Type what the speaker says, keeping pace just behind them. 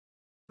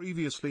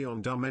Previously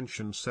on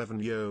Dimension 7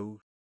 Yo.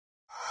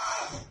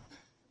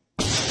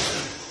 An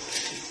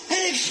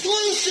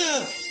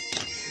exclusive!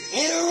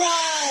 It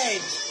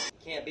arrived!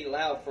 Can't be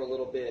loud for a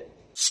little bit.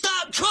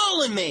 Stop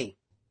trolling me!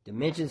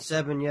 Dimension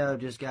 7 Yo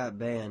just got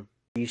banned.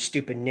 You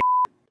stupid n***.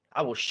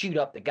 I will shoot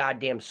up the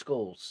goddamn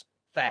schools.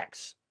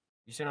 Facts.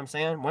 You see what I'm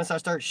saying? Once I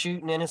start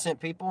shooting innocent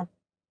people,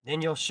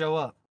 then you'll show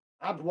up.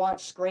 I've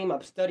watched Scream,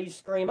 I've studied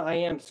Scream, I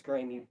am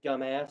Scream, you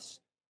dumbass.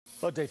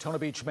 A Daytona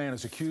Beach man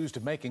is accused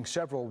of making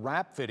several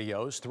rap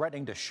videos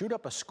threatening to shoot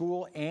up a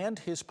school and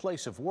his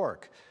place of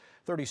work.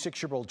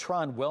 36-year-old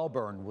Tron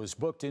Welburn was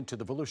booked into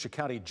the Volusia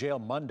County Jail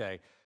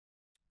Monday.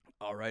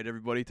 All right,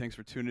 everybody, thanks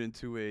for tuning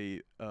into a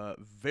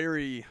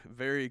very,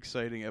 very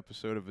exciting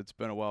episode of It's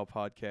Been a While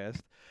podcast.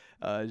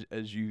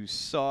 As you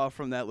saw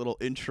from that little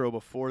intro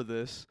before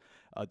this,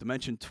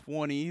 Dimension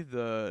 20,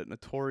 the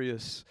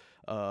notorious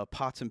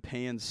pots and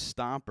pans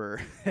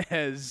stomper,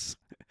 has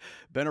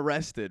been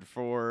arrested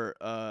for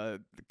a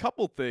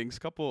couple things,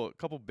 couple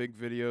big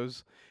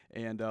videos,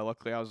 and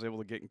luckily I was able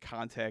to get in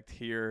contact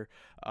here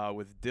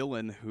with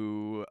Dylan,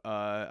 who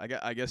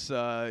I guess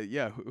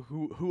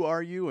who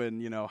are you,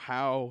 and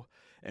how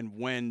and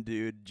when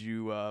did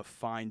you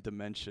find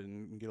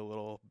Dimension, and get a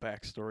little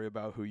backstory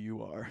about who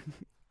you are.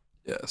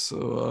 Yeah,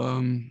 so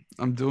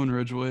I'm Dylan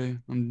Ridgway.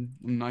 I'm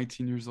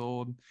 19 years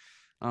old.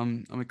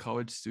 I'm a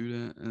college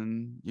student,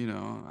 and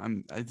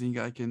I think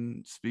I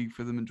can speak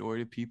for the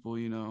majority of people.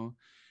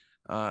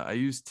 I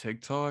use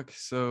TikTok,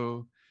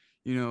 so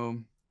a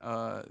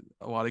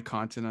lot of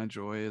content I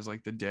enjoy is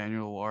like the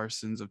Daniel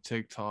Larsons of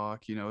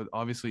TikTok.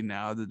 Obviously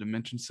now the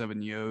Dimension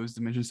 7 Yos,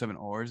 Dimension 7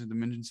 Rs, and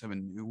Dimension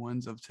 7 new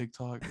ones of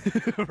TikTok,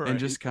 Right. and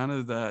just kind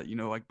of that,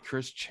 like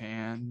Chris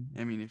Chan.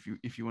 I mean,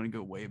 if you want to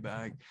go way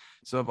back,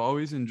 so I've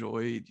always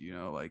enjoyed,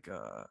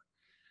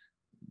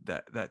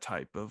 that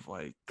type of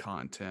like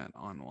content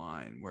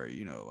online where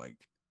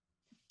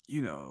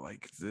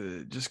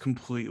the just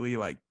completely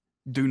like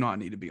do not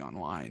need to be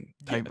online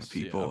type of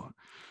people.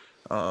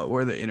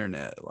 Where the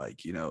internet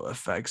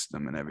affects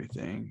them and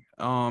everything.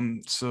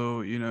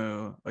 So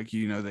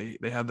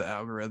they have the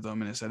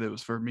algorithm, and it said it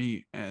was for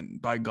me,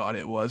 and by God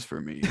it was for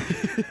me.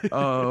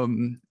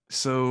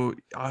 So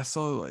I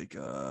saw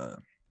the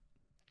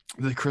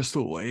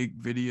Crystal Lake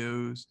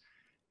videos,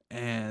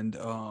 and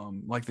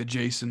the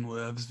Jason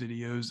Lives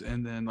videos,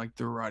 and then like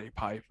the Roddy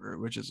Piper,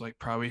 which is like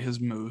probably his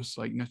most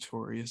like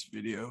notorious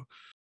video.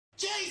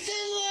 Jason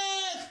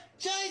left!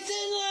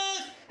 Jason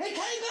left! He came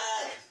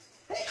back!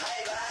 He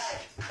came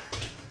back!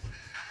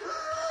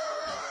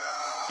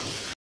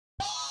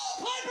 Oh,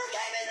 Piper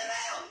came in the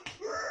mail!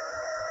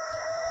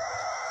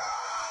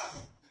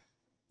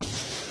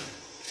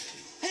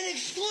 An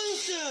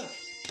exclusive!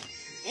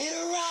 It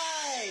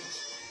arrived!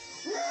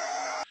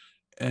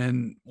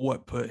 And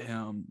what put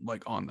him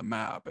like on the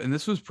map, and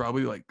this was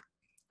probably like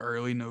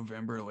early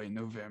November, late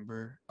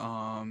November,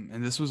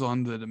 and this was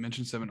on the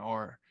Dimension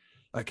 7R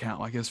account,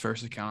 like his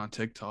first account on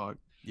TikTok.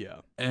 Yeah.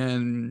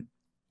 And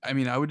I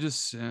mean, I would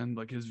just send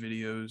like his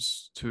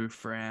videos to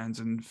friends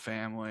and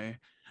family,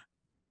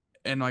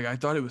 and like I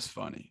thought it was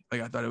funny, like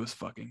I thought it was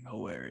fucking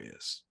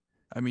hilarious.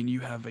 I mean, you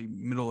have a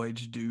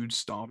middle-aged dude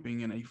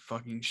stomping in a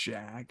fucking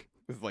shack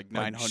With like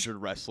 900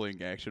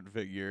 wrestling action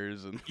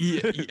figures and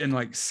and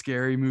like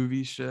scary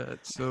movie shit.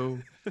 So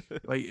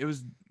like it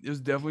was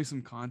definitely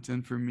some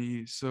content for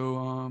me.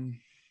 So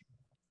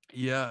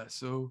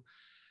so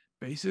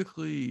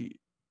basically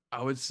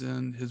I would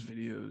send his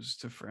videos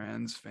to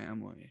friends,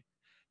 family,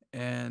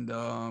 and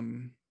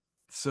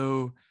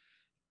so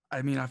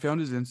I mean I found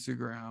his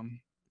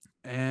Instagram,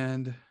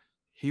 and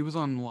he was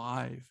on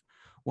live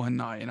one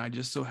night, and I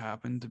just so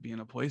happened to be in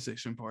a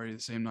PlayStation party the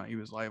same night he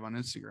was live on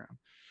Instagram.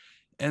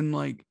 And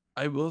like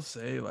I will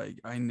say, like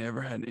I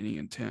never had any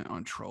intent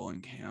on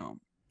trolling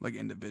him like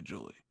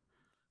individually.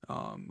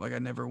 Like I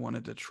never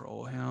wanted to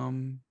troll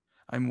him.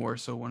 I more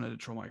so wanted to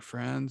troll my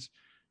friends.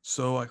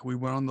 So like we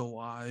went on the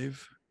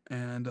live,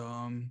 and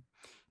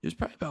there's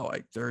probably about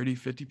like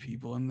 30-50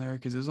 people in there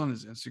because it was on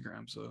his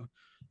Instagram. So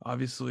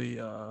obviously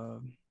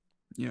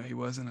he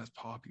wasn't as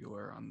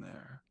popular on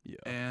there.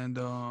 Yeah. And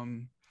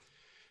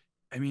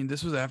I mean,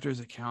 this was after his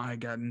account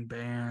had gotten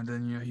banned,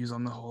 and he was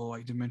on the whole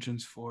like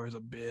Dimensions 4 is a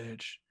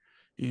bitch,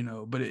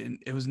 but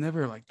it was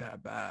never like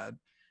that bad,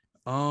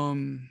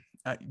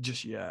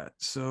 just yet.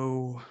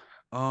 So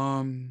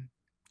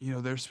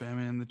they're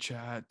spamming in the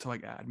chat to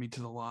like add me to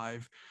the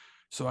live,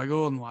 so I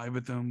go on live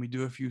with them. We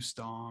do a few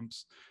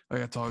stomps,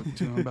 like I talk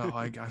to him about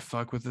like I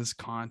fuck with this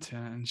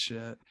content and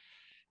shit,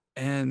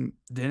 and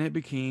then it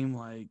became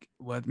like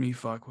let me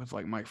fuck with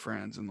like my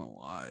friends in the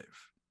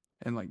live,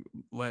 and like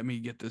let me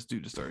get this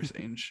dude to start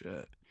saying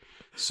shit.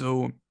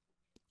 So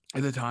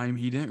at the time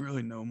he didn't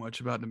really know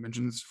much about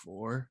Dimensions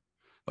 4,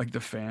 like the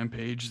fan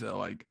page that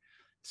like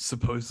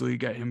supposedly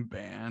got him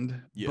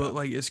banned. Yeah. But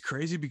like it's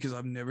crazy because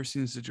I've never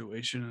seen a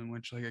situation in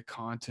which like a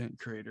content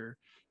creator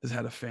has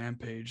had a fan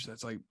page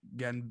that's like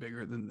getting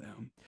bigger than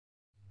them.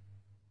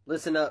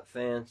 Listen up,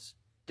 fans.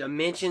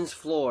 Dimension's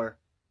floor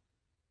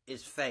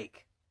is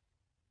fake.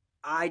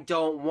 I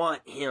don't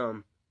want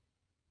him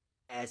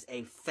as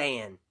a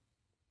fan.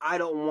 I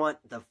don't want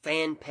the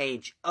fan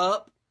page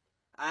up.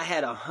 I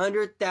had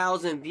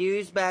 100,000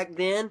 views back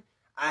then.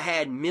 I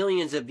had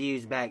millions of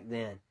views back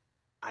then.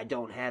 I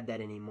don't have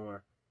that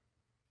anymore.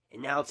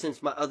 And now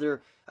since my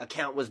other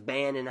account was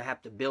banned and I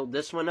have to build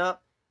this one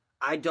up,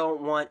 I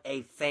don't want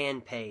a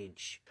fan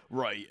page.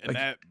 Right, and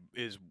that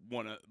is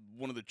one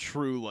of the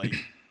true like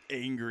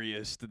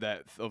angriest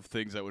of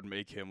things that would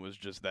make him was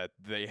just that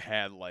they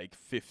had like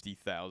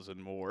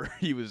 50,000 more.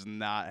 He was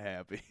not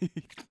happy.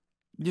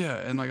 Yeah,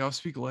 and like I'll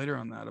speak later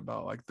on that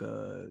about like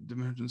the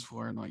Dimensions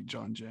 4 and like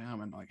John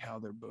Jam and like how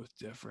they're both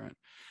different,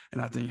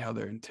 and I think how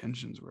their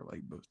intentions were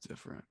like both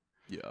different.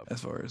 Yeah,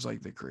 as far as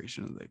like the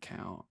creation of the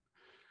account.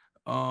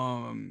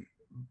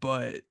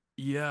 But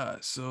yeah,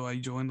 so I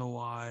joined the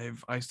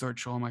live. I start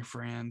showing my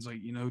friends,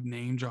 like, you know,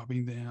 name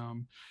dropping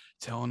them,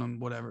 telling them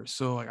whatever.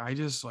 So like I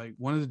just like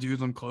one of the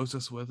dudes I'm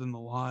closest with in the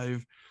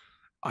live,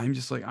 I'm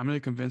just like, I'm gonna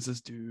convince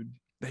this dude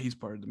that he's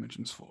part of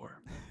Dimensions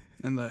 4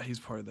 and that he's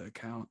part of the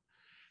account.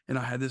 And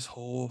I had this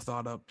whole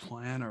thought up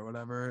plan or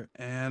whatever.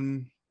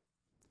 And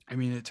I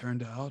mean, it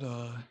turned out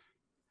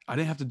I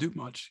didn't have to do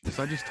much because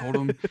I just told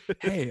him,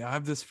 hey, I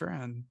have this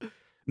friend.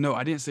 No,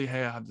 I didn't say,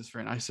 hey, I have this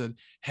friend. I said,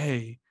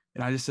 hey,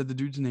 and I just said the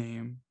dude's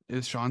name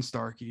is Sean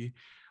Starkey.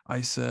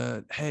 I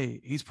said,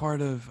 hey, he's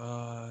part of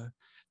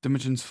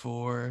Dimensions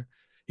 4.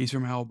 He's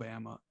from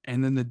Alabama.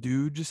 And then the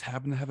dude just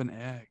happened to have an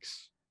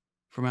ex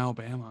from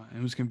Alabama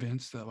and was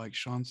convinced that like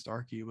Sean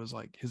Starkey was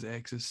like his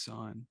ex's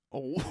son.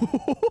 Oh,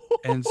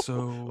 and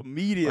so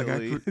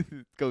immediately like,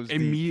 goes deep.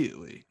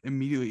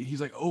 immediately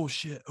he's like, oh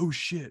shit,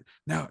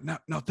 now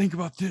think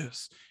about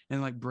this,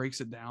 and like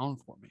breaks it down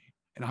for me,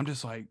 and I'm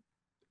just like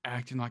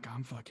acting like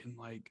I'm fucking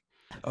like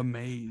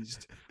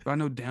amazed, but I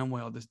know damn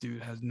well this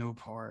dude has no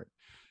part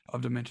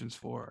of Dimensions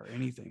 4 or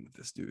anything with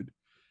this dude.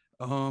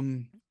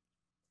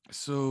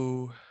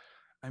 So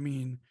I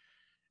mean,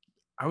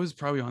 I was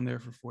probably on there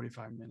for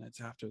 45 minutes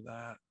after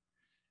that,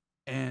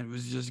 and it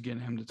was just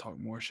getting him to talk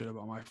more shit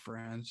about my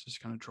friends,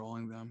 just kind of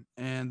trolling them.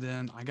 And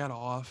then I got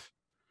off,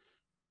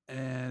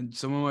 and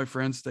some of my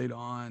friends stayed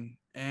on.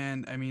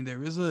 And I mean, there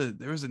was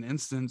an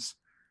instance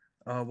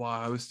while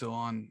I was still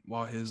on,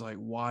 while his like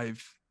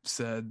wife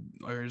said,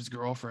 or his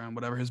girlfriend,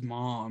 whatever, his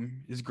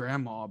mom, his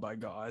grandma, by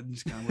God,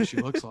 is kind of what she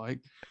looks like,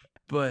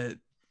 but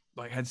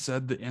like had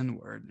said the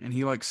N-word, and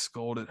he like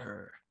scolded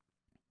her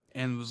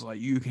and was like,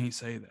 you can't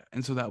say that.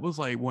 And so that was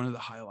like one of the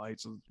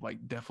highlights of like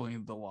definitely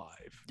the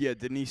live. Yeah,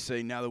 didn't he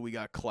say now that we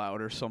got clout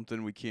or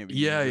something, we can't be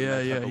Yeah.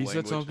 he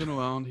Said something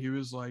around. He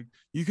was like,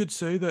 you could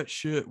say that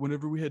shit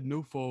whenever we had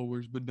no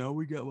followers, but now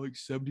we got like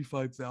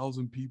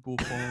 75,000 people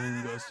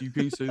following us. You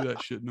can't say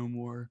that shit no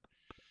more.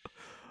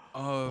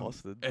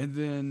 And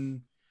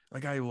then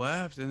like I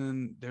left, and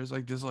then there's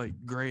like this like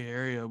gray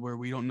area where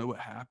we don't know what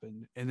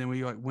happened. And then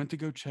we like went to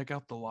go check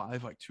out the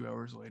live like 2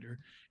 hours later,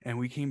 and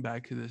we came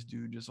back to this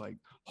dude just like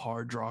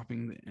hard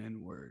dropping the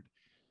N-word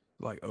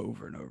like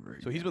over and over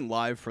again. So he's been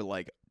live for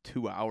like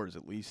 2 hours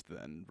at least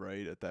then,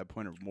 right? At that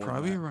point, or more.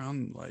 Probably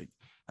around like,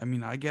 I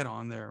mean, I get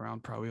on there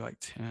around probably like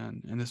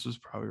 10, and this was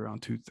probably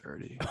around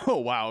 2:30. Oh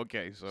wow,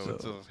 okay, so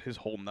it's his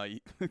whole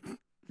night.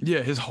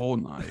 Yeah, his whole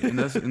night, and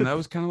that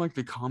was kind of like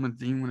the common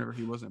theme whenever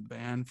he wasn't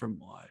banned from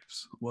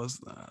lives, was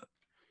that.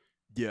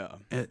 Yeah.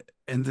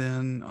 And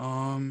then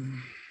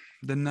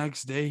the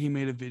next day he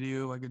made a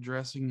video like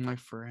addressing my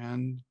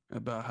friend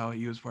about how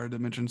he was part of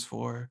Dimensions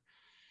 4,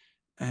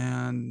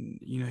 and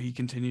you know, he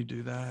continued to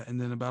do that. And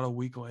then about a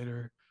week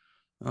later,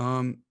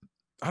 I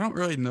don't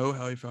really know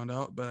how he found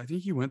out, but I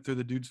think he went through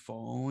the dude's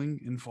following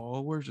and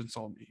followers and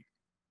saw me.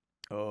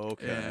 Oh,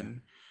 okay.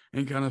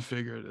 And kind of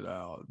figured it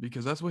out,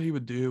 because that's what he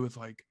would do with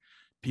like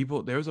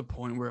people. There was a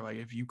point where like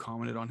if you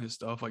commented on his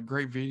stuff like,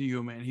 great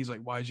video, man, he's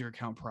like, why is your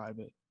account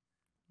private?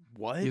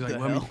 What he's the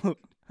like, hell?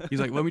 He's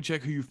like, let me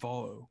check who you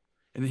follow.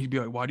 And then he'd be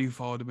like, why do you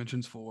follow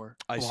Dimensions 4?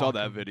 I saw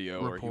that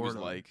video where he was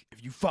like,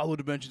 if you follow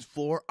Dimensions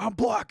 4, I'm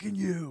blocking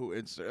you.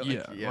 And so,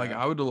 like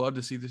I would love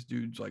to see this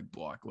dude's like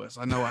block list.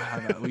 I know I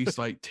have at least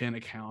like 10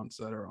 accounts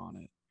that are on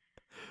it.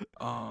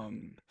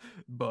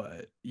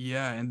 But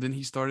yeah, and then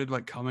he started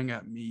like coming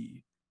at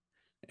me,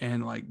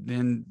 and like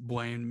then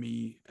blamed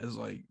me as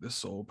like the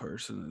sole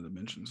person in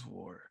Dimensions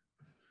 4.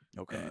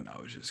 Okay. And I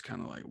was just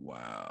kind of like,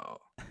 wow,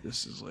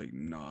 this is like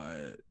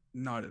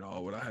not at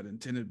all what I had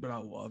intended, but I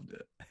loved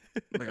it.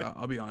 Like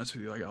I'll be honest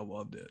with you, like I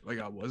loved it. Like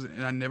I wasn't,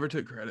 and I never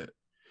took credit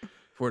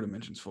for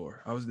Dimensions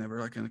 4. I was never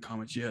like in the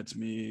comments, yeah, it's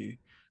me.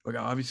 Like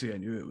obviously I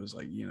knew it was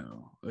like, you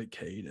know, like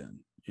Caden,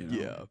 you know,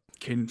 yeah,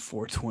 Caden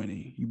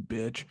 420, you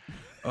bitch.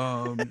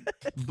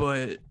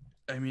 But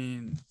I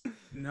mean,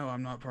 no,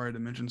 I'm not part of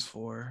Dimensions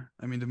 4.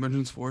 I mean,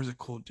 Dimensions 4 is a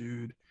cool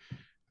dude.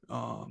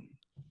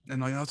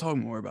 And like I'll talk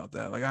more about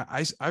that. Like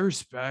I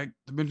respect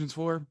Dimensions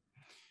 4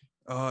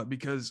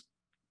 because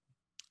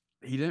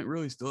he didn't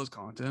really steal his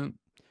content.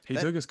 He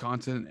took his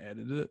content and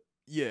edited it.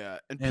 Yeah,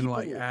 and people,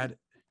 like add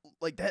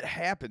like that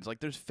happens. Like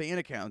there's fan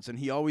accounts, and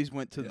he always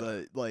went to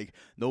the like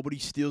nobody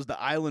steals the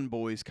Island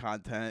Boys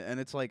content, and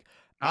it's like,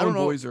 I don't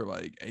know. boys are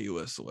like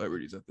A-list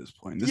celebrities at this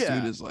point. This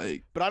dude is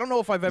like, but I don't know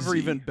if I've ever Z.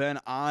 even been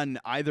on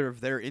either of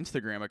their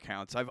Instagram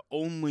accounts. I've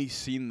only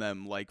seen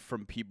them like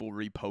from people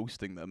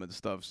reposting them and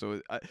stuff.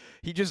 So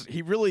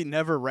he really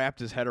never wrapped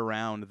his head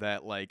around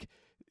that like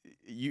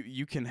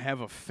you can have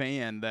a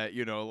fan that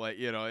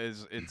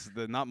it's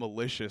not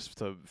malicious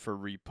for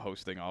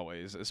reposting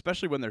always,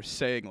 especially when they're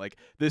saying like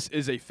this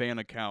is a fan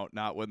account,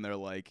 not when they're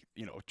like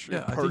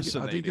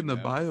impersonating. I think in the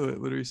them. bio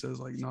it literally says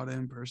like not an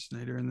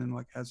impersonator, and then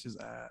like has his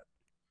ad.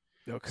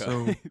 Okay.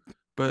 So,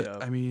 but Yeah.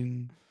 I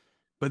mean,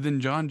 but then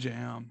John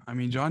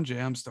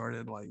Jam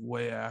started like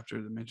way after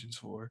Dimensions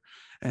 4,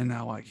 and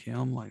now like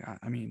him, like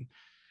I mean,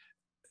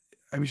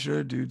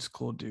 sure, dude's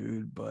cool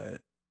dude,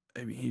 but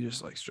I mean, he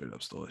just like straight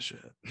up stole his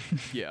shit.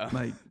 Yeah.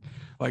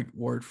 like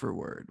word for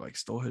word, like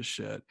stole his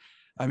shit.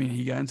 I mean,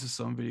 he got into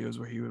some videos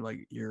where he would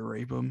like ear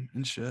rape him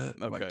and shit,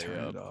 like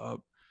turn it up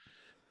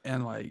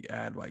and like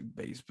add like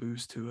bass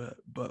boost to it.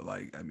 But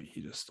like, I mean, he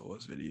just stole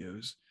his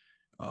videos.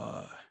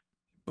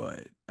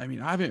 But I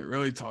mean, I haven't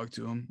really talked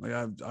to him. Like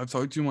I've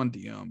talked to him on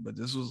DM, but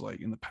this was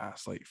like in the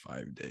past like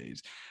 5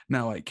 days.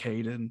 Now like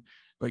Caden's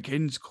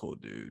a cool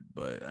dude,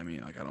 but I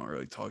mean, like I don't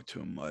really talk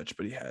to him much,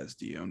 but he has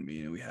DM'd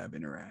me and we have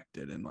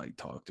interacted and like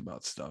talked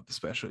about stuff,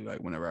 especially like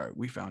whenever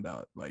we found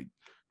out like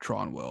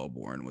Tron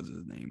Wellborn was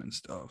his name and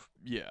stuff.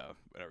 Yeah,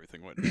 when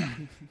everything went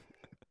down.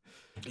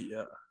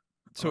 Yeah.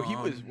 So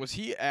was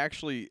he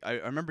actually? I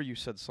remember you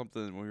said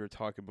something when we were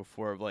talking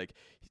before of like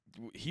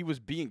he was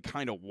being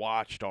kind of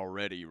watched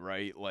already,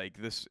 right? Like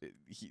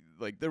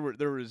there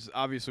was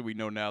obviously, we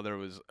know now there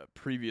was a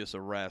previous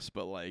arrest,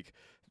 but like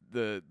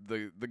the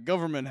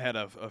government had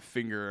a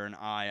finger, an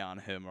eye on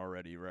him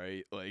already,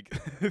 right? Like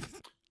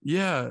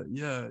yeah,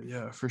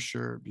 for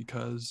sure,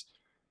 because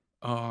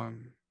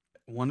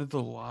one of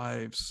the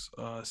lives,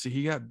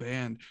 he got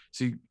banned.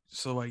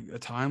 So like a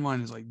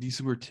timeline is like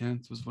December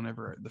 10th was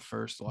whenever the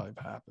first live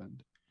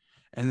happened,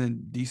 and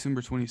then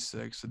December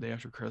 26th, the day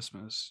after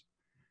Christmas,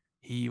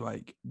 he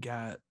like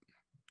got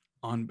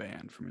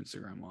unbanned from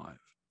Instagram Live.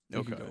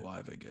 He could go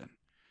live again.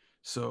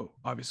 So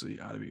obviously you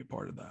got to be a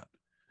part of that.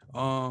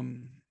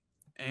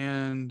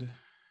 And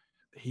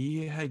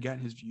he had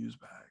gotten his views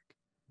back.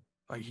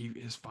 Like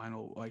his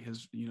final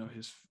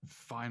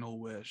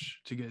wish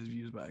to get his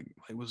views back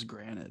like was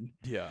granted.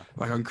 Yeah.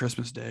 Like on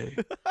Christmas Day.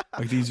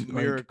 Like these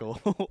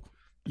miracle. Like,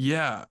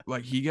 yeah,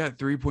 like he got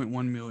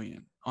 3.1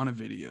 million on a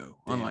video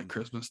on Damn. like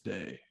Christmas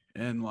Day,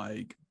 and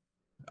like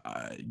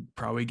I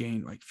probably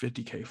gained like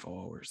 50K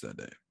followers that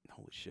day.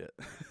 Holy shit.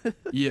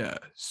 Yeah,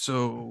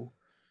 so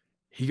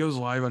he goes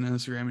live on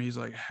Instagram and he's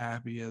like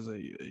happy as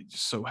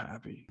just so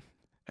happy.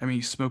 I mean,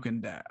 he's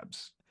smoking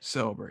dabs,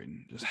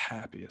 celebrating, just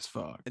happy as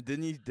fuck. And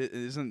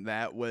isn't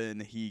that when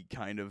he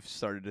kind of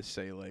started to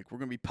say like we're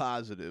gonna be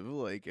positive,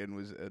 like, and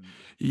was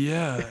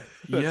yeah,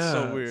 yeah,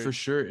 so weird. For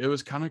sure. It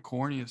was kind of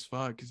corny as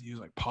fuck because he was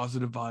like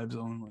positive vibes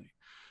only.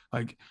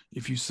 Like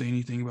if you say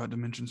anything about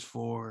Dimensions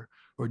 4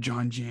 or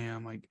John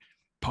Jam, like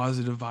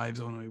positive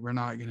vibes only. We're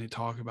not gonna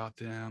talk about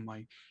them.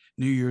 Like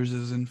New Year's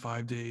is in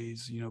 5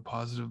 days,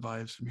 positive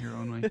vibes from here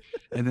only.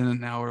 And then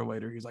an hour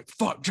later, he's like,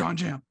 fuck John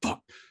Jam,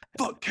 fuck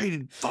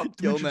Caden, fuck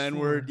Yo, Dimensions man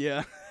 4. word,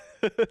 yeah.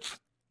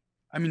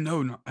 I mean,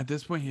 no, at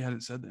this point, he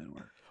hadn't said the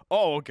N-word.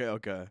 Oh,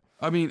 okay.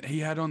 I mean, he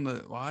had on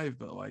the live,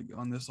 but like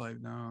on this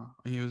live, no.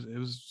 I mean, it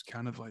was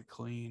kind of like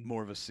clean.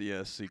 More of a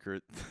CS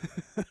secret.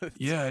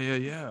 Yeah.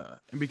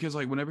 And because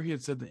like whenever he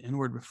had said the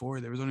N-word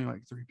before, there was only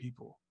like 3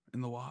 people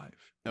in the live.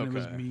 And it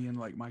was me and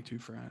like my 2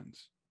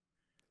 friends.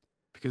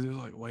 Because it was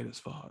like white as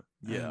fuck.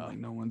 Yeah. And, like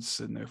no one's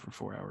sitting there for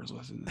 4 hours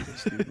listening to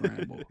this dude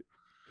ramble.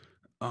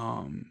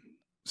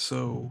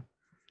 So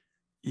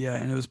yeah,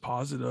 and it was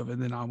positive.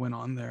 And then I went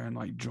on there and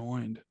like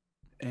joined,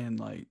 and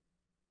like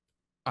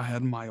I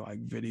had my like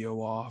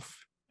video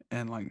off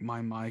and like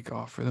my mic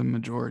off for the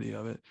majority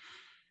of it,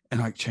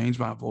 and like changed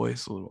my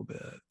voice a little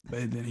bit.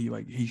 But then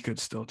he could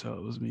still tell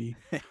it was me.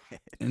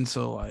 And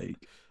so like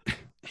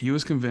he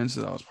was convinced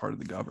that I was part of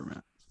the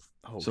government.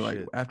 Oh, so like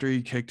shit. after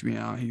he kicked me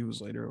out, he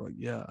was later like,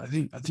 yeah, I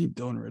think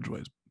Dylan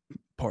Ridgway is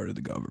part of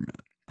the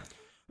government.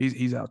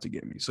 He's out to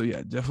get me. So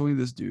yeah, definitely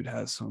this dude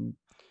has some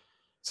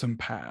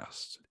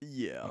past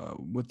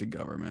with the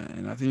government.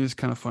 And I think it's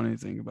kind of funny to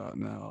think about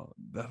now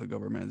that the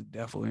government is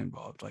definitely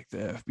involved, like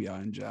the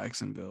FBI in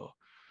Jacksonville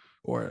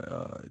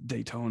or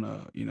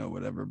Daytona,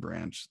 whatever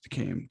branch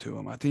came to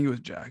him. I think it was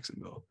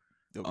Jacksonville.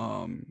 Yep.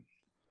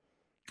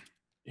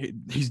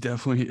 He's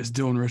definitely, is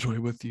Dylan Ridgway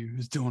with you?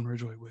 Is Dylan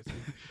Ridgway with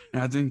you?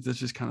 And I think that's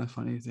just kind of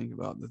funny to think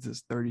about, that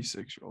this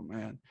 36-year-old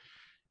man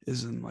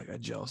is in like a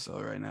jail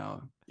cell right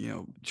now,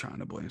 trying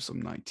to blame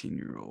some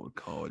 19-year-old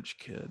college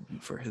kid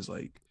for his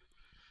like,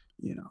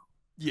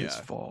 his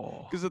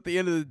fall. Because at the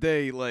end of the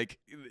day, like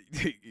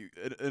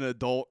an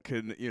adult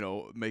can,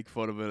 make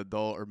fun of an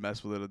adult or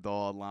mess with an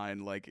adult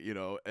online, like,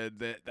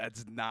 and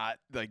that's not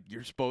like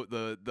you're supposed.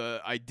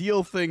 The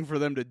ideal thing for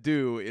them to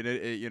do,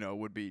 it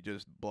would be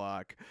just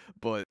block.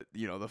 But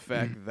the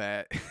fact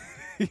that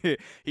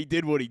he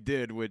did what he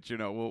did, which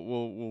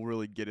we'll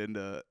really get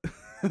into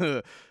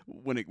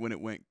when it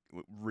went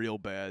real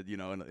bad, in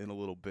a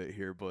little bit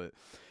here. But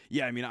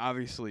yeah, I mean,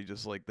 obviously,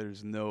 just like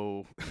there's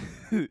no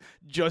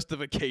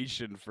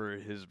justification for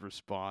his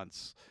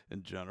response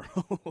in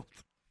general.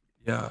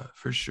 Yeah,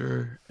 for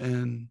sure.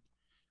 And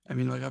I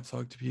mean, like I've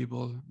talked to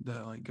people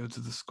that like go to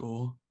the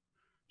school,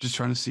 just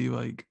trying to see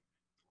like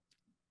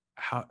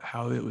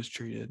how it was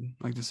treated,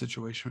 like the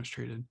situation was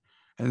treated.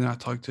 And then I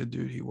talked to a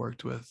dude he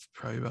worked with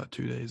probably about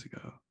 2 days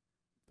ago.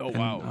 Oh And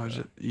wow. I was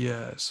Okay.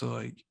 yeah, so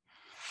like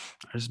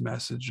I just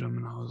messaged him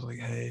and I was like,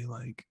 hey,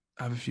 like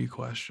I have a few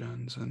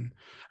questions. And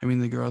I mean,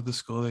 the girl at the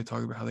school, they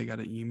talked about how they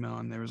got an email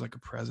and there was like a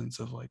presence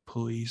of like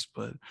police,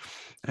 but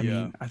I Yeah.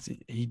 mean, I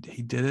think he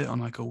did it on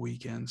like a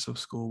weekend, so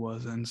school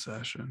was in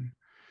session.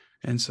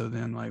 And so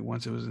then like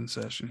once it was in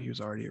session, he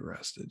was already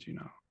arrested,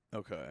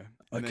 Okay. And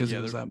then because yeah,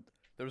 it was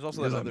there was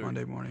also it was that that other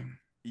Monday morning.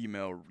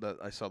 email that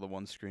I saw, the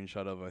one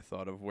screenshot of, I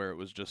thought of, where it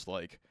was just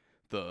like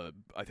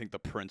I think the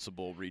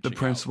principal reaching The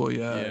principal, out.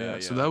 yeah.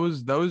 So that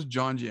was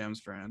John Jam's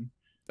friend.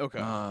 Okay.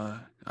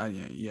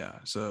 Yeah.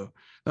 So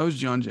that was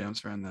John Jam's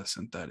friend that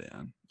sent that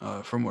in.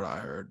 From what I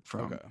heard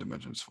from Okay.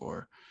 Dimensions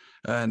 4,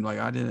 and like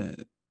I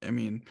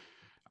mean,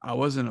 I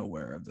wasn't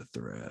aware of the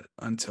threat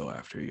until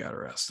after he got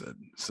arrested.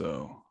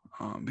 So,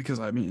 because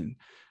I mean,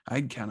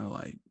 I kind of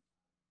like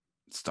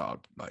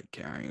stopped like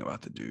caring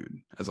about the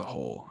dude as a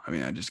whole. I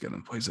mean, I just got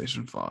on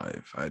PlayStation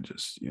 5. I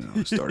just,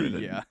 started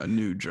Yeah. a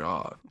new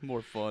job.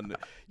 More fun.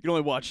 You can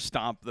only watch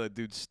the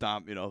dude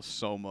stomp,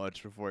 so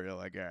much before you're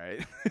like, all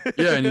right.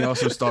 Yeah, and he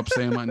also stopped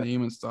saying my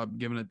name and stopped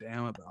giving a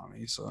damn about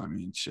me. So I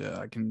mean, shit,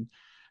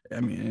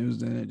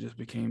 it just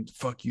became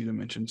fuck you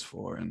Dimensions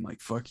 4 and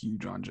like fuck you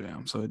John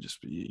Jam. So it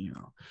just be,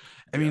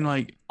 I mean,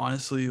 like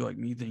honestly, like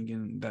me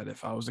thinking that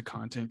if I was a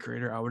content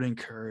creator, I would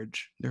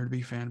encourage there to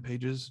be fan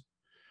pages.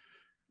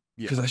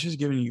 Because that's just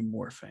giving you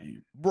more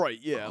fame. Right,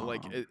 yeah,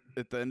 like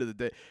at the end of the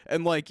day.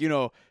 And like,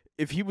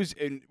 if he was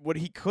in what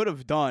he could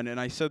have done, and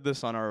I said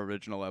this on our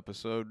original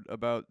episode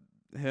about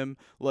him,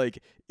 like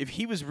if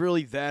he was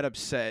really that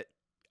upset,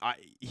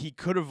 he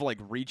could have like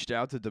reached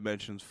out to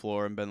Dimensions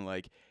Floor and been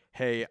like,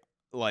 "Hey,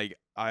 like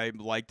I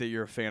like that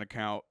you're a fan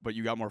account, but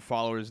you got more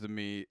followers than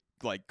me.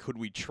 Like, could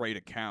we trade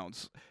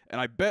accounts?"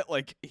 And I bet,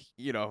 like,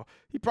 he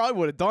probably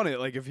would have done it.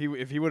 Like, if he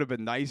would have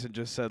been nice and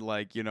just said,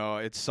 like,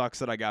 it sucks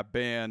that I got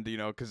banned,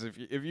 because if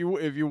you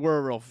were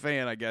a real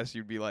fan, I guess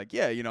you'd be like,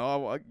 yeah,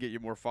 I'll get you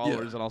more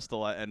followers and I'll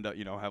still end up,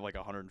 have like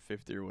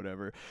 150 or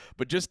whatever.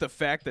 But just the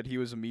fact that he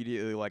was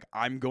immediately like,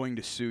 I'm going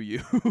to sue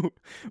you,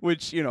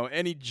 which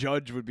any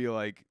judge would be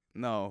like,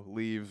 no,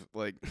 leave.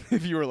 Like,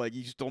 if you were like,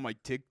 you stole my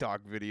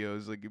TikTok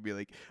videos, like, it'd be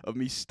like of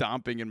me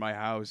stomping in my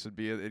house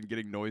and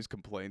getting noise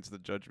complaints. The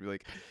judge would be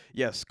like,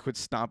 yes, quit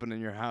stomping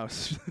in your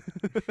house.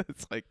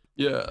 It's like,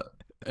 yeah,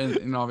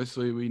 and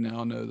obviously we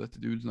now know that the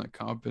dude's not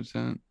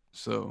competent.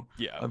 So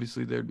yeah,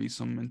 obviously there'd be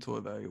some mental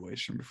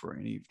evaluation before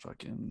any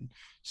fucking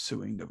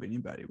suing of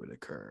anybody would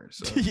occur.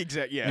 So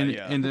exactly, yeah,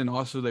 and then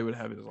also they would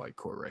have his like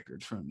court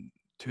records from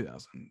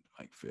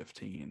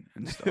 2015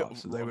 and stuff.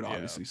 So they would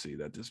obviously see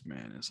that this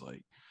man is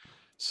like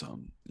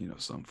some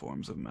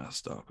forms of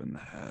messed up in the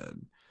head.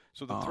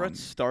 So the threat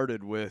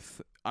started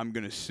with "I'm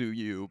gonna sue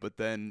you," but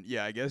then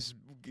I guess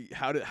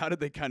how did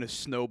they kind of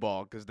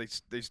snowball? Because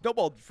they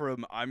snowballed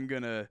from "I'm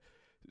gonna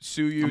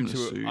sue you"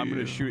 I'm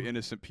gonna shoot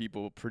innocent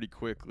people pretty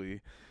quickly.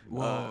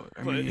 Well,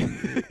 I mean,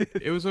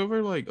 it was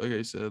over like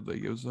I said,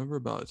 like it was over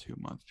about a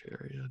 2-month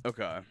period.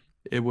 Okay.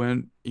 It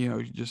went,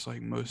 just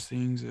like most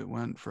things, it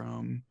went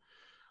from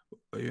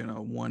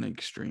one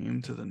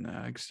extreme to the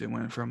next. It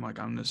went from like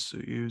I'm gonna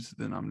sue you to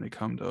then I'm gonna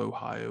come to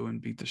Ohio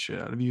and beat the shit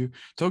out of you.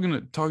 Talking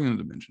to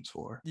Dimensions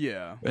 4.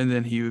 Yeah. And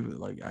then he was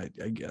like, I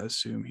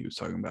assume he was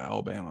talking about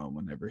Alabama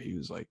whenever he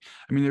was like,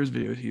 I mean, there's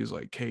videos he was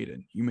like,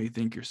 Caden, you may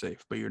think you're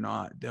safe, but you're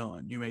not.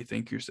 Dylan, you may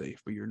think you're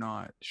safe, but you're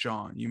not.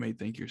 Sean, you may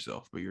think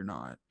yourself, but you're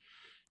not.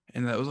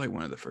 And that was like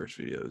one of the first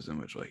videos in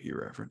which like he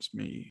referenced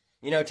me.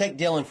 Take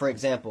Dylan for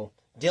example.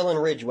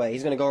 Dylan Ridgway.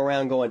 He's gonna go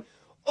around going,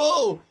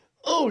 oh,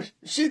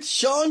 it's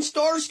Sean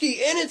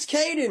Starsky and it's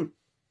Caden.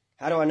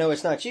 How do I know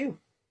it's not you?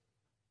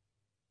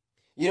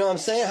 You know what I'm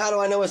saying? How do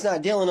I know it's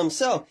not Dylan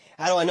himself?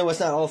 How do I know it's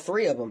not all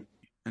three of them?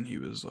 And he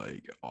was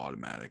like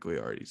automatically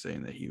already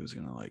saying that he was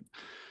gonna like,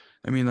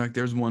 I mean, like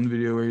there's one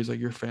video where he's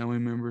like, your family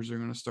members are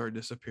gonna start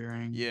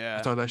disappearing. Yeah.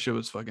 I thought that shit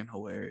was fucking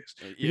hilarious.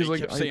 He like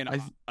kept saying,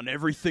 on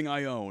everything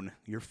I own,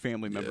 your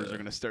family members are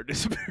gonna start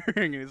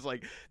disappearing. And it's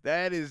like,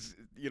 that is,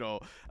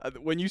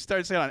 when you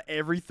start saying on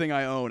everything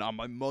I own, on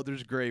my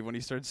mother's grave, when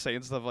he starts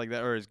saying stuff like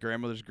that, or his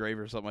grandmother's grave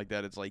or something like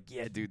that, it's like,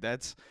 yeah, dude,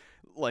 that's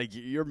like,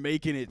 you're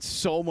making it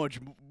so much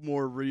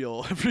more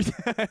real every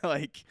time.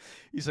 Like,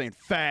 he's saying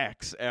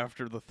facts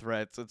after the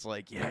threats. It's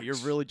like, yeah, you're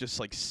really just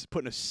like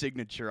putting a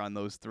signature on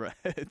those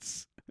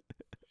threats.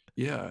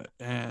 Yeah,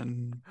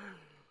 and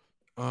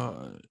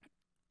and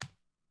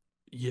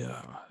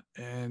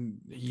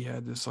he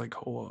had this like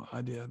whole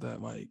idea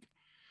that like,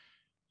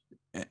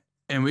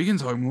 And we can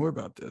talk more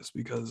about this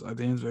because I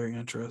think it's very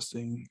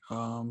interesting.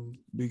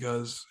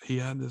 Because he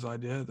had this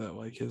idea that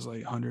like his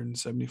like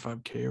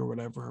 175K or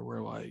whatever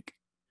were like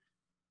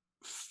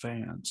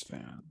fans.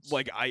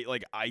 Like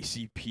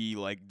ICP,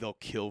 like they'll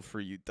kill for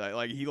you.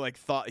 Like he like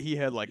thought he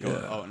had like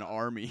an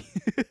army.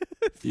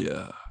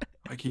 Yeah,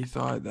 like he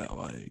thought that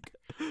like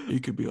he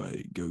could be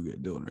like, go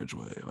get Dylan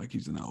Ridgeway, like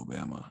he's in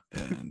Alabama,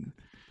 and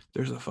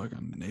there's a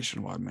fucking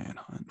nationwide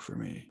manhunt for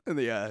me. And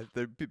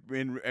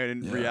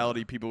in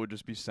reality, people would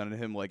just be sending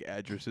him like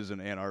addresses in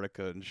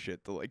Antarctica and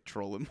shit to like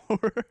troll him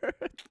more.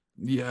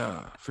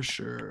 Yeah, for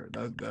sure.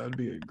 That would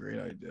be a great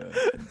idea.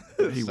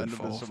 He would Send him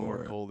fall to somewhere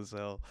for it. cold as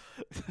hell.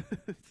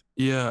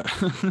 Yeah,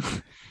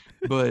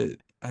 but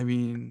I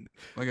mean,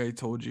 like I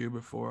told you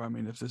before, I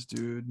mean, if this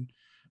dude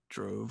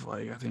drove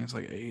like I think it's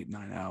like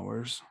 8-9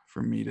 hours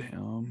from me to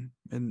him,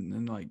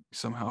 and like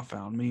somehow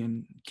found me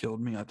and killed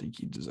me, I think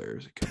he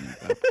deserves it at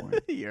that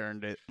point. He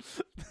earned it.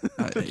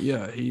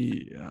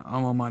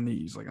 I'm on my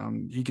knees, like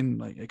he can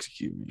like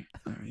execute me.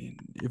 I mean,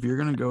 if you're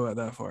gonna go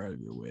that far out of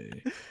your way,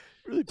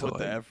 Really to, put the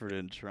like- effort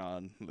in,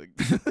 Tron. Like,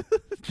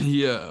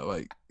 yeah,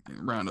 like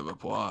round of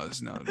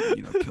applause. Now,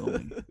 kill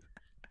me.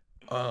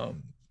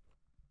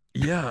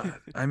 Yeah,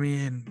 I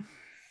mean,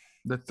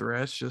 the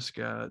threats just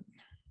got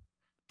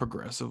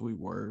progressively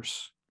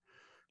worse.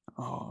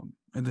 And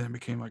then it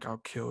became like, I'll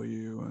kill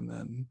you. And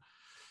then,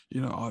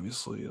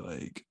 obviously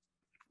like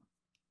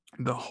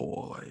the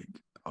whole, like,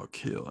 I'll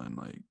kill and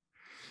like,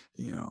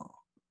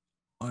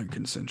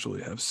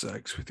 unconsensually have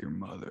sex with your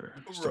mother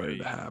started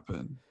to Right.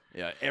 happen.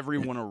 yeah,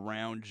 everyone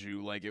around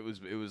you, like it was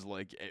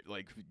like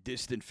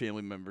distant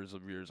family members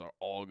of yours are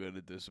all gonna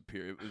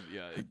disappear. It was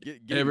getting more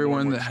and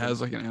Everyone more that has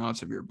expensive. like an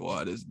ounce of your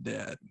blood is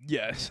dead.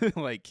 Yes,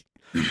 like,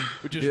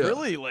 which is Yeah.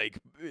 really like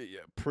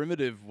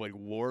primitive, like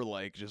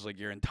warlike. Just like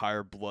your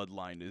entire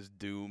bloodline is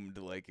doomed.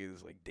 Like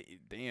it's like,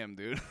 damn,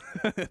 dude,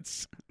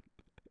 it's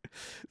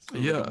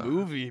like Yeah. a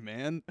movie,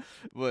 man.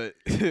 But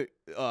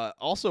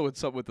also,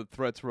 what's up with the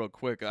threats, real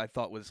quick? I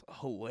thought was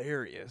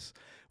hilarious.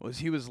 Was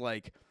he was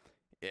like,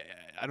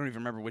 I don't even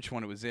remember which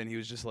one it was in. He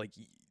was just like,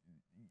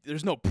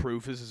 there's no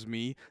proof this is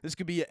me. This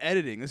could be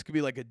editing. This could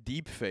be like a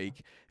deep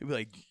fake. It'd be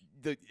like,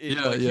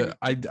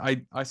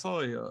 I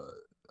saw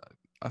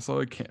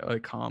a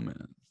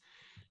comment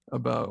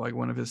about like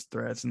one of his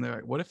threats, and they're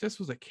like, what if this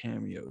was a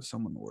cameo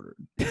someone ordered?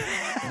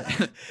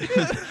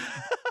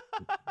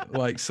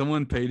 Like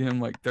someone paid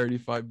him like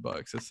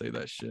 $35 to say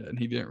that shit, and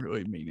he didn't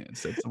really mean it.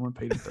 Instead, someone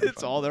paid him $35.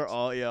 It's all they're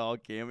all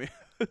cameos.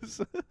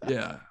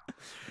 Yeah,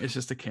 it's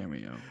just a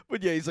cameo.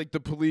 But yeah, he's like, the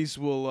police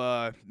will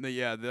like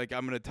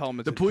I'm gonna tell him.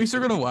 The police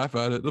are gonna laugh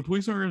at it. The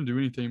police aren't gonna do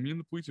anything. Me and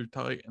the police are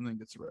tight, and then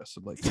gets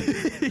arrested. Like,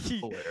 it's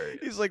hilarious.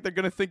 He's like, they're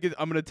gonna think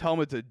I'm gonna tell him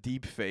it's a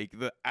deep fake.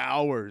 The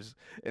hours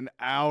and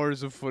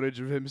hours of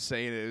footage of him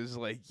saying it is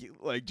like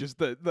just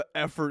the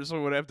effort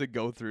someone would have to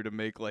go through to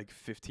make like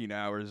 15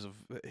 hours of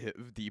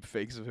deep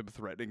fakes of him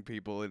threatening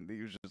people, and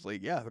he was just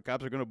like, yeah, the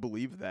cops are gonna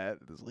believe that.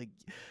 It's like,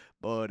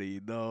 buddy,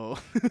 no,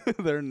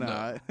 they're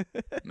not.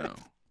 No.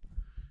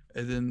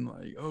 And then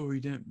like, oh, he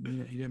didn't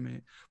mean it. He didn't mean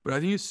it. But I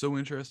think it's so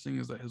interesting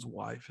is that his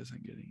wife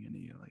isn't getting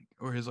any like,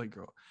 or his like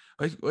girl.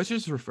 Like, let's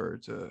just refer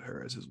to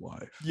her as his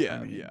wife. Yeah, I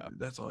mean, yeah.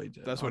 That's all he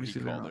did. That's what he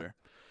Obviously, they're called not- her.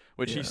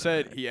 Which he Yeah,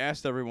 said, right. he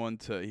asked everyone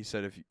he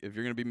said, if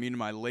you're gonna be mean to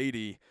my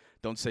lady,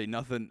 don't say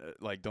nothing,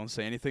 like don't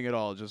say anything at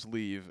all, just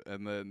leave.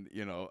 And then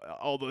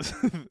all those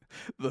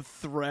the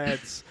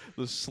threats,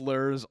 the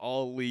slurs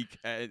all leak.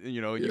 And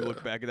you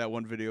look back at that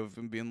one video of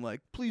him being like,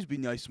 please be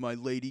nice to my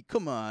lady.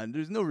 Come on,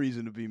 there's no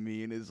reason to be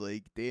mean. It's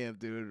like, damn,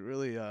 dude,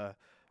 really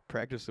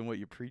practicing what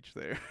you preach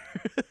there.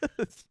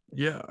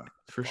 Yeah,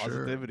 for sure.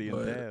 Positivity and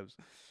But, dabs.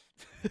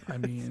 I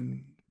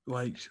mean,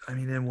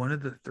 in one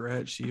of the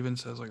threats, she even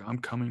says like, "I'm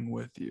coming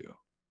with you,"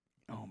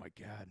 Oh my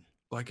god.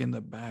 like in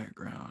the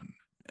background.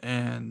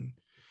 And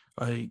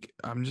like,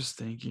 I'm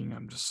just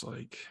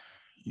like,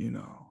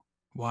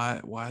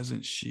 why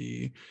isn't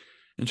she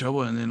in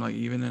trouble? And then like,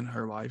 even in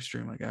her live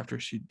stream, like after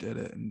she did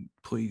it, and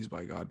please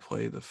by God,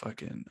 play the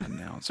fucking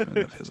announcement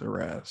of his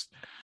arrest.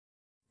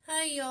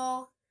 Hi,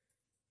 y'all.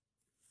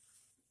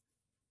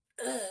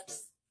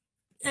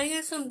 I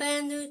got some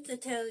bad news to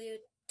tell you,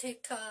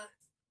 TikTok.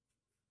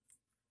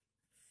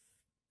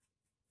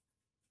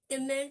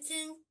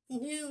 Dimension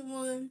New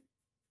One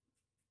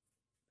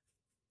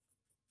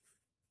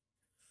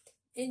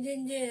is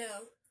in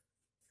jail.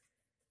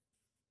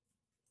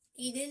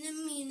 He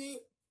didn't mean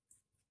it.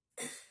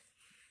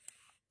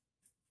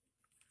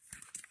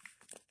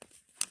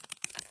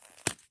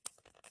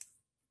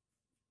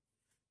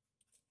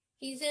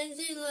 He says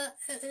he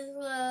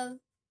love.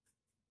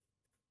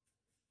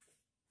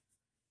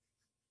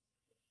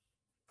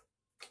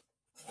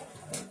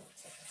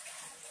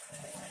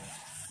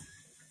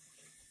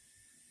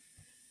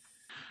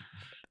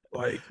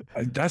 Like,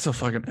 that's a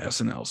fucking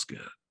SNL skit.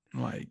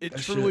 Like, It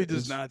that truly shit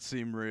does is- not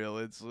seem real.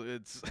 It's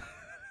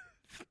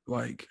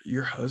like,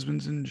 your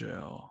husband's in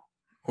jail,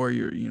 or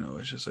your,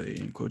 let's just say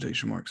in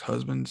quotation marks,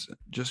 husband's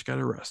just got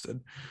arrested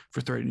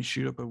for threatening to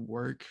shoot up at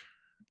work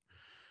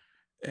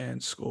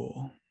and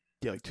school.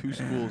 yeah, like 2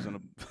 schools and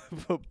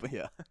a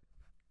yeah.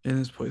 in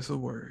his place of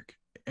work,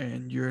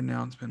 and your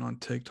announcement on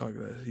TikTok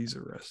that he's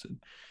arrested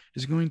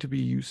is going to be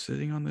you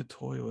sitting on the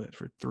toilet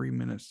for 3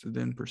 minutes to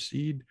then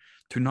proceed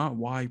to not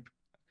wipe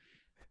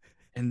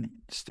and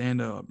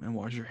stand up and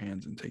wash your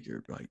hands and take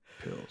your like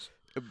pills.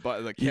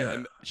 But the Yeah.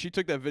 and she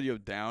took that video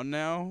down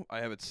now. I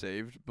have it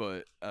saved,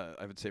 but I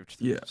have it saved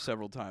Yeah.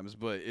 several times.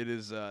 But it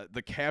is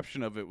the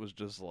caption of it was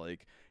just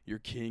like, "Your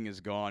king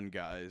is gone,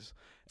 guys,"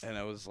 and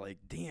I was like,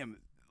 "Damn."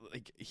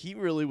 Like he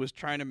really was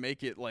trying to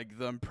make it like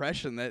the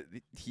impression that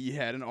he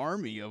had an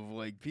army of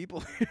like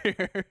people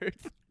here.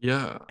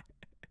 Yeah.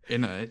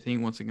 And I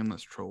think once again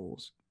that's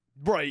trolls.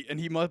 Right, and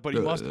he must have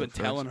been That's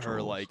telling her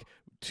trolls. like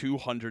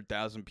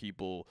 200,000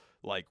 people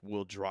like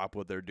will drop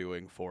what they're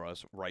doing for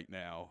us right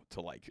now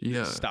to like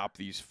Yeah. stop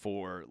these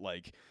four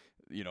like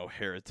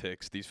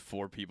heretics, these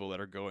four people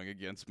that are going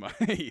against my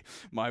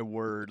my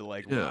word.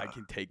 Like when I Yeah.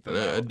 can take them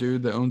A out.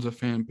 dude that owns a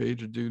fan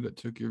page, a dude that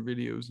took your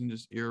videos and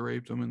just ear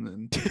raped them, and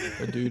then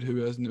a dude who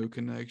has no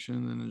connection,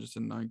 and then just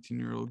a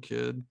 19-year-old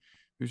kid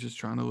who's just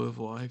trying to live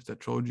life that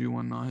trolled you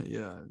one night.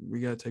 Yeah, we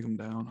gotta take him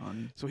down,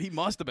 honey. So he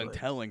must have been But-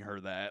 telling her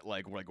that,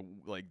 like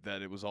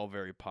that it was all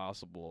very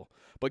possible.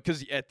 But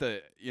because at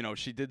the,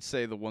 she did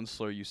say the one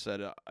slur you said.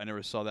 I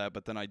never saw that,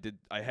 but then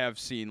I have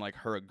seen like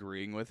her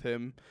agreeing with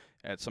him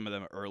at some of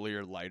them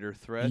earlier lighter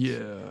threats.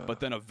 Yeah. But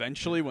then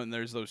eventually, when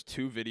there's those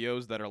two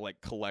videos that are like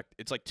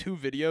it's like two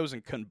videos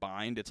and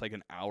combined, it's like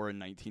an hour and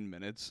 19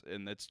 minutes,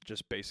 and that's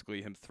just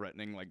basically him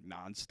threatening like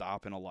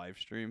nonstop in a live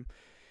stream.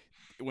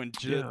 When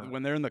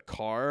they're in the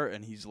car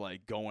and he's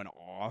like going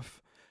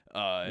off.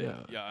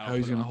 yeah. I'll How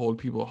he's put it gonna on. hold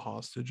people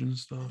hostage and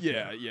stuff.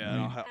 Yeah. I and mean,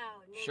 I'll ha-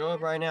 Show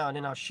up right now, and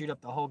then I'll shoot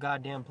up the whole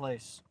goddamn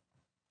place.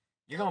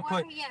 You're gonna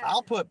Where put. we at?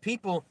 I'll put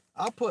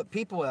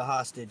people at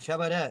hostage. How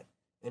about that?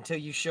 Until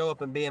you show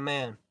up and be a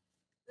man.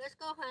 Let's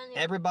go, honey.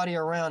 Everybody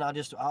around,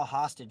 I'll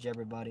hostage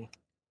everybody.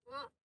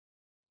 Well,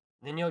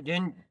 Then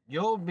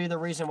you'll be the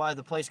reason why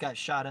the place got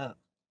shot up.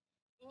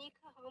 and you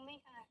can hold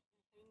me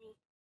hostage, honey.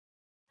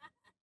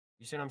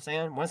 You see what I'm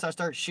saying? Once I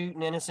start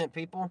shooting innocent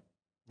people,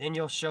 then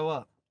you'll show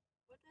up.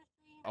 What does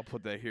she I'll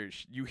put that here.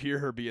 You hear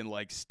her being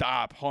like,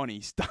 "Stop,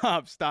 honey,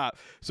 stop, stop."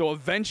 So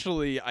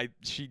eventually,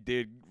 she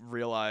did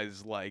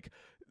realize like,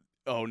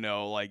 oh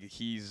no, like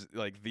he's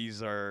like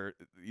these are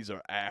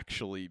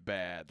actually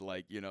bad.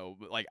 Like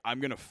like I'm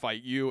gonna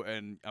fight you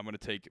and I'm gonna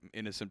take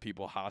innocent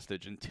people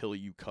hostage until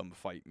you come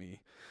fight me.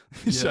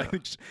 So I Yeah.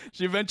 think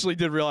she eventually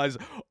did realize,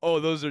 oh,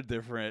 those are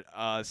different.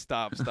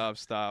 Stop.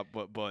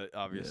 But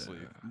obviously,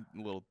 a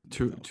little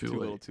Too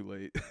little late. too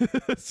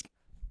late.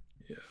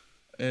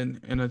 And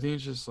I think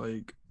it's just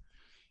like,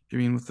 I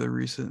mean, with the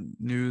recent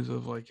news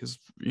of like his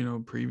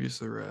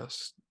previous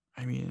arrest,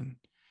 I mean,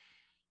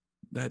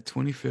 that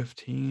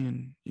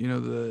 2015,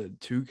 the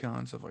 2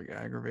 counts of like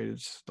aggravated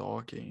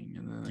stalking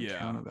and then a Yeah.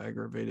 count of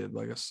aggravated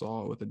like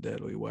assault with a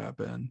deadly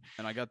weapon.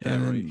 And I got that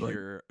And right then, like-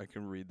 here. I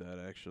can read that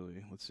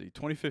actually. Let's see.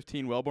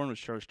 2015, Wellborn was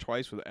charged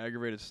twice with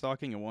aggravated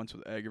stalking and once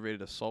with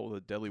aggravated assault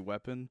with a deadly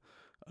weapon.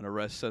 An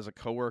arrest says a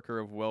coworker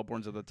of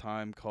Wellborn's at the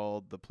time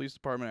called the police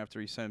department after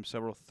he sent him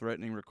several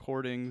threatening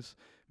recordings,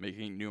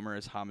 making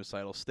numerous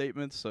homicidal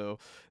statements. So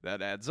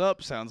that adds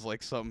up. Sounds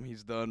like something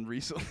he's done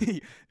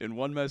recently. In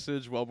one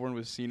message, Wellborn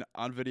was seen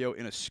on video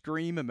in a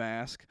scream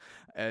mask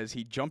as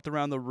he jumped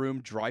around the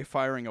room, dry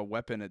firing a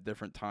weapon at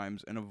different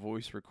times. In a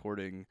voice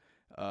recording,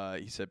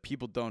 he said,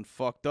 "People done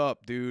fucked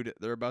up, dude.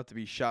 They're about to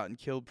be shot and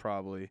killed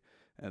probably."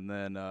 And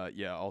then,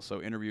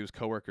 also interviews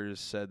coworkers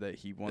said that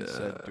he once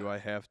said, "Do I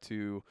have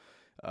to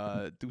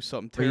do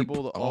something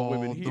terrible to all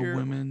women the here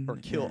women or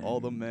kill all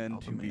the and men all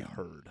the to be men."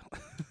 heard?"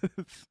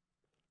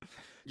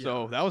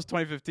 So that was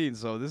 2015.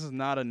 So this is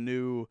not a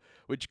new,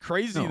 which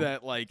crazy No.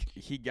 that like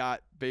he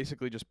got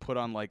basically just put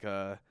on like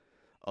a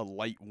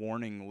light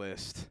warning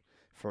list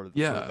for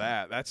Yeah.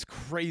 that. That's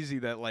crazy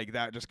that like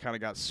that just kind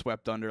of got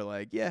swept under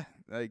like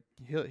like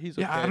he's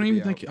okay Yeah, I to don't be even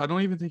out. think I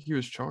don't even think he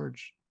was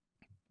charged.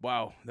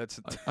 Wow, that's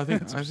I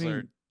think that's I think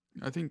absurd.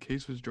 I think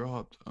case was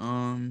dropped.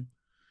 I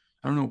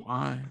don't know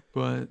why,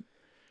 but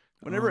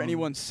Whenever um,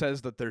 anyone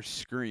says that they're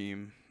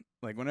Scream,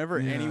 like whenever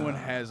anyone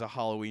Yeah. has a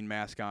Halloween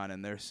mask on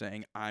and they're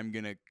saying, "I'm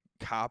gonna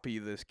copy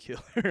this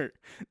killer,"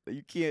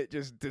 you can't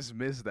just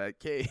dismiss that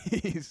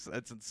case.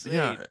 That's insane.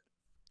 yeah,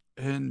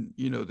 and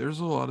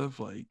there's a lot of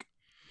like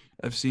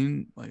I've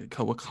seen like a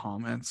couple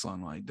comments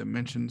on like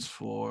Dimensions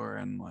Floor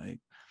and like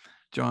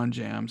John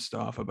Jam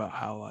stuff about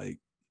how like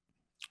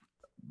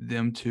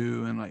them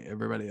two and like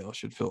everybody else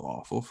should feel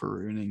awful for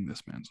ruining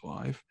this man's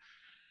life.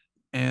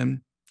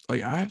 And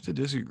like I have to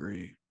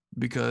disagree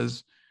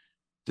because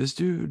this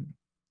dude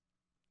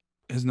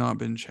has not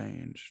been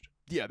changed.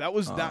 Yeah, that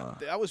was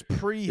that was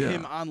pre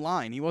him yeah.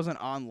 online. He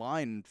wasn't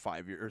online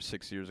 5 years or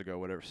 6 years ago,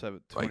 whatever.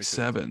 Like 2015.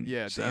 7. Yeah,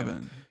 damn,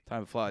 7.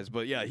 time flies.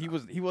 But yeah, he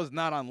was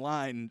not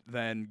online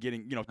then.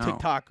 Getting No.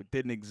 TikTok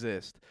didn't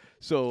exist.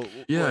 So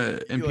Yeah,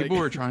 like, and like- people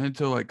were trying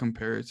to like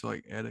compare it to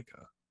like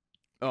Etika.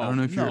 Oh, don't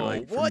know if you're, no.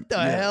 like, what the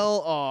yeah.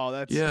 hell? Oh,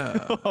 that's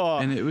Yeah.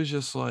 And it was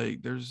just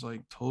like there's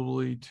like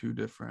totally two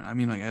different. I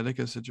mean, like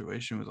Etika's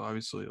situation was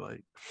obviously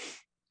like,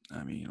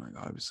 I mean, like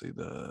obviously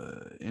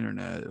the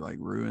internet like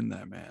ruined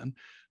that man,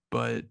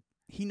 but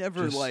He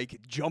never just-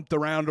 like jumped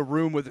around a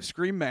room with a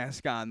Scream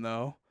mask on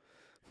though.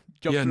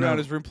 Jumped Yeah, around no.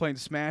 his room playing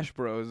Smash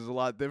Bros is a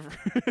lot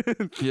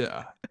different.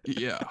 yeah,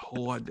 a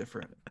whole lot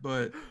different.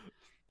 But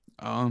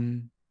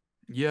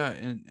yeah,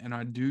 and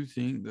I do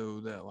think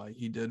though that like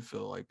he did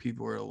feel like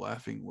people were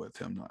laughing with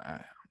him, not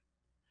at him.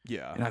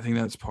 Yeah. And I think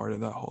that's part of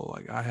that whole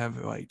like I have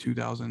like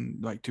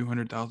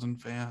 200,000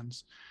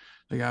 fans.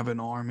 Like I have an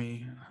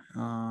army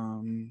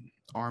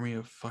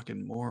of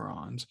fucking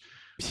morons.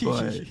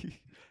 But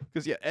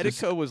Because yeah,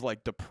 Etika was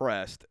like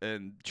depressed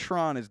and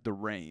Tron is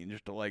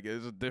deranged. Like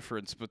there's a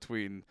difference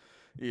between,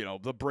 you know,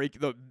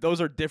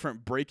 those are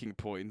different breaking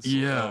points.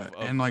 Yeah, of-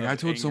 and like of I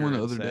told someone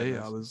anger the and other day,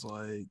 I sadness. was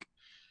like,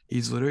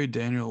 he's literally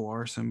Daniel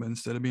Larson, but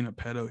instead of being a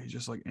pedo, he's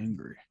just like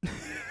angry.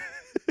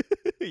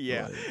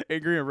 Yeah, Like,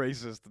 angry and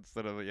racist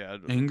instead of yeah.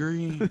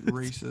 angry,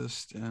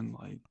 racist, and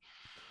like,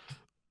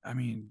 I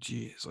mean,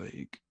 geez,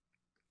 like,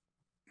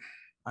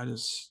 I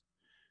just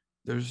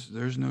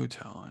there's no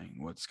telling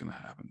what's gonna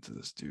happen to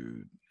this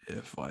dude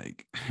if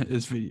like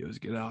his videos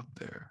get out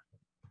there.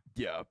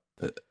 Yeah.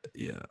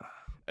 Yeah,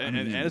 And, I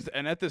and, mean-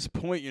 and at this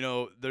point, you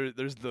know,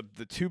 there's the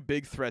two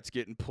big threats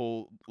getting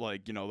pulled,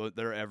 like, you know,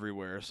 they're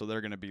everywhere, so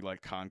they're gonna be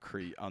like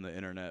concrete on the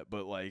internet.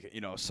 But like,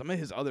 you know, some of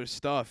his other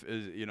stuff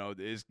is, you know,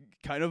 is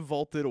kind of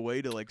vaulted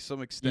away to like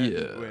some extent.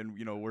 Yeah. And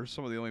you know, we're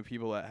some of the only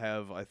people that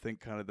have, I think,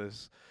 kind of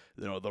this,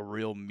 you know, the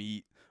real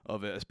meat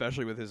of it,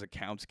 especially with his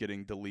accounts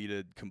getting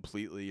deleted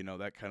completely. You know,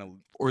 that kind of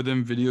or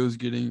them videos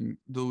getting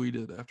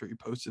deleted after he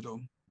posted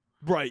them.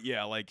 right,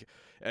 yeah, like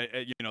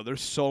you know,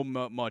 there's so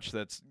much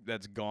that's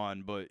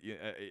gone, but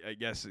I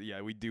guess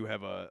yeah, we do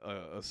have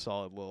a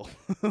solid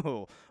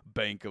little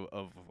bank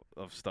of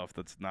stuff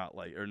that's not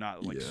like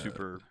Yeah.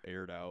 super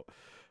aired out.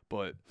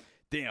 But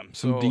damn,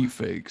 Some so deep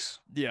fakes.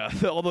 yeah,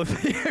 although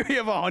we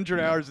have 100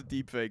 hours of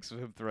deep fakes of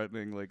him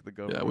threatening like the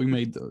government. Yeah, we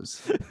made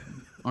those.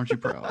 Aren't you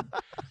proud?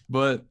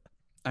 But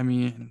I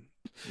mean,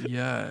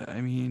 yeah, I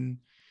mean,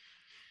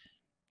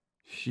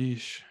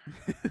 sheesh.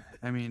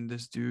 I mean,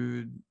 this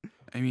dude.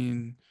 I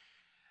mean,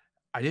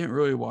 I didn't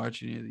really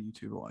watch any of the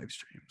YouTube live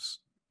streams.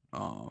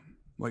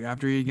 Like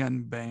after he had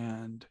gotten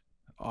banned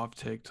off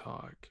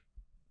TikTok,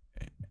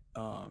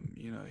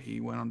 you know, he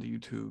went on the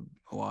YouTube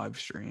live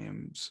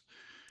streams.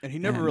 And he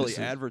never And really this is-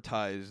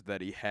 advertised that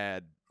he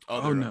had Oh,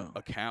 other no.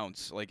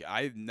 accounts. Like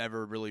I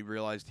never really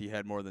realized he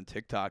had more than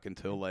TikTok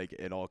until like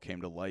it all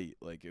came to light.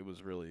 Like it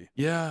was really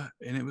Yeah,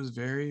 and it was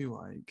very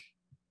like,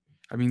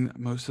 I mean,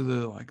 most of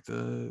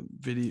the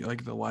video,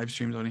 like the live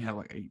streams only had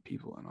like 8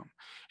 people in them,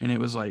 and it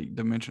was like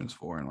Dimensions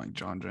 4 and like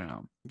John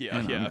Jam. yeah,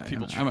 And yeah. I'm-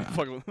 People and trying I'm- to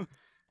fuck with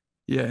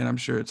Yeah, and I'm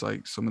sure it's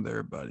like some of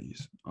their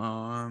buddies.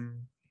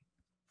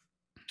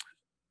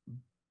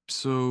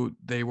 So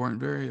they weren't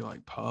very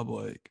like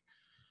public.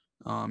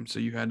 So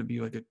you had to be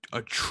like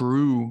a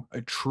true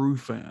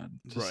fan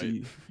to Right.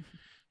 see.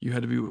 You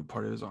had to be a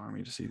part of his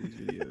army to see these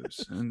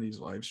videos and these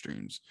live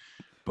streams.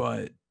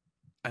 But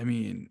I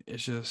mean,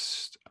 it's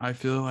just I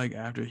feel like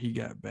after he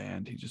got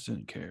banned, he just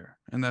didn't care,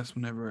 and that's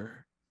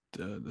whenever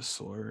the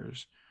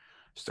slurs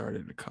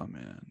started to come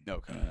in.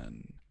 Okay.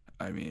 And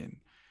I mean,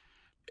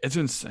 it's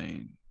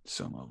insane.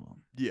 Some of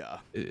them. Yeah.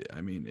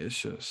 I mean,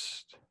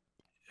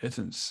 it's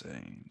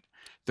insane.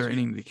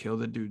 Threatening to kill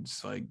the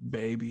dude's like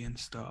baby and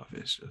stuff.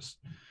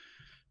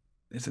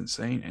 It's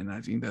insane. And I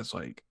think that's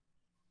like,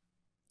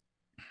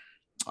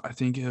 I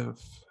think if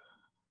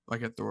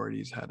like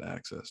authorities had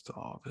access to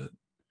all of it,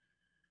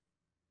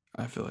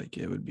 I feel like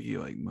it would be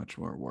like much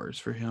more worse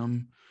for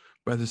him.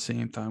 But at the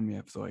same time, we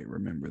have to like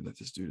remember that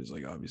this dude is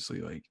like obviously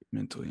like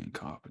mentally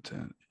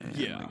incompetent. And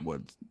Yeah.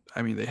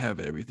 like they have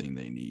everything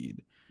they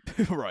need.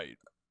 Right.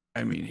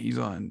 I mean, he's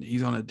on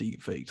a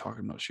deep fake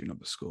talking about shooting up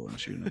a school and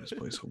shooting up his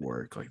place of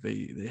work. Like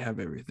they have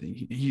everything.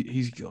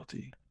 He's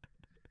guilty.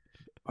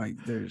 Like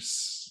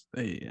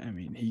I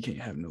mean, he can't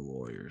have no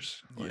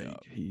lawyers. Like Yeah.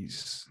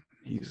 he's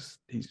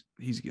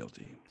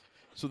guilty.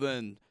 So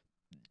then,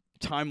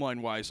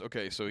 timeline wise,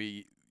 okay, so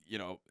he, you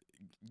know,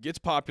 gets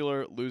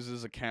popular, loses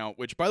his account.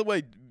 Which, by the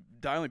way,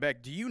 dialing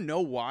back, do you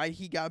know why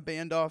he got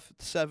banned off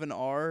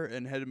 7R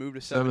and had to move to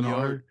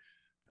 7R?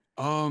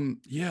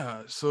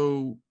 Yeah.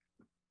 So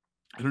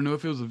I don't know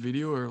if it was a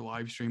video or a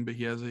live stream, but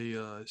he has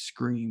a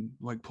Scream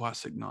like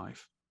plastic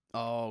knife.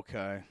 Oh,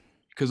 okay.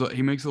 Because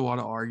he makes a lot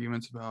of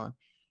arguments about,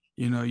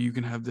 you know, you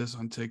can have this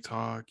on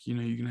TikTok, you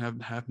know, you can have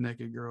half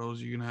naked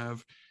girls, you can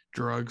have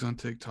drugs on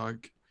TikTok,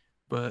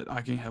 but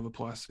I can't have a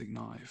plastic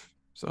knife.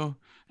 So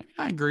I mean,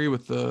 I agree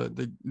with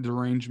the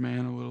deranged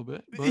man a little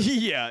bit, but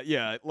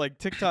yeah. Like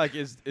TikTok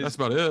is that's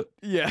about it.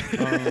 yeah.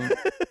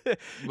 Yeah,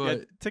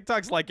 but-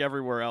 TikTok's like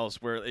everywhere else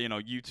where, you know,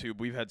 YouTube,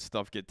 we've had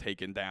stuff get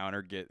taken down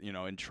or get, you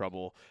know, in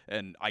trouble.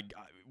 And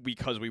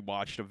because we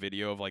watched a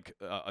video of like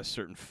a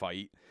certain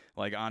fight,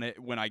 like on it,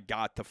 when I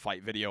got the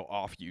fight video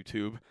off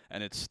YouTube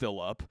and it's still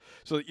up.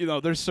 So, you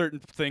know, there's certain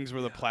things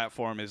where the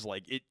platform is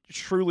like, it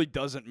truly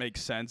doesn't make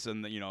sense.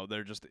 And, you know,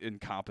 they're just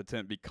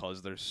incompetent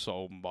because there's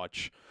so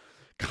much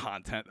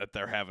content that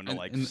they're having to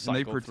like and they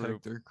cycle protect through.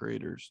 their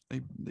creators. They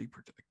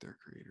protect their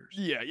creators.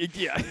 Yeah,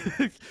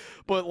 yeah.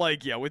 But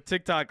like, yeah, with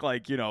TikTok,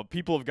 like, you know,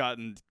 people have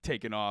gotten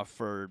taken off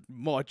for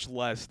much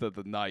less than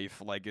the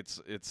knife. Like it's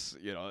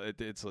you know,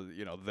 it's a,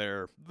 you know,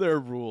 their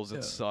rules. It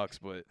Yeah. sucks,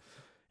 but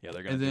yeah,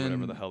 they're gonna And do whatever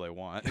then the hell they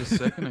want. His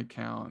second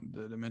account,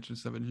 the Dimension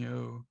 7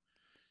 Yo,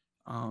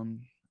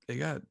 it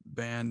got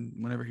banned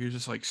whenever he was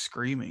just like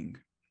screaming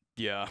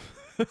Yeah.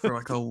 for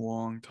like a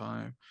long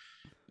time.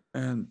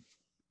 And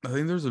I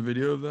think there's a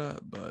video of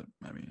that, but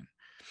I mean,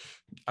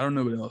 I don't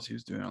know what else he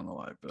was doing on the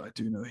live, but I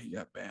do know he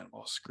got banned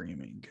while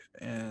screaming.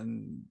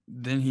 And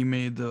then he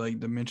made the like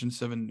Dimension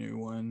 7 new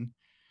one.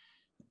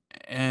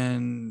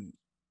 And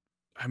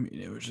I mean,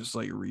 it was just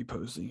like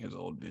reposting his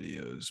old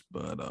videos,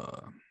 but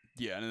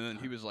Yeah, and then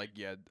he was like,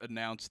 yeah,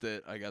 announced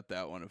it. I got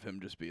that one of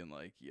him just being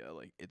like, yeah,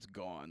 like it's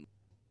gone.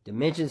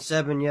 Dimension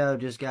 7 Yo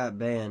just got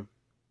banned.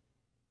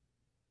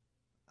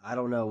 I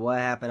don't know what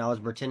happened. I was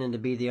pretending to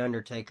be the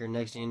Undertaker.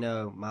 Next thing you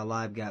know, my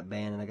live got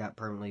banned and I got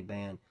permanently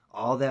banned.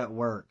 All that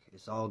work,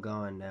 it's all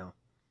gone now.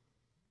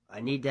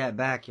 I need that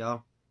back,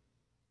 y'all.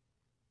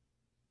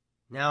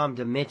 Now I'm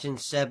Dimension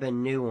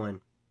 7 new one.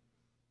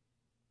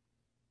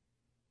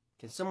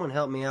 Can someone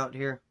help me out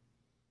here?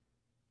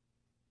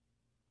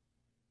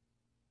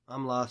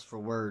 I'm lost for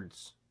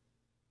words.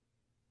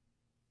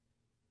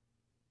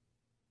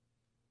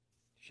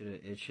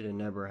 It should have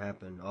never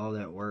happened. All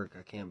that work,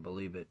 I can't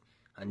believe it.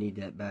 I need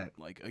that back.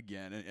 Like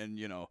again, and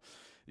you know,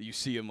 you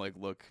see him like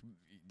look,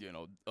 you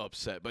know,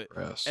 upset. But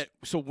Yes.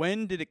 so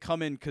when did it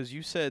come in? Because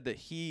you said that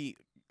he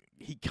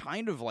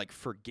kind of like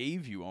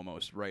forgave you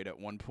almost, right, at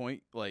one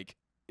point, like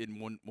in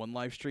one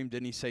live stream.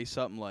 Didn't he say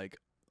something like,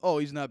 "Oh,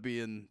 he's not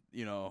being,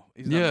 you know,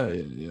 he's not yeah,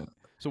 being-" yeah.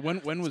 So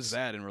when was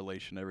that in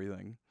relation to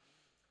everything?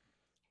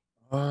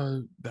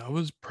 That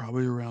was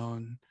probably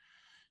around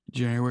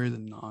January the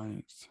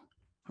 9th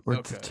or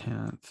Okay. the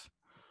 10th.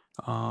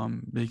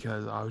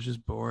 Because I was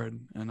just bored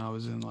and I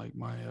was in like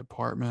my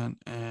apartment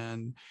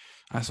and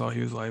I saw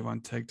he was live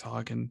on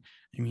TikTok. And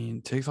I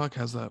mean, TikTok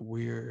has that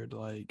weird,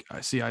 like, I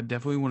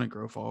definitely want to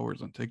grow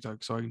followers on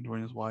TikTok so I can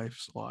join his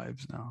wife's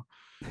lives now.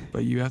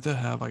 But you have to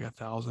have like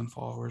 1,000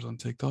 followers on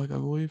TikTok, I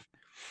believe,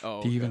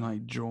 Oh, to okay. even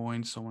like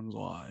join someone's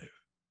live.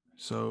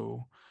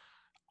 So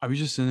I was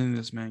just sending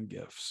this man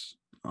gifts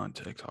on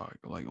TikTok,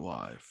 like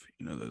live,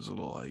 you know, those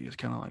little, like, it's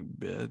kind of like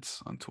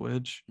bits on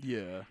Twitch.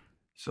 Yeah.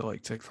 So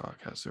like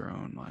TikTok has their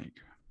own, like,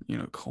 you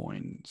know,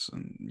 coins,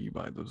 and you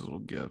buy those little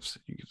gifts.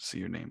 You can see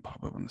your name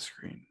pop up on the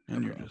screen, and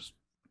Okay. you're just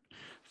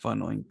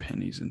funneling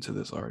pennies into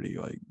this already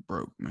like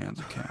broke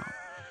man's account.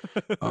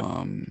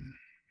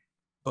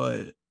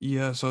 But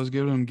yeah, so I was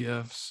giving him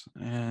gifts,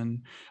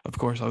 and of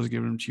course I was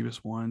giving him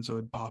cheapest one, so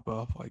it'd pop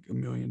up like a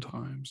million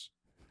times,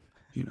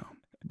 you know.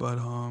 But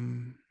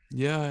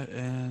yeah,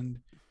 and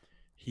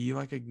he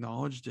like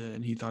acknowledged it,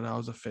 and he thought I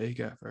was a fake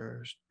at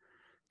first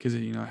because,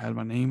 you know, I had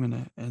my name in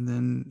it. And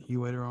then he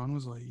later on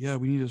was like, yeah,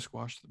 we need to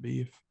squash the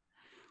beef.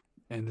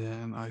 And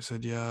then I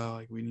said, yeah,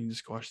 like we need to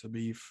squash the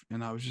beef.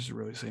 And I was just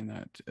really saying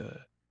that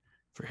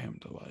for him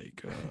to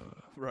like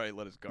Right,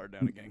 let his guard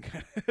down again.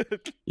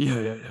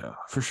 yeah,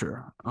 for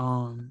sure.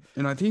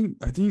 And I think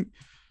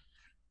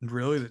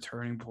really the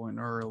turning point in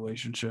our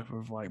relationship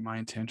of like my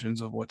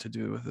intentions of what to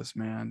do with this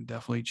man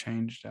definitely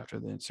changed after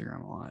the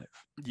Instagram live.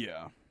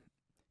 Yeah.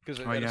 Because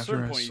Right at a after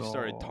certain I point, he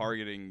started saw-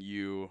 targeting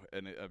you,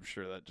 and I'm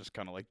sure that just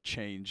kind of like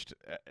changed,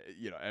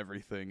 you know,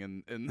 everything,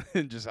 and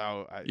just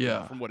how, you know,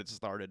 Yeah. from what it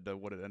started to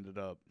what it ended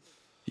up.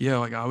 Yeah,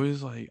 like I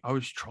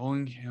was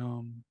trolling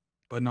him,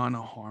 but not in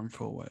a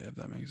harmful way, if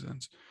that makes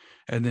sense.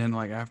 And then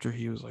like after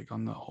he was like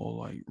on the whole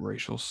like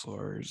racial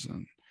slurs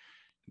and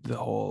the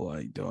whole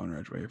like Dylan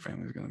Ridgeway, your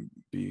family's gonna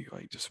be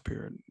like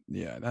disappeared.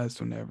 Yeah, that's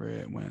whenever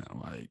it went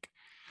like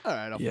All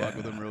right, I'll fuck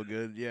with him Yeah. real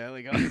good. Yeah,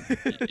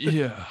 like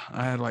yeah,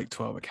 I had like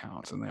 12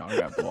 accounts and they all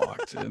got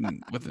blocked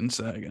in within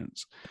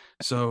seconds.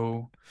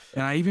 So,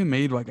 and I even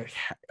made like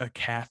a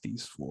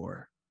Kathy's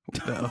floor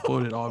that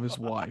uploaded all of his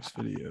wife's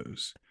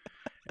videos.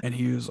 And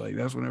he was like,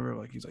 that's whenever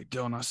like he's like,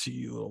 Dylan, I see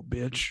you, little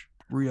bitch,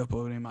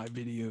 re-uploading my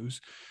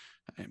videos.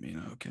 I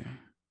mean, okay.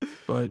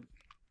 But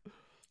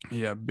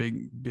yeah,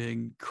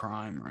 big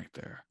crime right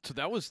there. So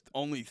that was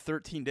only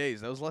 13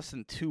 days. That was less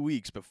than 2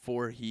 weeks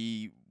before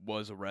he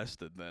was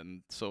arrested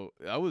then. So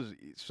that was,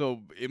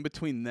 so in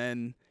between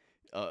then,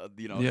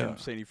 you know, Yeah. him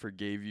saying he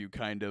forgave you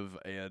kind of,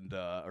 and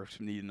or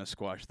needing to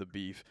squash the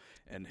beef,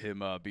 and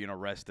him being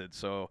arrested.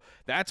 So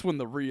that's when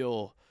the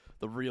real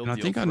And I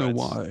deal think I know threats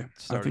why. I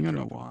started think I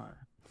know dropping. why.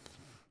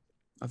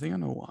 I think I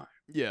know why.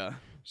 Yeah.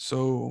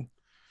 So,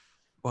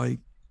 like,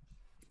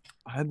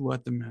 I had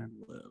let the man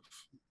live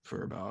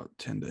for about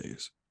 10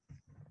 days.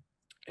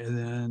 And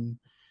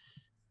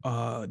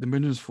then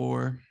Dimensions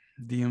 4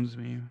 DMs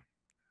me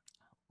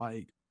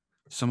like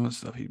some of the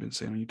stuff he'd been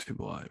saying on YouTube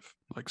Live,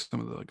 like some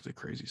of the like the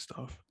crazy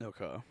stuff.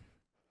 Okay.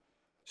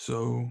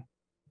 So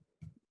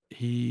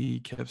he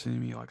kept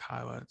sending me like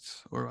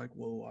highlights or like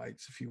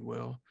lowlights, if you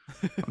will,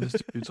 on this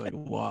dude's like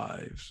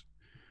lives.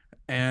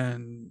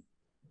 And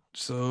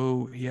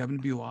so he happened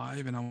to be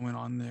live, and I went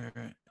on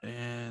there,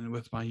 and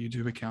with my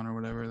YouTube account or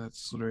whatever,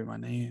 that's literally my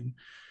name.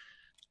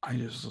 I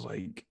just was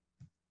like,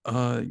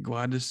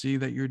 glad to see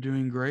that you're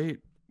doing great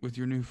with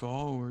your new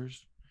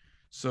followers.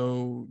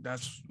 So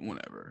that's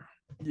whenever.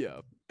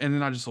 Yeah. And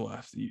then I just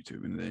left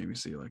YouTube, and then you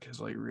see like his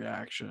like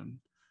reaction.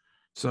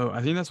 So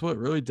I think that's what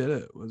really did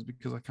it, was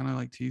because I kind of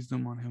like teased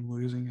him on him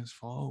losing his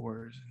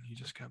followers, and he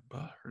just got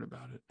butthurt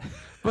about it.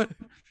 But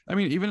I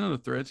mean, even in the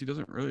threads, he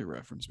doesn't really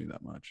reference me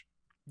that much.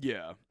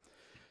 Yeah.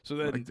 So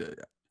then, Like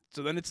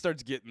so then it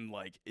starts getting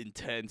like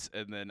intense,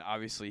 and then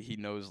obviously he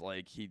knows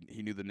like he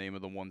knew the name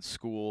of the one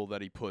school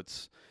that he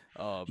puts.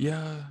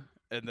 yeah,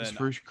 And it's then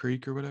Spruce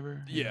Creek or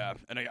whatever. yeah,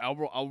 and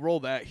I'll roll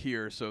that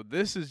here. So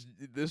this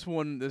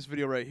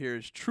video right here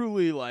is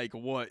truly like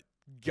what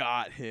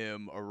got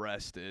him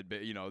arrested.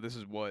 But you know, this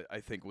is what I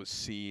think was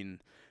seen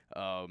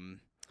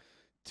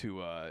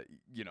to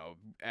you know,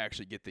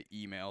 actually get the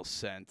email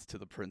sent to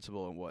the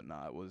principal and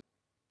whatnot. Was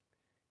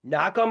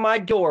Knock on my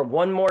door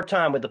one more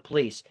time with the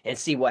police and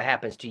see what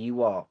happens to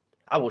you all.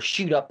 I will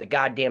shoot up the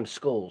goddamn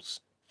schools.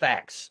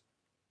 Facts.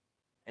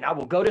 And I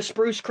will go to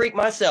Spruce Creek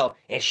myself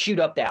and shoot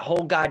up that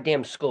whole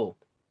goddamn school.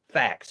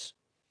 Facts.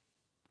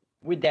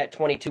 With that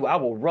 22, I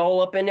will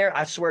roll up in there,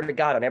 I swear to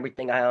God, on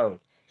everything I own.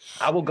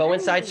 I will go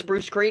inside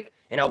Spruce Creek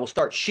and I will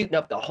start shooting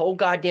up the whole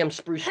goddamn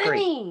Spruce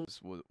Creek.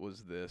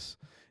 was this,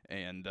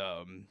 and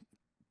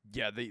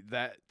yeah,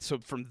 so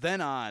from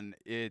then on,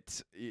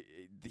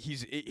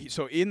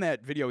 so in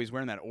that video he's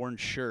wearing that orange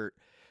shirt,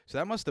 so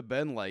that must have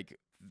been like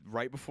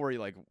right before he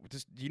like. Do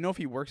you know if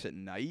he works at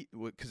night?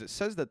 Because it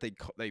says that they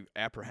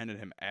apprehended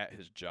him at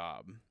his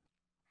job.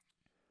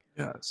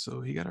 Yeah,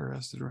 so he got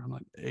arrested around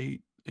like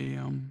 8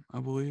 a.m. I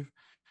believe,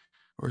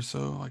 or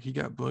so. Like he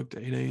got booked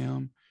at 8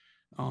 a.m.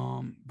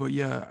 But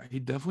yeah, he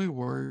definitely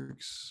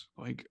works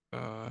like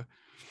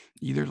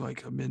either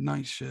like a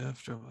midnight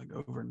shift or like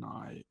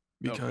overnight,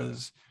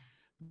 because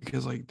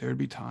like there'd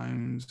be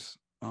times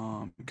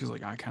because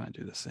like I kind of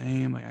do the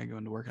same. Like I go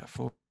into work at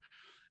 4,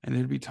 and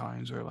there'd be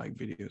times where like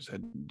videos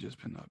had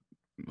just been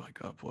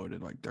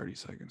uploaded like 30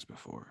 seconds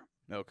before.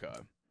 Okay.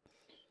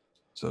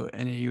 So,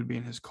 and he would be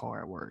in his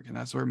car at work, and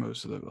that's where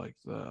most of the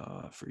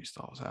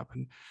freestyles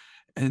happen.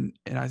 And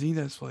I think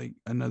that's like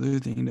another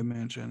thing to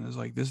mention is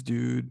like this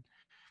dude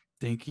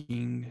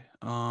thinking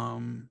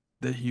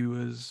that he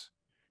was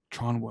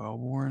Tron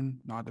Wellborn,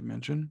 not to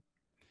mention.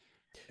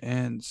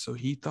 And so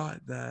he thought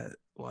that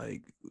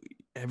like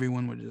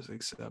everyone would just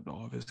accept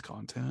all of his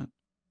content.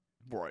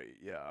 Right,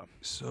 yeah.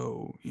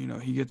 So, you know,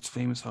 he gets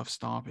famous off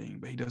stomping,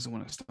 but he doesn't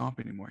want to stomp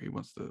anymore. He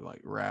wants to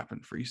like rap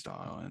and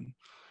freestyle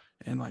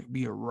and like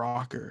be a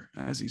rocker,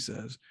 as he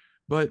says.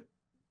 But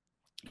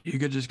you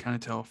could just kind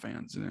of tell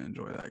fans didn't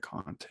enjoy that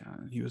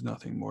content. He was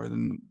nothing more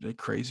than a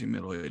crazy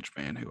middle-aged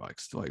man who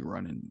likes to like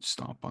run and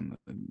stomp on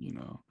the, you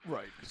know,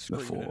 right,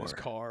 screaming in his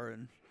car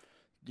and,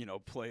 you know,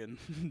 playing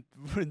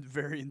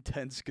very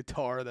intense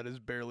guitar that is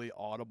barely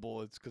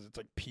audible. It's because it's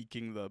like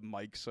peaking the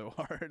mic so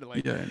hard.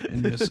 Like, yeah,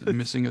 and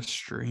missing a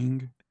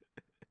string.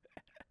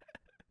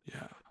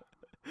 Yeah,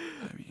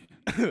 I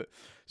mean.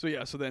 So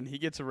yeah, so then he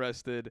gets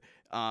arrested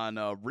on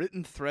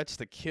written threats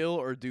to kill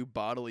or do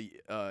bodily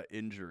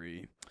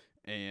injury,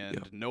 and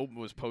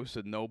was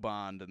posted no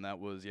bond, and that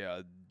was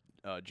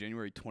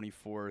January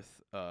 24th,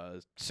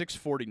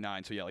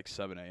 6:49. So yeah, like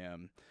 7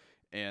 a.m.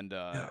 And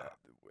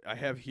I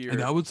have here.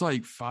 And that was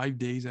like 5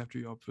 days after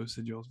y'all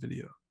posted y'all's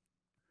video.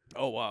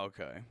 Oh wow,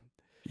 okay.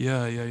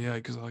 Yeah.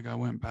 Because like I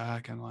went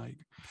back and like,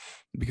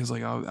 because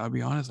like I'll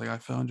be honest, like I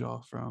found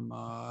y'all from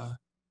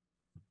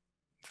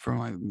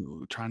like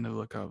trying to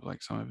look up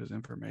like some of his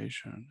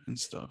information and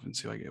stuff and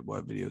see like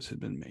what videos had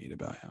been made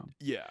about him.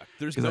 Yeah,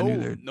 there's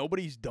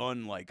nobody's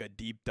done like a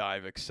deep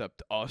dive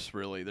except us,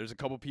 really. There's a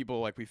couple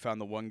people, like we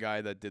found the one guy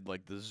that did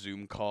like the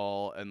Zoom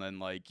call, and then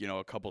like, you know,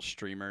 a couple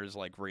streamers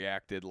like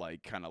reacted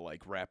like kind of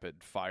like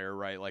rapid fire,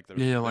 right? Like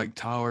like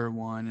Tower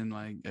One and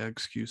like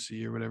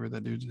XQC or whatever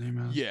that dude's name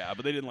is. Yeah,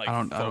 but they didn't like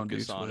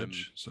focus on him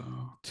so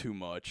too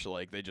much.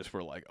 Like they just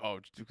were like,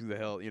 oh, who the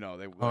hell, you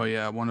know? Oh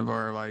yeah, one of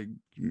our like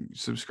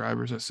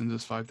subscribers that sends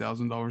us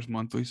 $5,000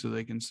 monthly so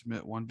they can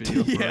submit one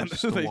video for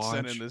us to they watch.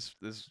 sent in this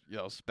you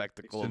know,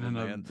 spectacle of a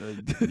man.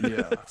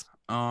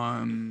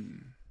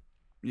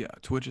 Yeah,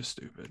 Twitch is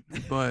stupid,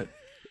 but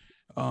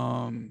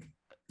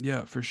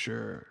yeah, for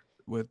sure.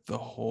 With the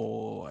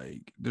whole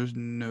like, there's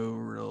no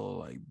real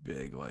like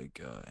big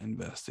like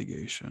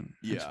investigation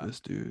into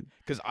this dude.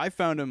 Because I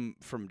found him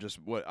from just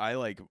what I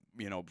like,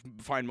 you know,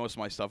 find most of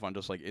my stuff on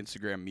just like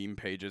Instagram meme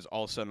pages.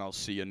 All of a sudden I'll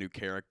see a new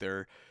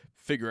character,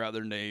 figure out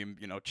their name,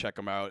 you know, check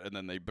them out, and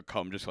then they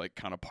become just like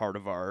kind of part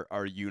of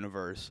our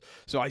universe.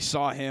 So I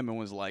saw him and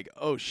was like,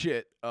 oh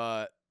shit,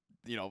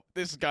 you know,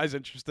 this guy's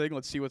interesting.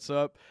 Let's see what's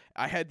up.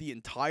 I had the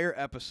entire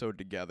episode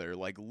together,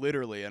 like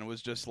literally, and it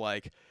was just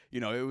like, you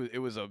know, it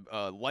was a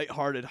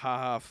lighthearted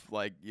haha,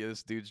 like, yeah,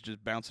 this dude's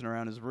just bouncing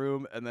around his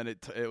room, and then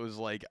it was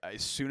like,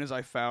 as soon as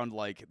I found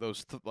like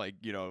those like,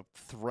 you know,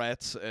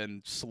 threats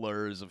and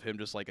slurs of him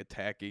just like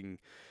attacking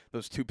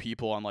those two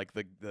people on like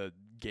the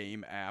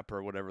game app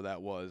or whatever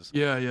that was.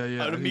 Yeah.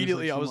 And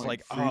immediately I was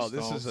like, oh,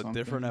 this freestyle is a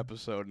different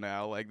episode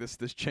now. Like this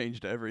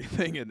changed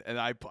everything. And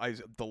I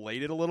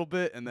delayed it a little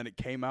bit, and then it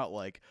came out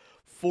like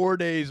 4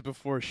 days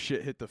before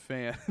shit hit the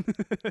fan.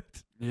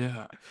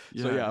 Yeah.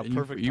 So yeah, and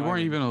perfect. You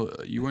weren't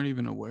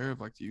even aware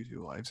of like the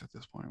YouTube lives at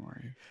this point,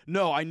 were you?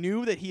 No, I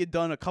knew that he had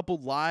done a couple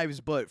lives,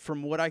 but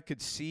from what I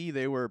could see,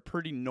 they were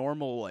pretty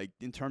normal, like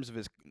in terms of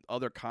his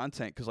other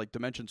content. Because like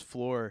Dimensions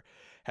Floor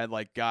had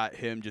like got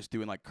him just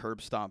doing like curb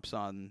stomps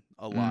on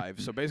a live.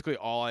 So basically,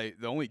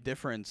 the only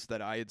difference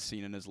that I had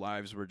seen in his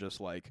lives were just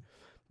like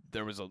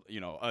there was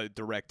a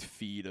direct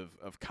feed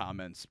of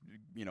comments,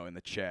 in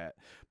the chat.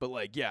 But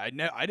like, yeah,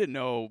 I didn't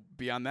know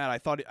beyond that.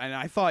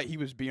 I thought he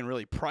was being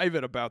really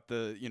private about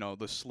the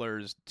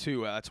slurs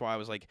too. That's why I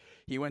was like,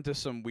 he went to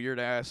some weird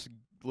ass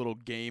little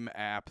game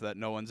app that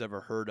no one's ever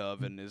heard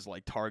of and is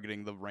like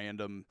targeting the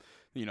random,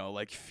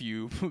 like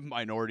few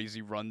minorities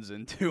he runs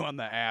into on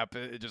the app,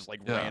 just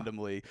like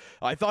randomly.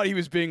 I thought he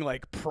was being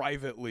like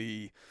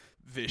privately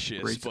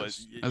vicious,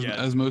 Racist. but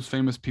as most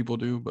famous people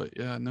do. But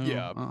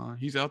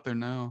he's out there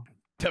now.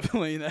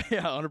 Definitely,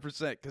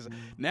 100%. Because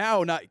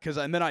now, not because,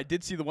 and then I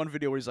did see the one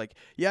video where he's like,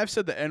 "Yeah, I've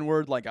said the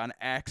N-word like on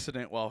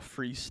accident while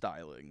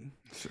freestyling."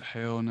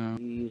 Hell no.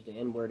 You use the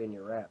N-word in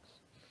your raps?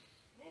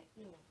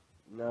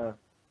 No.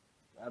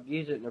 I've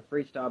used it in a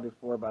freestyle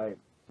before by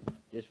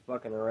just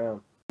fucking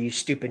around. You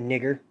stupid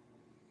nigger.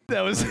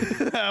 That was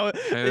hell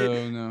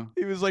no.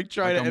 He was like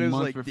trying like to, and it was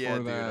month like, before yeah,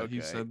 dude, that, okay. he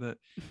said that,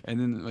 and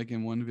then like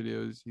in one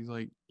video, he's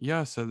like,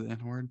 "Yeah, I said the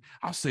N-word.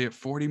 I'll say it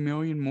 40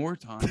 million more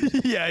times."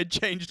 Yeah, it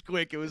changed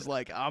quick. It was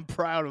like, I'm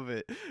proud of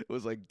it. It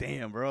was like,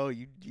 damn, bro,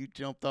 you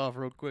jumped off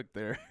real quick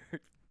there.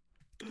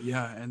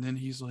 Yeah, and then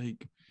he's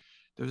like,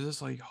 there's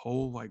this like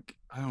whole like,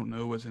 I don't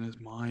know what's in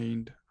his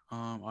mind.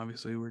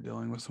 Obviously we're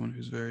dealing with someone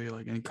who's very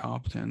like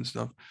incompetent and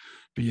stuff,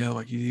 but yeah,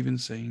 like he's even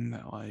saying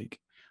that like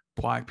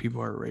black people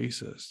are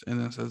racist, and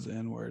then says the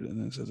N-word, and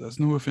then says that's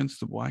no offense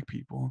to black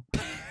people,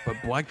 but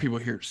black people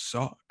here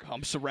suck.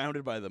 I'm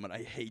surrounded by them and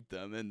I hate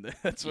them, and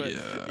that's what.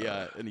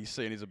 Yeah, and he's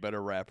saying he's a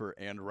better rapper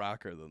and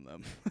rocker than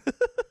them.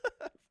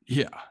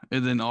 Yeah,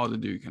 and then all the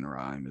dude can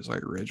rhyme is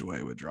like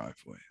Ridgeway with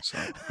Driveway. So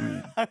I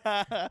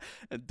mean,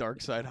 and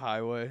Dark Side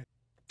Highway.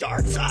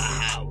 Dark Side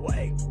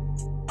Highway.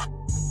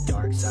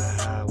 Dark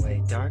Side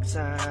Highway. Dark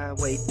Side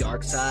Highway.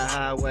 Dark Side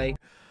Highway.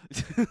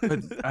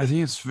 But I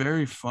think it's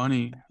very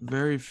funny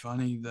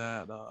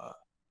that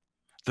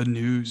the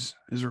news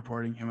is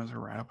reporting him as a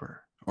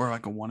rapper or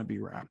like a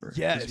wannabe rapper.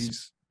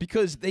 Yes,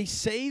 because they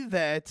say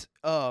that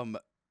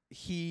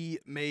he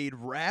made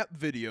rap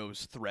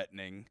videos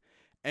threatening,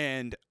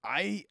 and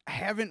I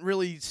haven't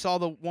really saw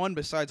the one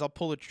besides "I'll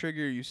pull the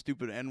trigger, you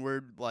stupid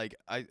N-word." Like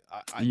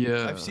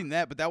I've seen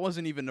that, but that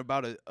wasn't even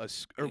about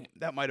or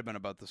that might have been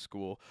about the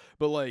school,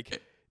 but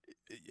like.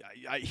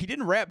 He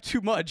didn't rap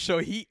too much, so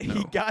he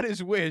got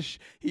his wish.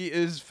 He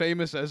is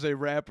famous as a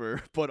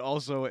rapper, but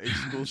also a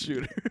school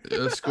shooter.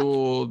 A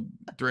school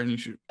threatening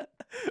shoot.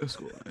 A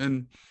school.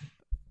 And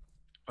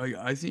like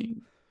I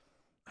think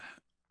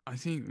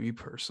me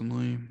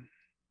personally,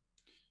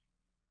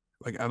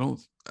 like I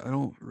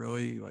don't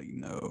really like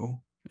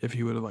know if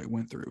he would have like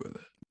went through with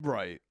it.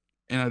 Right.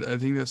 And I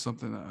think that's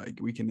something that like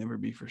we can never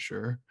be for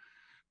sure.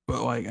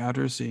 But like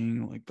after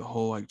seeing like the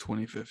whole like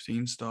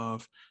 2015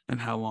 stuff and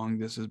how long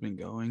this has been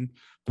going,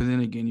 but then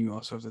again, you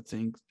also have to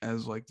think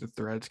as like the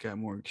threats got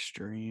more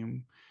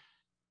extreme,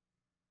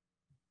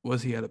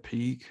 was he at a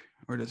peak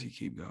or does he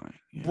keep going?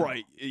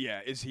 Right.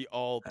 Yeah. Is he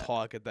all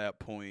talk at that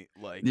point?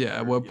 Like, yeah.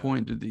 At what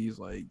point did these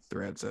like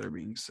threats that are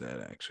being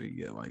said actually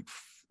get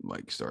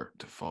like start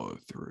to follow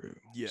through?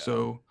 Yeah.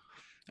 So,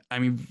 I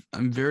mean,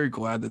 I'm very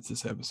glad that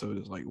this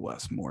episode is like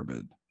less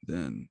morbid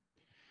than.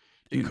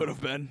 It could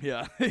have been,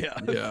 yeah.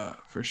 Yeah,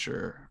 for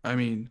sure. I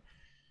mean,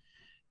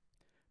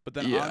 but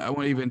then I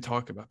won't even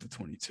talk about the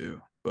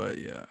 22, but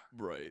yeah.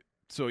 Right.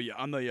 So yeah,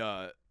 on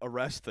the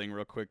arrest thing,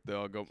 real quick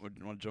though, I want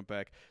to jump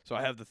back. So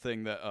I have the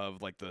thing that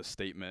of like the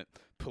statement: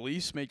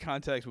 police made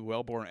contact with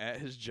Wellborn at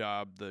his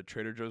job, the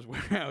Trader Joe's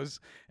warehouse,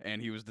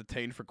 and he was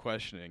detained for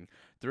questioning.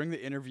 During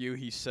the interview,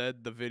 he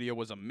said the video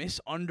was a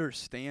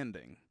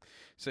misunderstanding,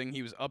 saying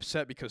he was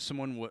upset because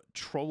someone was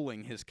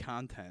trolling his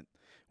content.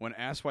 When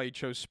asked why he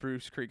chose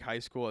Spruce Creek High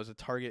School as a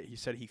target, he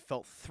said he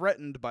felt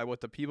threatened by what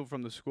the people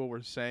from the school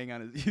were saying on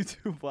his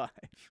YouTube live.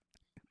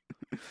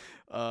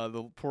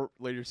 The report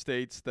later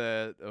states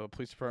that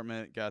police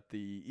department got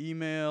the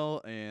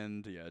email,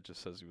 and yeah, it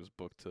just says he was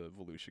booked to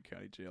Volusia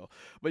County Jail.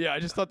 But yeah, I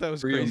just thought that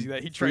was crazy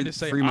that he tried to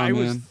say I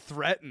was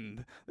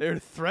threatened. They're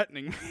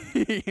threatening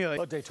me.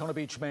 A Daytona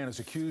Beach man is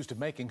accused of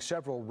making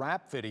several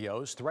rap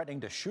videos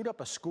threatening to shoot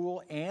up a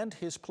school and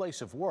his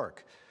place of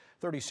work.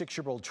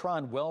 36-year-old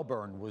Tron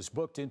Wellborn was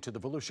booked into the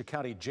Volusia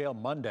County Jail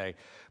Monday.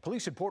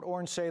 Police in Port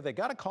Orange say they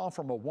got a call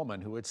from a woman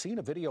who had seen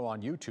a video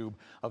on YouTube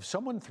of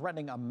someone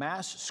threatening a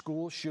mass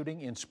school shooting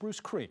in Spruce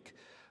Creek.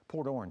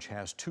 Port Orange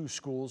has 2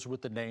 schools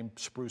with the name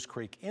Spruce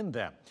Creek in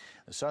them.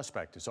 The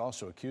suspect is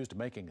also accused of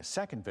making a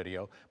second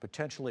video,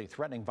 potentially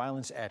threatening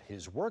violence at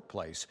his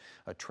workplace,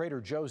 a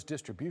Trader Joe's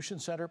distribution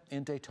center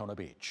in Daytona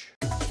Beach.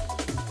 I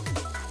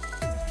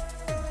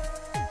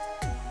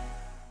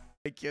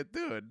can't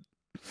do it.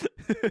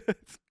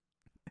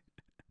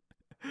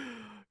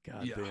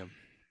 God damn.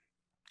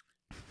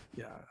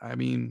 Yeah, I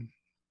mean,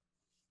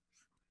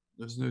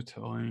 there's no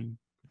telling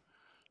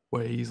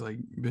what he's like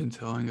been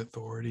telling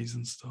authorities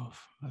and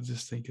stuff. I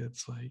just think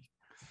it's like,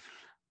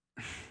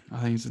 I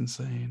think it's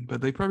insane. But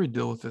they probably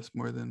deal with this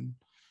more than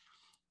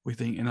we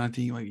think. And I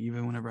think like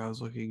even whenever I was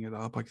looking it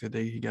up, like the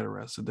day he got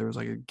arrested, there was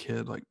like a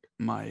kid like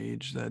my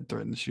age that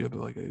threatened to shoot up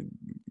at like a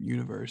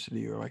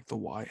university or like the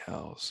White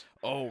House.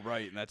 Oh,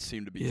 right, and that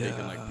seemed to be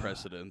taking like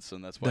precedence,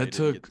 and that's why That he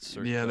didn't took get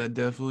searched. that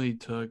definitely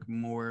took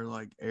more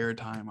like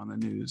airtime on the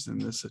news than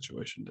this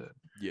situation did.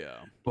 Yeah.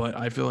 But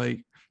I feel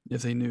like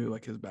if they knew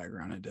like his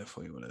background, it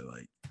definitely would have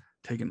like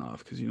taken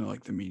off, because you know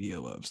like the media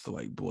loves to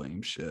like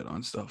blame shit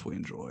on stuff we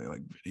enjoy,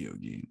 like video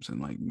games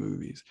and like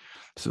movies.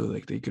 So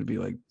like they could be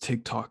like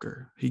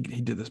TikToker. He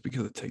did this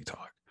because of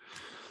TikTok.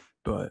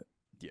 But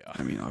yeah,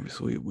 I mean,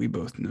 obviously we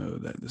both know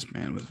that this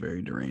man was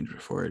very deranged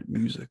before it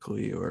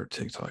musically or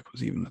TikTok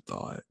was even a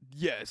thought.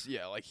 Yes,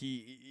 yeah, like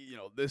he you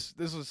know, this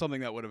was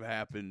something that would have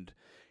happened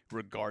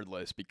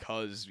regardless,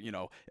 because, you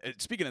know,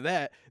 speaking of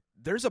that,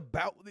 there's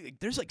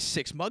like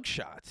 6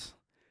 mugshots.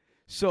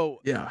 So,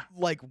 yeah,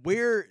 like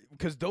where,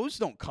 because those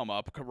don't come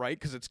up, right?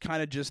 Because it's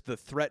kind of just the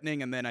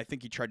threatening, and then I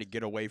think he tried to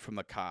get away from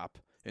the cop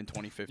in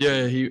 2015.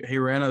 Yeah, he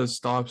ran a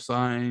stop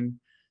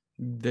sign.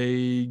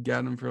 They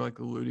got him for like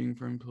eluding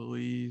from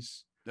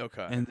police.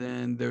 Okay. And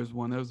then there's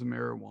one that was a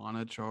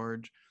marijuana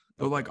charge.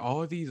 But like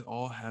all of these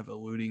all have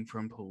eluding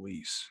from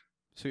police.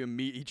 So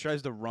he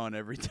tries to run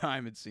every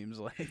time, it seems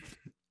like.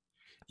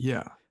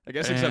 Yeah. I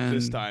guess except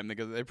this time,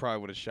 because they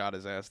probably would have shot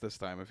his ass this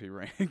time if he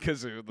ran.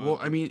 Well,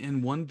 I mean,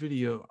 in one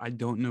video, I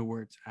don't know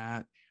where it's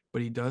at,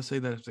 but he does say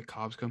that if the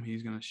cops come,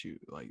 he's gonna shoot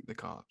like the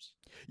cops.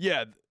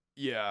 Yeah,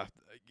 yeah.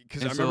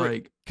 Because I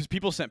remember, because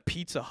people sent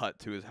Pizza Hut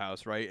to his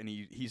house, right? And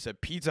he said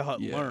Pizza Hut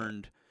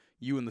learned,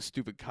 you and the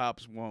stupid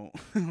cops won't.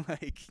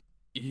 Like.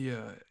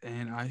 Yeah,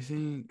 and I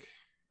think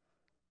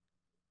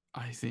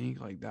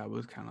like that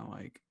was kind of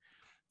like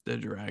the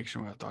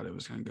direction where I thought it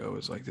was gonna go.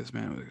 Is like this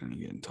man was gonna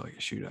get into like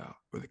a shootout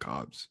with the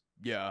cops.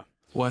 Yeah.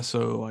 Less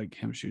so like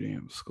him shooting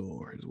him at school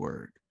or his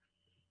work.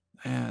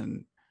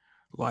 And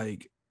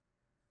like,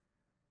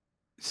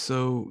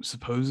 so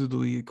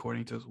supposedly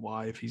according to his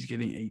wife, he's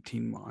getting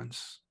 18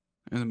 months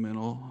in the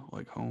mental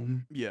like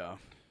home. Yeah.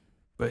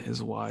 But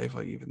his wife,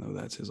 like, even though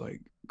that's his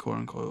like quote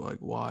unquote like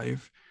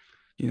wife,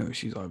 you know,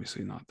 she's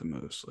obviously not the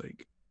most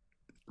like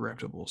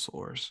reputable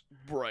source.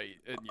 Right.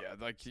 And yeah,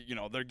 like, you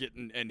know, they're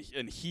getting, and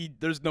he,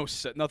 there's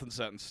nothing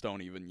set in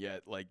stone even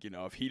yet. Like, you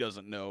know, if he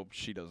doesn't know,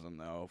 she doesn't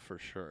know for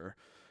sure.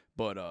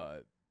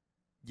 But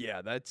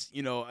yeah, that's,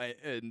 you know,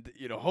 and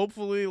you know,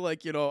 hopefully,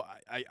 like, you know,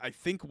 I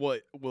think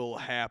what will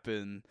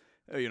happen,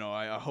 you know,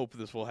 I hope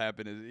this will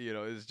happen, is, you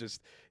know, is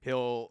just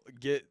he'll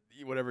get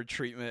whatever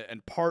treatment,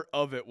 and part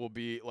of it will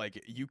be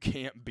like, you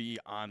can't be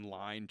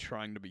online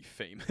trying to be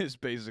famous,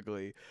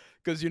 basically,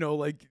 because, you know,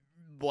 like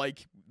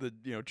the,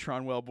 you know,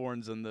 Tron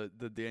Wellborns and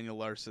the Daniel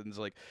Larsons,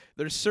 like,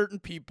 there's certain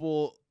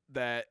people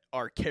that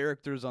are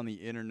characters on the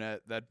internet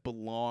that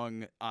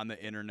belong on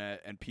the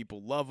internet, and people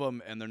love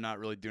them, and they're not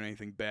really doing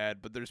anything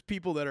bad. But there's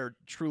people that are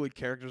truly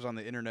characters on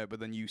the internet,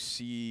 but then you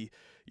see,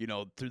 you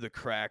know, through the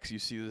cracks, you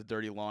see this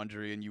dirty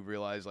laundry, and you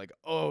realize, like,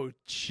 oh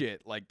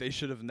shit, like, they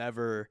should have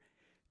never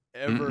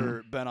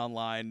ever been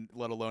online,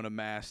 let alone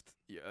amassed,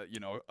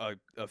 you know,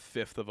 a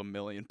fifth of a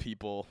million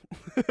people,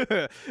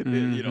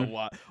 you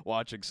know,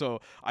 watching. So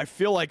I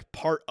feel like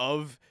part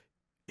of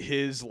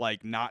his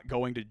like not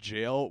going to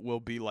jail will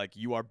be like,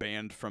 you are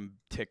banned from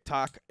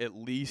TikTok, at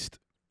least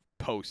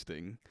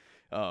posting,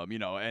 you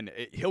know, and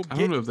he'll get.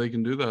 I don't know if they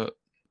can do that.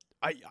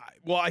 I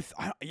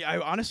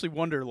honestly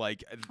wonder,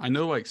 like, I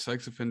know like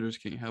sex offenders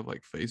can't have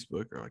like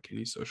Facebook or like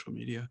any social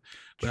media,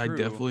 but I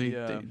definitely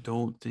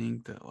don't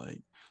think that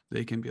like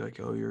they can be like,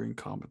 oh, you're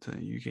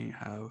incompetent, you can't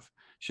have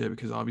shit,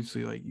 because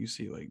obviously like you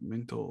see like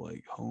mental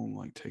like home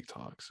like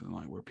TikToks and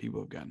like where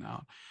people have gotten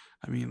out.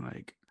 I mean,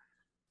 like,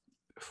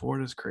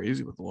 Florida's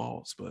crazy with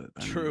laws, but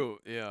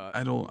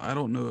I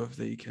don't know if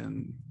they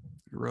can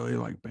really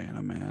like ban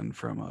a man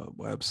from a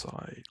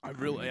website. I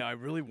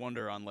really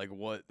wonder on like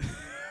what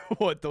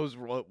those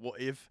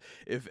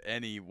if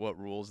any what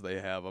rules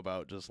they have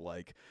about just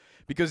like,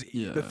 because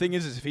the thing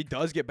is if he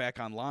does get back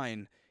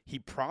online, he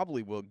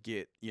probably will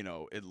get, you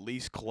know, at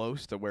least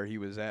close to where he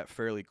was at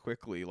fairly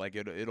quickly. Like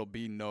there'll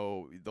be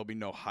no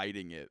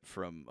hiding it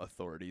from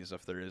authorities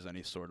if there is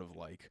any sort of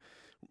like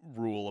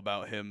rule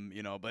about him,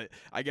 you know. But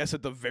I guess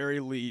at the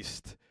very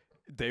least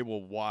they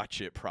will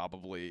watch it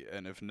probably,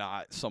 and if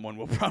not, someone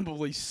will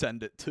probably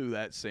send it to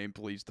that same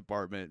police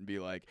department and be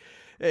like,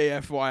 hey,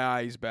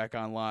 FYI, he's back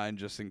online,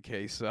 just in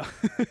case.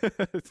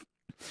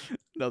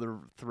 another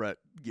threat,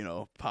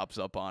 pops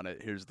up on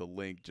it. Here's the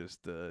link. Just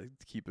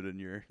keep it in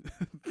your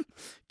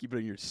keep it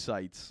in your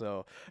sights.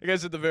 So I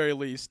guess at the very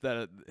least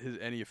that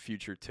any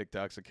future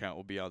TikTok's account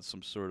will be on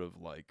some sort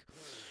of like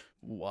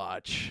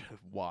watch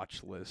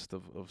list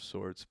of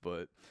sorts.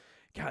 But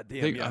god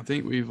damn, I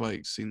think we've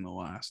like seen the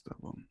last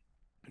of them.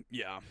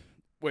 yeah.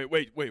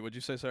 Wait. What'd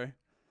you say? Sorry.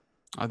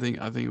 I think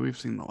we've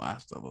seen the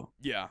last of them.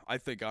 Yeah, I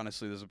think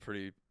honestly there's a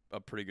pretty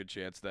good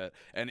chance that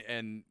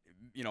and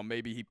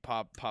maybe he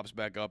pops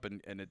back up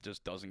and it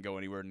just doesn't go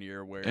anywhere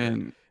near where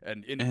and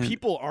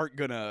people aren't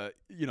gonna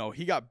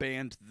he got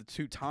banned the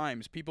 2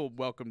 times. People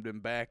welcomed him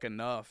back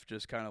enough,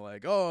 just kind of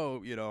like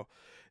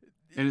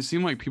and it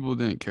seemed like people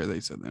didn't care they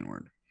said the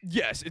N-word.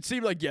 Yes, it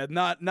seemed like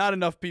not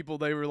enough people.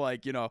 They were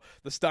like, the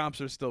stomps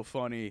are still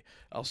funny.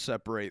 I'll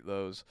separate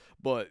those.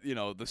 But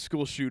the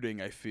school shooting,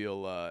 I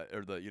feel,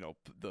 or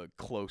the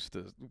close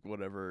to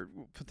whatever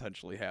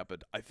potentially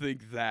happened. I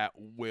think that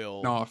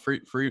will. No,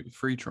 free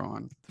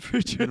Tron.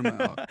 Get him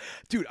out.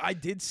 Dude, I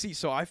did see.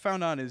 So I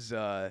found on his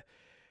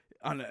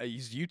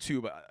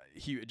YouTube,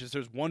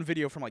 there's one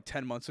video from like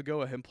 10 months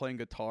ago of him playing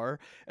guitar,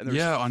 and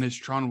on his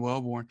Tron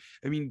Wellborn.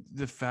 I mean,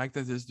 the fact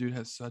that this dude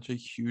has such a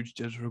huge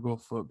digital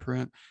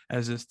footprint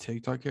as this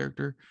TikTok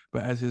character,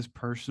 but as his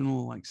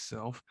personal like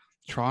self,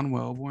 Tron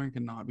Wellborn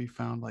cannot be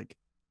found like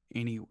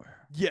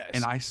anywhere. Yes,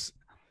 and I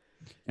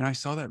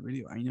saw that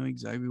video. I know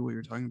exactly what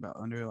you're talking about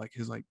under like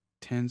his like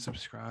 10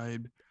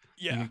 subscribe.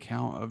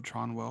 Account of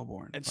Tron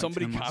Wellborn. And like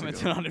somebody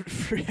commented on it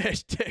for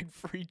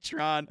 #free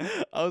Tron.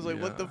 I was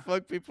like, what the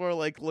fuck people are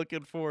like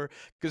looking for?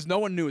 Because no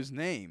one knew his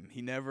name.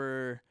 He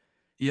never.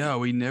 Yeah,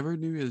 we never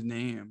knew his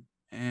name.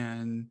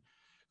 And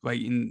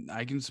like,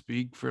 I can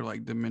speak for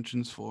like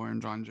Dimensions Floor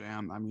and John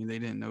Jam. I mean, they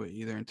didn't know it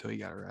either until he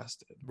got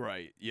arrested.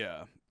 Right.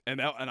 Yeah.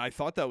 And I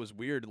thought that was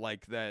weird,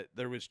 like that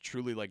there was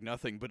truly like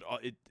nothing. But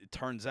it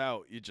turns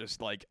out you just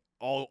like.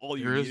 All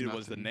you needed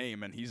was the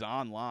name, and he's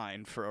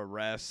online for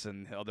arrests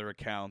and other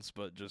accounts,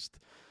 but just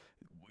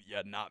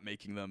not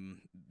making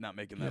them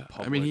public.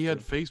 I mean, he had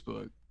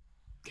Facebook.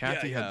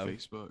 Kathy had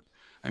Facebook.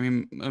 I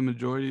mean, a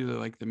majority of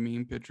the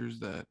meme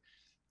pictures that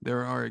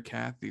there are at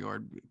Kathy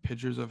are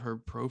pictures of her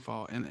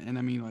profile, and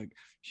I mean, like,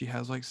 she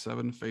has like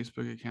 7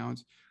 Facebook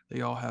accounts. They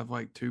all have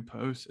like 2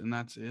 posts, and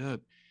that's it.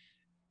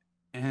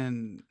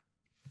 And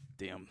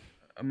damn.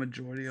 A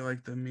majority of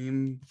like the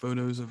meme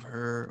photos of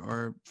her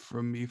are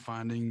from me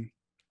finding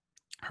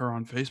her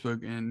on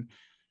Facebook, and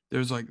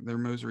there's like their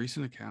most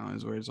recent account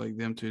is where it's like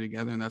them 2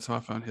 together, and that's how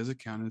I found his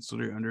account. It's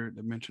literally under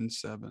Dimension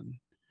 7.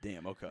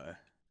 Damn. Okay.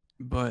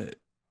 But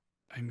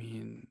I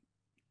mean,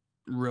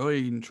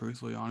 really and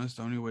truthfully honest,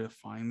 the only way to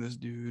find this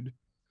dude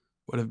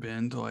would have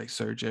been to like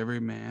search every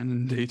man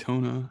in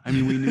Daytona. I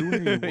mean, we knew where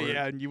he worked.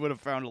 Yeah, and you would have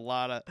found a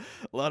lot of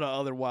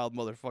other wild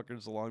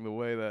motherfuckers along the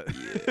way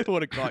that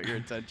would have caught your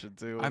attention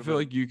too. I feel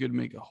like you could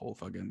make a whole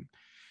fucking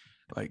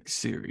like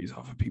series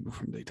off of people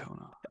from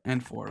Daytona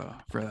and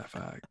Florida for that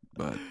fact.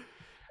 But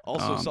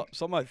also,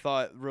 something I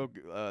thought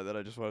that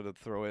I just wanted to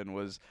throw in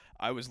was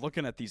I was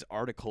looking at these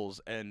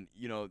articles, and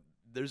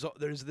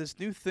there's this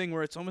new thing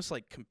where it's almost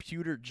like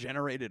computer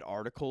generated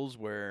articles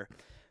where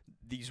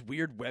these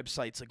weird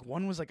websites, like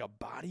one was like a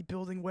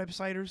bodybuilding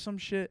website or some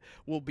shit,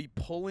 will be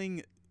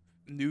pulling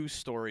news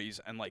stories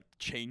and like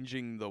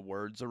changing the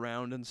words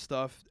around and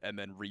stuff and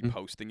then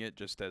reposting it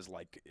just as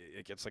like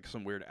it gets like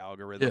some weird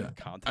algorithm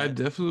content. I've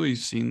definitely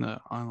seen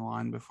that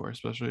online before,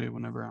 especially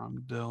whenever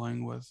I'm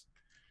dealing with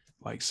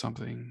like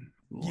something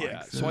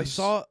like this. So I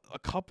saw a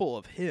couple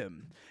of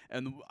him,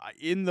 and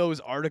in those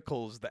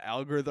articles the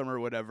algorithm or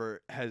whatever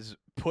has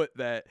put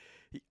that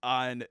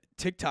on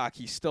TikTok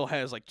he still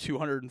has like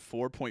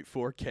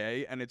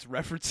 204.4K, and it's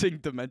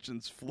referencing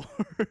Dimensions Floor.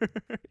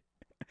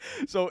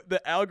 So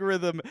the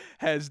algorithm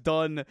has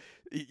done,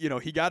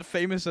 he got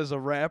famous as a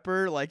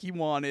rapper like he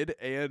wanted,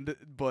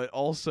 but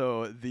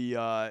also the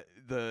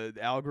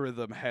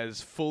algorithm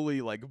has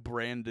fully like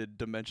branded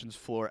Dimensions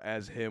Floor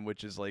as him,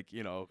 which is like,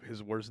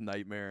 his worst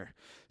nightmare.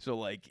 So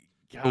like,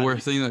 God, the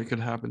worst thing that could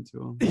happen to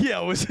him.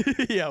 Yeah,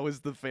 it was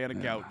the fan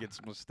account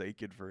gets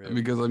mistaken for him.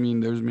 Because I mean,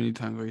 there's many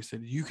times where he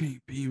said, "You can't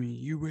be me.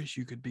 You wish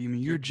you could be me.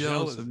 You're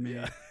jealous of me."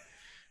 Yeah.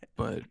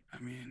 But I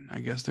mean,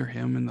 I guess they're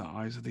him in the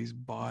eyes of these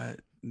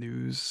bot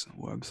news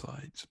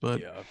websites. But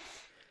yeah.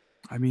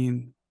 I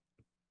mean,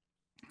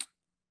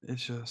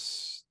 it's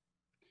just,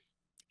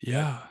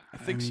 yeah. I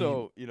think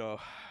so.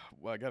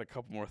 Well, I got a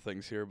couple more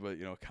things here, but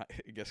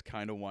I guess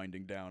kind of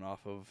winding down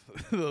off of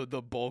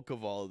the bulk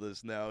of all of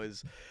this now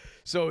is,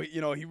 so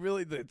he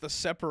really the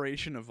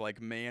separation of like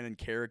man and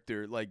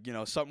character, like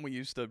something we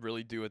used to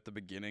really do at the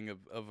beginning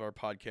of our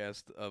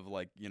podcast, of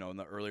like in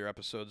the earlier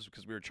episodes,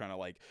 because we were trying to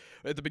like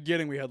at the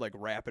beginning we had like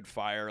rapid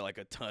fire, like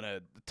a ton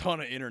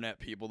of internet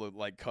people to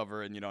like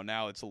cover, and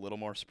now it's a little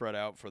more spread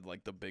out for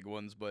like the big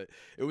ones, but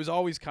it was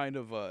always kind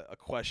of a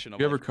question of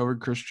you ever covered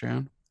Chris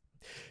Chan?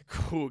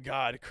 Oh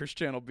God, Chris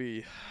Chan will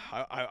be.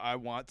 I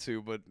want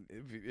to, but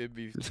it'd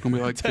be it's gonna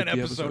be like 10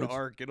 episode episode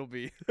arc. It'll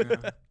be.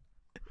 Yeah.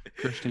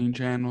 Christine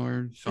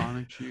Chandler,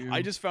 Sonic Shoe.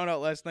 I just found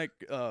out last night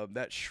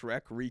that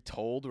Shrek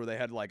Retold, where they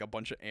had like a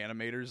bunch of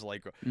animators.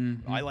 Like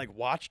I like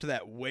watched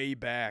that way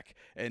back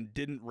and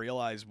didn't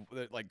realize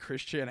that like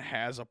Christian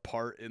has a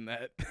part in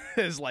that,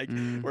 as like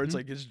where it's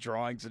like his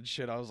drawings and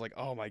shit. I was like,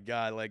 oh my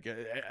god! Like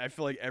I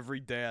feel like every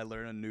day I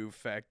learn a new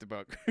fact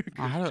about.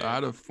 I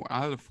had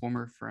a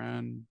former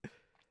friend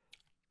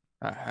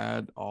that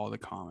had all the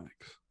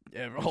comics.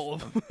 Yeah, all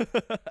of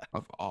them.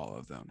 Of all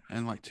of them,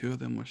 and like 2 of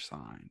them were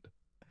signed.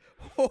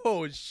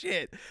 Oh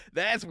shit,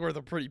 that's worth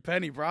a pretty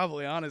penny,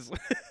 probably. Honestly.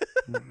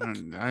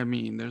 I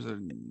mean, there's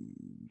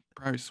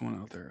probably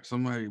someone out there,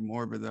 somebody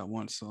morbid that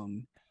wants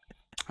some.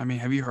 I mean,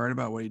 have you heard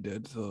about what he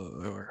did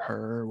to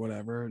her or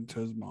whatever to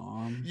his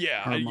mom?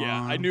 Yeah, Her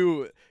yeah, I mom?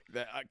 knew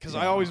that because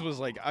I Yeah. always was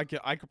like, I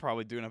could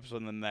probably do an episode,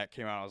 and then that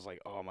came out. I was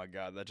like, oh my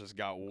god, that just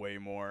got way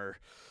more,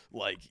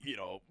 like, you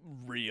know,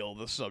 real.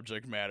 The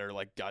subject matter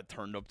like got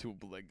turned up to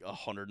like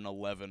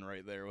 111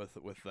 right there with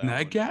that. And one.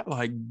 that got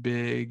like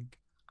big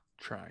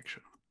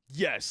traction.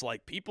 Yes,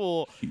 like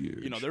people,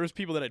 Huge. you know, there was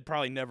people that had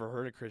probably never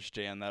heard of Chris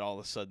Chan that all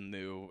of a sudden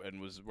knew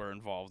and were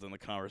involved in the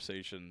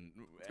conversation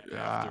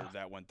after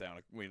that went down.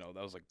 You know,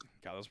 that was like,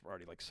 God, that was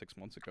already like 6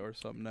 months ago or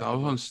something. That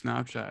was on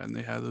Snapchat, and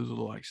they had those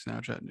little like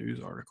Snapchat news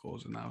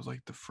articles, and that was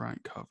like the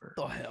front cover.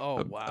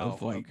 Oh wow!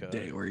 Of like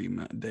okay.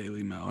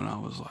 Daily Mail, and I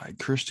was like,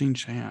 Christine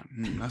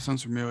Chan, that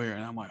sounds familiar,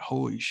 and I'm like,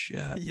 holy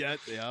shit, Yeah.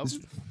 it's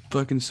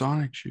fucking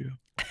Sonic Shoe.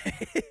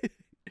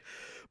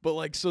 But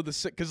like, so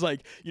because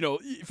like, you know,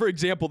 for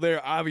example,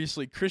 there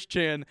obviously Chris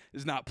Chan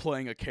is not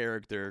playing a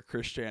character.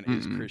 Chris Chan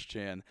is Chris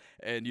Chan,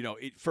 and you know,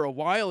 for a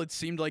while it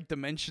seemed like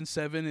Dimension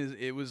 7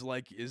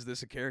 is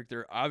this a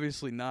character?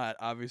 Obviously not.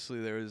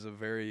 Obviously there is a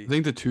very I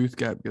think the tooth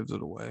gap gives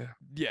it away.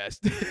 yes,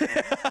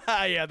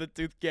 yeah, the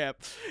tooth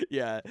gap.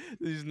 Yeah,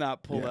 he's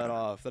not pull that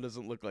off. That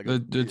doesn't look like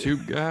The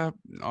tooth gap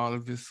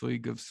obviously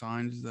gives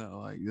signs that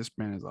like this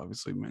man is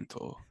obviously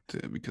mental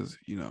too, because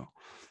you know,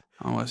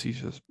 unless he's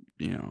just,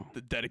 you know,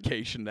 the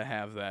dedication to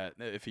have that.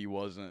 If he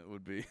wasn't,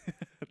 would be.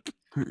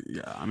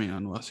 yeah, I mean,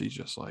 unless he's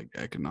just like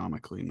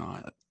economically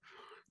not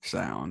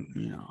sound,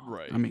 you know.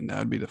 Right. I mean,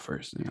 that'd be the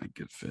first thing I'd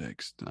get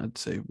fixed. I'd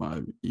save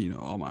my, you know,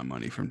 all my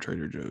money from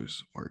Trader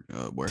Joe's or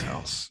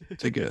warehouse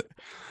to get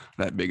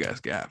that big ass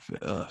gap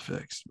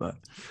fixed. But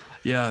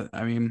yeah,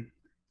 I mean,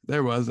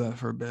 there was that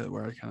for a bit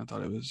where I kind of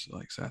thought it was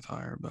like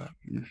satire, but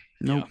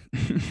nope.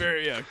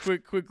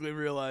 Quickly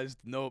realized,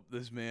 nope,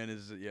 this man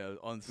is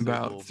unstable.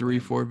 About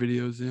 3-4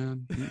 videos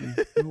in.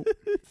 Nope.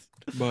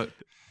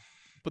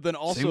 But then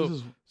also,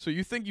 as- so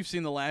you think you've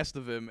seen the last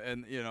of him,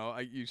 and you know,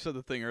 you said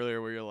the thing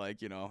earlier where you're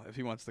like, you know, if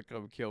he wants to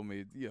come kill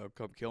me, you know,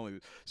 come kill me.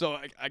 So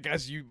I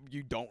guess you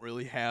don't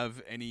really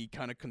have any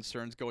kind of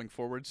concerns going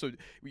forward. So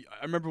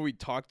I remember we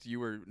talked, you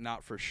were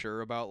not for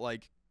sure about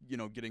like, you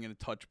know, getting in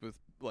touch with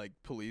like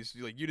police.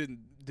 Like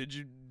did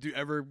you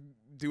ever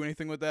do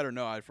anything with that or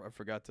no? I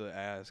forgot to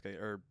ask.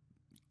 I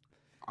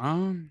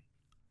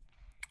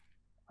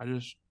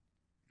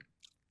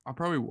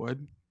probably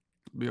would,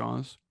 to be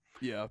honest.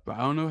 Yeah. But I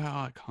don't know how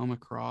I come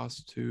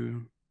across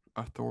to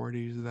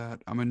authorities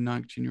that I'm a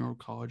 19-year-old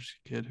college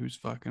kid who's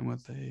fucking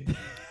with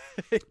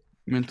a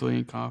mentally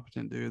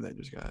incompetent dude that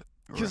just got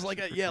because like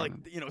arrested for like,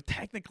 something. you know,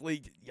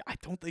 technically I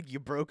don't think you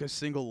broke a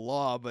single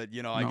law, but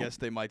you know, I No. guess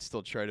they might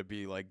still try to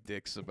be like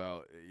dicks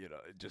about, you know,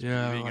 just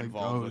Yeah, being like,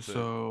 involved with it.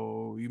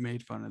 so you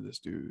made fun of this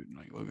dude,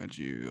 like look at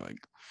you, like,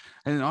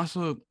 and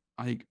also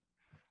like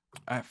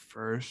at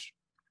first,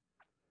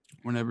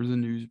 whenever the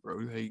news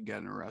broke that he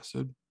got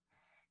arrested,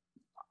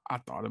 I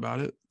thought about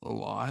it a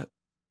lot.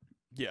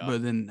 Yeah.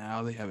 But then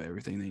now they have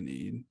everything they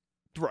need.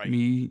 Right.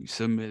 Me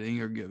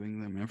submitting or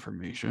giving them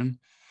information,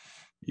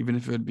 even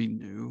if it'd be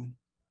new,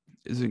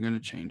 isn't going to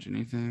change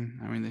anything.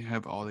 I mean, they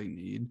have all they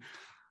need.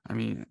 I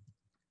mean,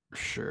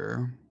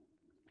 sure,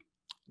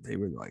 they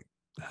would like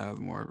have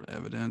more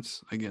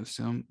evidence against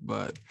him,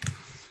 but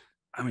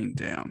I mean,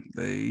 damn,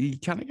 they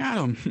kind of got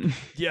him.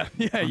 Yeah,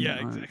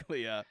 I'm-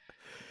 exactly, yeah.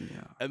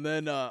 Yeah. And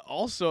then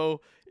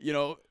also, you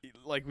know,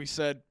 like we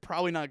said,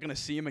 probably not going to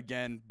see him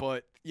again,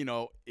 but, you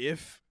know,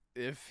 if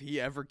he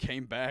ever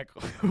came back,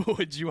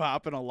 would you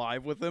hop in a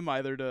live with him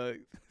either to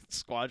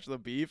squash the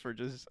beef or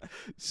just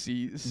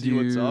see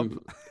what's up?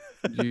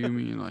 Do you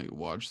mean like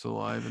watch the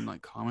live and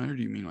like comment, or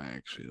do you mean like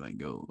actually like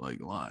go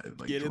like live,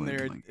 like Get in join,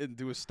 there like... and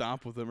do a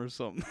stomp with him or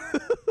something.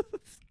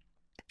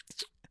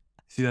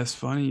 See, that's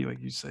funny,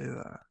 like you say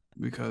that,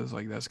 because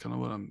like that's kind of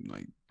what I'm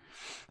like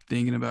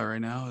thinking about right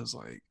now. Is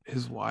like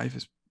his wife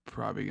is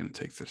probably gonna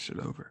take this shit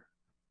over,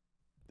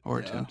 or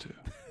attempt to,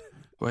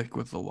 like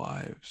with the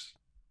lives,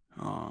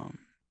 and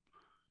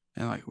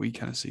like we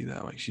kind of see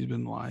that, like she's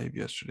been live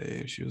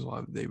yesterday, she was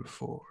live the day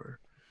before,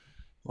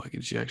 like,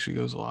 and she actually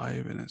goes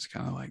live, and it's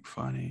kind of like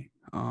funny.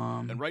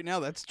 And right now,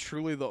 that's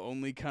truly the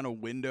only kind of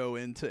window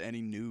into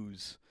any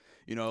news.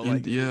 You know, And,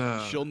 like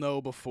yeah. she'll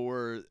know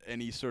before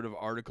any sort of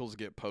articles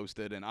get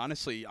posted. And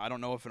honestly, I don't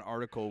know if an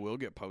article will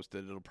get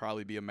posted. It'll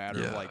probably be a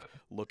matter of like Yeah.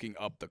 looking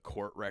up the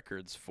court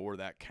records for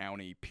that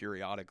county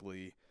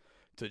periodically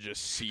to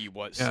just see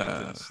what Yeah.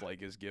 sentence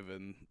like is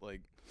given.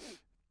 Like,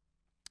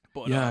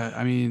 But Yeah,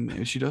 I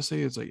mean, she does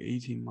say it's like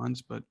 18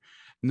 months, but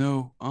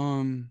no,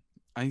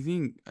 I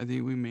think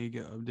we may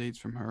get updates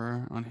from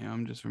her on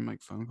him just from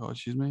like phone calls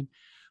she's made.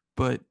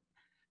 But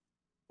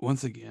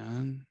once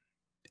again,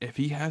 if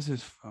he has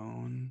his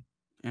phone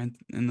and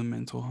in the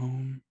mental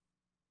home,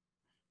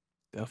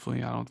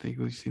 definitely I don't think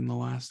we've seen the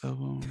last of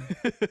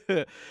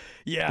him.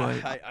 yeah,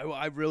 But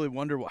I really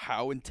wonder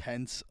how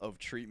intense of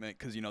treatment,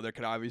 because there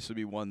could obviously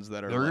be ones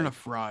that are they're gonna like,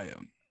 fry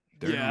him.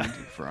 They're Yeah. going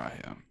to fry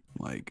him.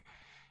 Like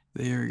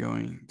they are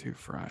going to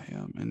fry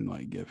him and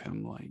like give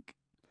him like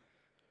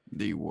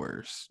the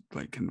worst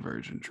like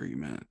conversion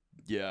treatment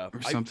yeah,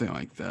 or something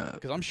like that.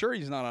 because I'm sure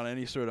he's not on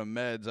any sort of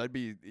meds. I'd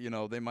be,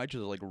 they might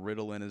just like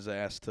riddle in his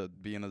ass to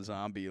being a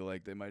zombie.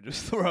 Like they might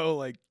just throw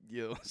like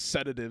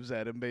sedatives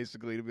at him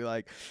basically to be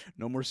like,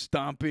 no more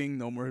stomping,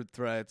 no more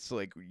threats.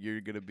 Like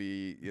you're gonna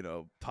be,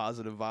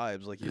 positive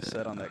vibes, like you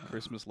said on that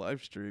Christmas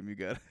live stream. You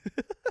got.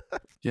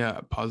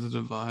 Yeah,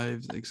 positive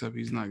vibes, except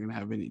he's not gonna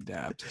have any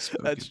dabs.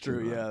 That's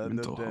true. Yeah, no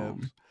mental dabs.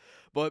 home.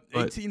 But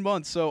 18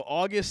 months, so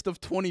August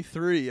of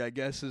 23, I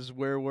guess, is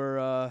where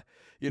we're.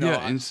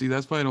 Yeah, and see,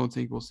 that's why I don't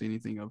think we'll see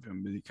anything of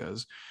him,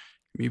 because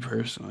me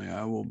personally,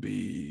 I will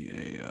be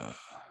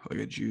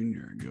a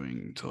junior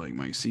going to like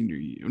my senior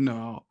year.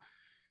 No,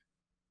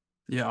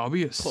 I'll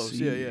be a Close,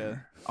 senior. yeah.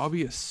 I'll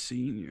be a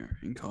senior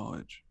in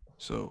college,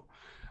 so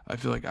I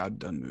feel like I've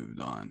done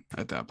moved on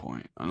at that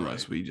point,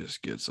 unless we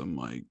just get some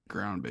like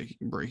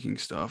breaking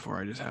stuff, or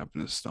I just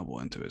happen to stumble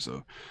into it.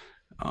 So,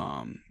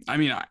 I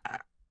mean, I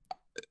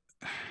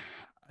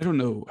don't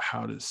know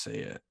how to say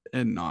it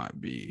and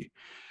not be.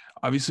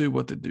 Obviously,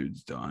 what the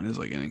dude's done is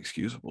like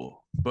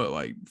inexcusable, but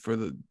like for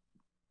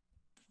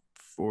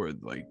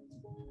like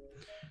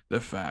the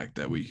fact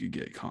that we could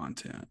get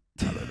content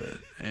out of it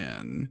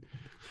and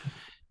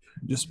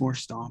just more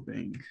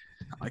stomping,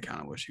 I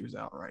kind of wish he was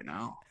out right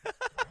now.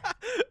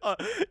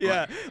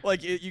 Yeah,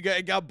 like you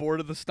got bored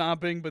of the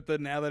stomping, but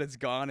then now that it's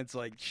gone, it's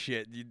like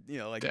shit.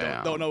 Like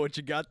don't know what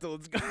you got till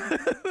it's gone.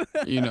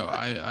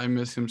 I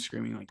miss him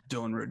screaming like,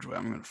 Dylan Ridgeway,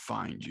 I'm gonna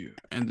find you.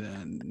 And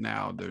then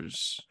now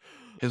there's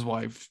his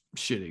wife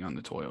shitting on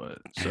the toilet.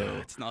 So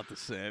it's not the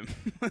same.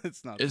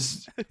 It's not.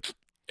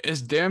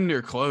 It's damn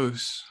near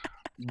close,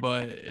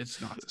 but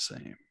it's not the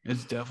same.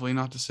 It's definitely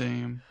not the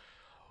same.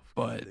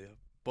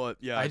 But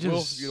yeah,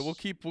 we'll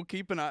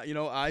keep an eye,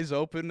 eyes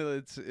open.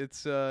 It's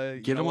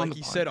get him on like the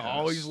you said, podcast.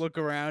 Always look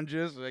around.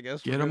 Just I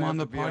guess get him on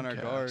the podcast. On our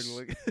guard.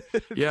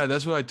 Yeah,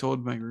 that's what I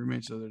told my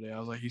roommates the other day. I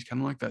was like, he's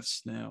kind of like that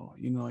snail,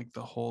 like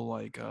the whole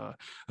like $1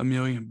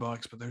 million,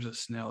 but there's a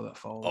snail that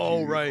follows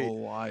you your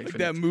whole life. Like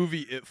that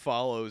movie It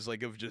Follows,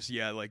 like of just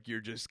like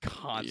you're just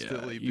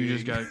constantly. You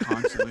just gotta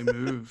constantly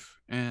move,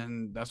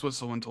 and that's what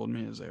someone told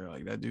me. Is they're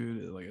like, that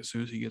dude is like, as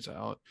soon as he gets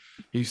out,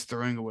 he's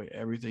throwing away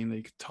everything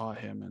they taught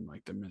him in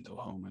like the mental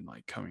home and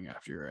like coming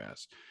after your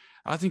ass.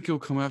 I think he'll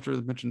come after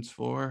the Mentions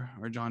Floor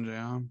or John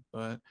Jam,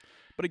 but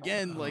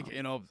again, like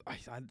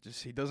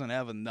he doesn't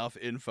have enough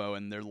info,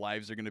 and their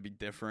lives are going to be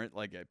different.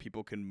 Like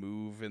people can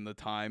move in the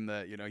time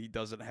that he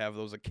doesn't have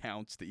those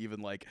accounts to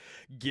even like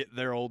get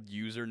their old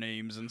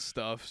usernames and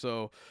stuff.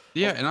 So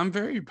yeah, and I'm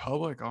very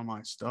public on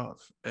my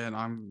stuff, and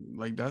I'm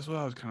like, that's what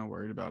I was kind of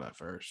worried about at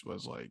first.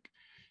 Was like,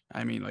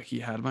 I mean, like he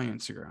had my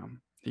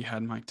Instagram, he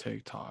had my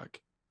TikTok,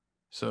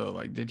 so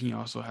like, then he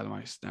also had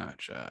my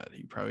Snapchat.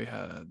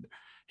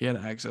 He had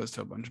access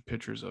to a bunch of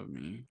pictures of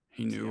me.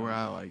 He knew where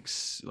I like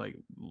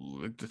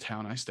the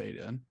town I stayed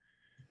in.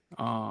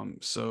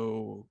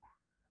 So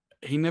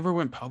he never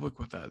went public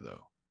with that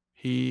though.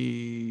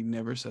 He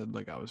never said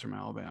like I was from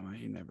Alabama.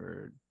 He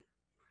never,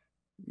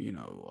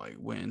 like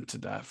went into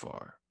that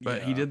far.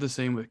 But he did the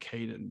same with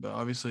Caden. But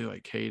obviously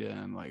like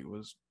Caden like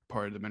was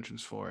part of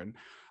Dimensions 4 and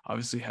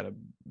obviously had a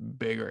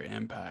bigger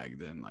impact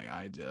than like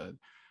I did.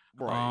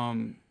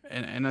 Right.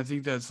 And I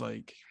think that's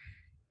like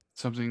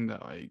something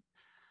that like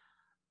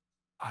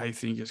I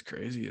think is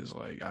crazy is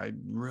like I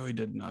really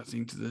did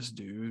nothing to this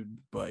dude,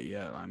 but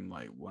yeah, I'm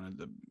like one of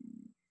the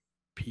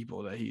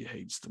people that he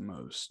hates the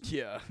most.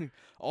 Yeah.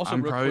 Also,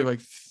 I'm probably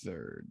like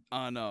third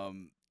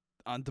on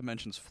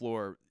Dimensions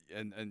Floor,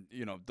 and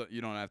you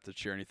don't have to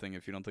share anything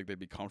if you don't think they'd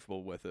be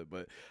comfortable with it.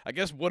 But I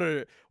guess what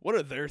are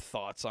their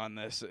thoughts on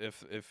this,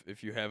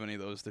 if you have any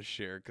of those to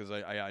share? Because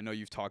I know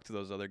you've talked to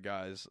those other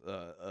guys,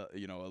 a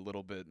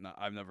little bit. And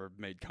I've never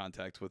made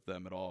contact with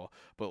them at all.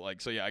 But like,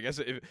 so yeah, I guess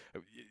and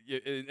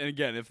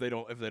again, if they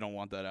don't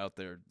want that out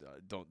there,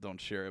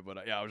 don't share it.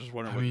 But I was just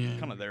wondering what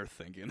kind of they're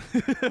thinking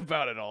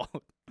about it all.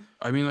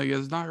 I mean, like,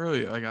 it's not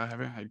really like I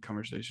haven't had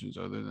conversations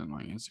other than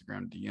like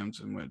Instagram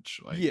DMs in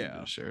which like we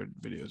just shared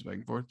videos back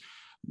and forth.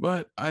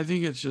 But I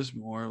think it's just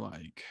more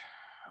like,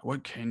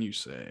 what can you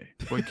say?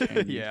 What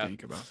can you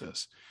think about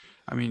this?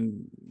 I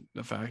mean,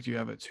 the fact you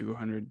have a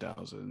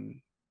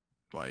 200,000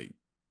 like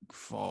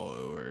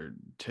follower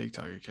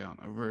TikTok account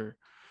over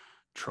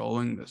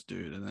trolling this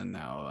dude, and then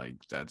now like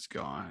that's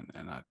gone,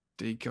 and I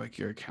think like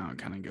your account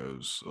kind of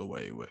goes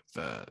away with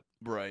that.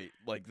 Right.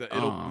 Like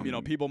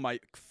it'll people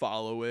might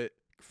follow it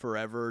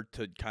forever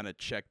to kind of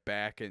check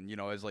back and,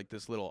 as like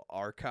this little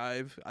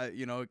archive,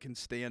 it can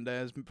stand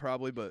as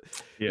probably, but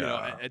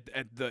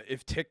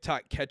if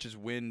TikTok catches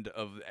wind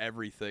of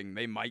everything,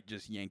 they might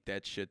just yank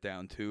that shit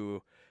down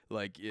too.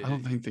 Like I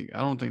don't think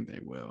they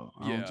will.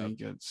 I don't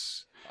think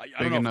it's I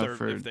big don't know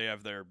enough if they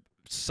have their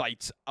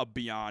sites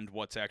beyond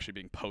what's actually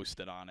being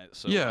posted on it.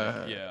 So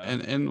yeah. yeah.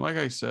 And like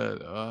I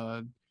said,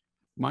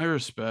 my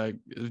respect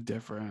is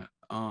different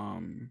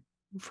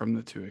from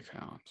the two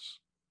accounts.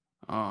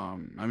 I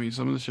mean,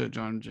 some of the shit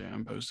John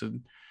Jam posted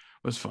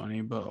was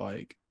funny, but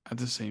like at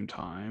the same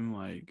time,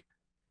 like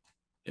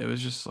it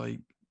was just like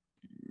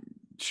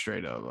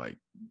straight up like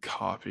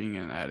copying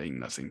and adding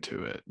nothing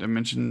to it.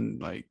 Dimension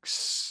like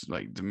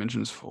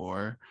Dimensions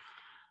 4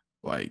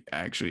 like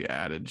actually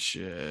added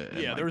shit.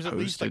 Yeah, and, there was like, at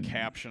least a posted-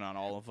 caption on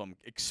all of them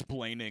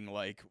explaining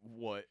like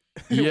what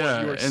Yeah,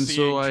 what you were and seeing,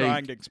 so, like-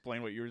 trying to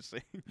explain what you were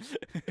seeing.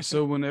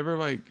 So whenever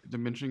like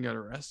Dimension got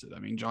arrested, I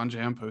mean John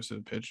Jam posted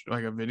a picture,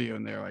 like a video,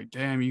 and they're like,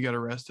 "Damn, you got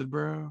arrested,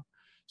 bro."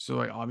 So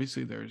like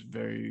obviously there's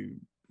very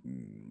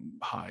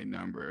high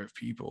number of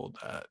people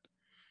that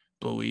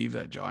believe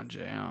that John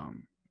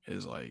Jam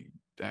is like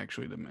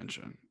actually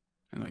Dimension,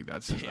 and like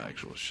that's his Damn.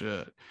 actual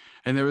shit.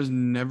 And there was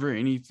never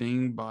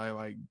anything by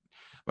like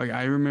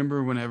I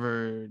remember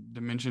whenever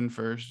Dimension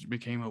first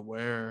became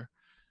aware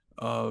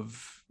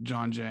of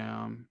John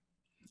Jam,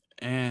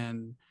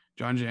 and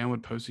John Jam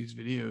would post these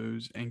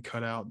videos and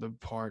cut out the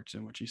parts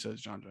in which he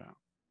says John Jam.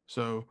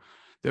 So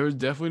there was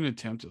definitely an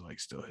attempt to like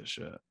steal his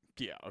shit.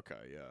 Yeah, okay,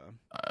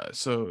 yeah.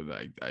 So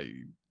like I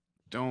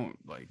don't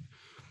like.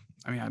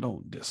 I mean, I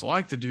don't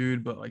dislike the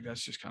dude, but like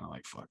that's just kind of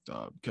like fucked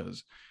up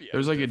because Yeah,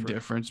 there's it's like a different.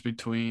 difference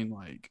between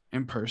like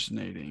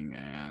impersonating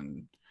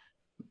and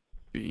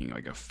being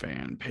like a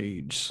fan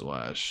page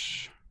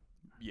slash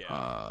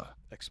Yeah.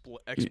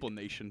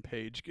 Explanation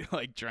page,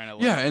 like trying to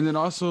like, yeah, and then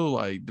also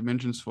like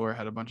Dimensions 4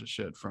 had a bunch of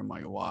shit from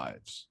like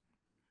lives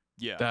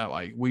yeah. that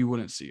like we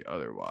wouldn't see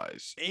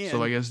otherwise. And- So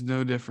like it's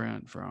no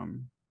different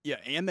from Yeah,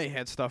 and they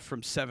had stuff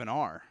from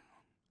 7R,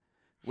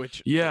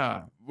 which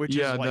yeah, which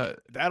yeah, is like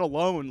that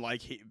alone,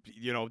 like he,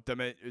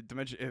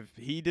 Dimension. If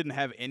he didn't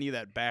have any of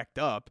that backed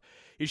up,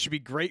 he should be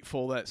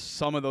grateful that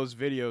some of those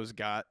videos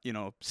got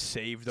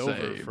saved over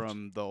Saved.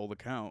 from the old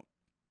account.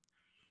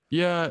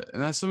 yeah,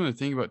 and that's something to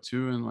think about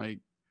too. And like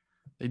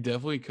they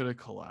definitely could have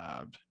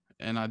collabed,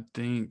 and I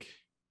think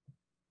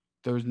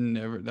that was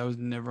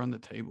never on the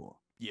table.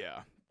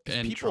 Yeah. 'Cause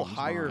And people Trump's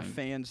hire mind.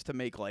 fans to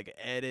make like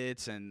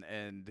edits and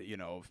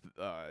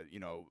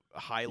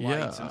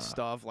highlights Yeah. and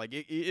stuff. Like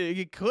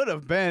it could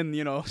have been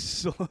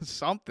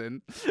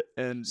something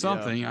and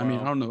Something. Yeah, I mean, I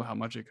well, don't know how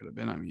much it could have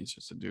been. I mean, it's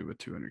just a dude with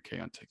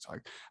 200K on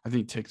TikTok. I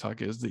think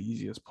TikTok is the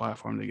easiest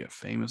platform to get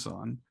famous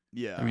on.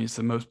 yeah. I mean, it's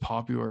the most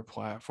popular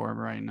platform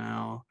right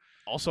now.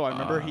 Also, I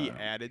remember he Uh,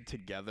 added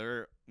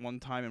together one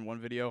time in one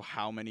video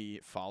how many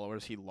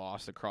followers he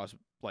lost across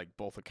like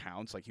both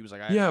accounts. Like he was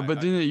like,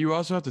 But then you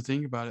also have to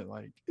think about it.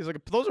 Like, he's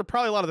like, those are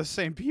probably a lot of the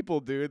same people,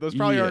 dude. Those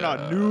probably are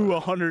not new Yeah.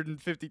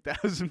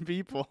 150,000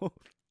 people.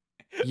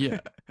 yeah,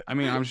 I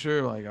mean, I'm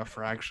sure like a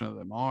fraction of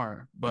them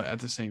are, but at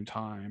the same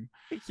time,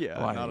 Yeah,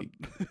 not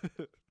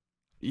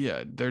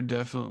yeah, they're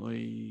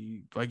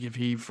definitely like if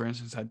he, for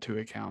instance, had two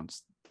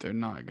accounts, they're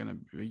not gonna.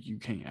 You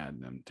can't add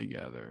them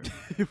together.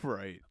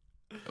 right.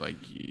 Like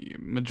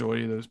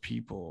majority of those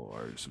people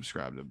are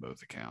subscribed to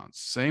both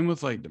accounts. Same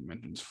with like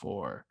Dimensions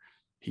 4.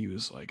 He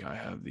was like, I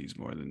have these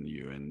more than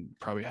you, and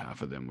probably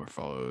half of them were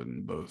followed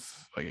in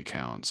both like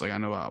accounts. Like I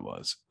know I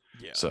was.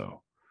 Yeah.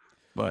 So,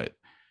 but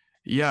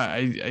yeah,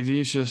 I think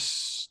it's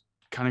just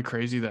kind of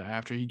crazy that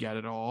after he got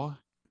it all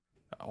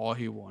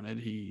he wanted,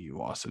 he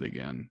lost it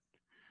again.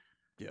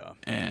 Yeah.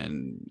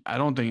 And I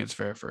don't think it's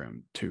fair for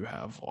him to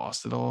have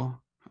lost it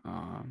all.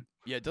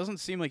 Yeah, it doesn't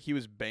seem like he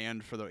was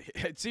banned for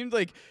it seemed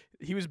like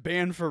he was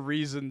banned for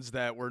reasons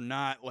that were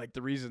not like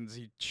the reasons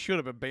he should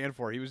have been banned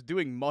for. He was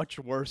doing much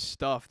worse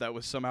stuff that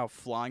was somehow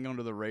flying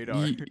under the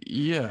radar.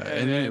 Yeah,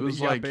 and then it was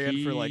he got like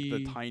banned for like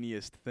the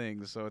tiniest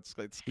things. So it's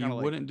he kind of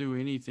like wouldn't do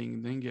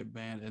anything, then get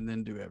banned, and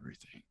then do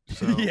everything.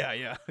 So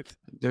yeah.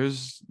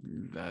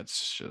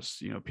 that's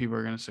just people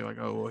are gonna say like,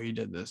 oh well, he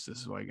did this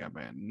is why he got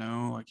banned.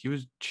 No, like he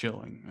was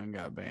chilling and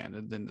got banned,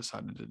 and then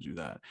decided to do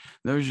that.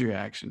 That was your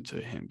reaction to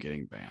him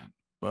getting banned.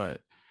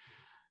 But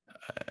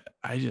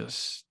I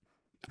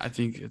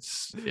think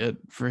it's it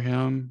for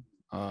him.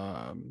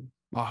 I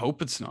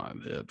hope it's not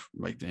it,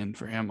 like the end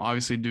for him.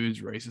 Obviously,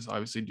 dude's racist.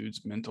 Obviously,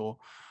 dude's mental.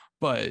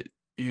 But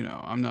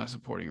I'm not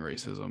supporting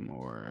racism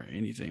or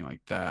anything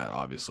like that.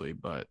 Obviously,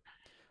 but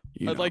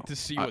I'd like to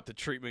see what the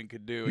treatment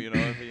could do.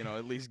 If,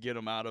 at least get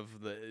him out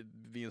of the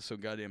being so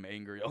goddamn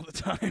angry all the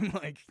time.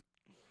 Like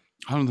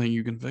I don't think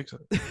you can fix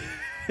it.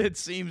 it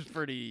seems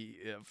pretty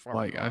far.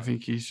 Like I gone.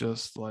 think he's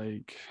just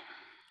like,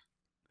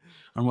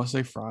 unless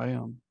they fry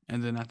him,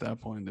 and then at that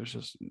point, there's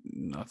just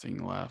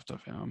nothing left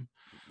of him.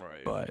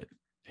 Right. But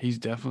he's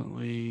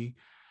definitely.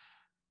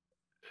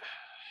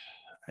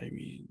 I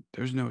mean,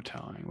 there's no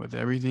telling with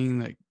everything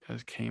that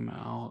has came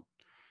out,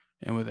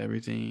 and with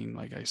everything,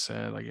 like I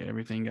said, like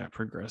everything got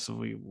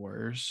progressively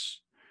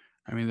worse.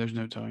 I mean, there's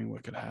no telling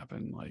what could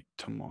happen like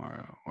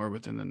tomorrow or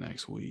within the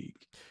next week.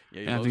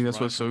 Yeah, And I think that's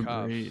what's so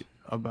great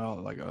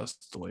about like us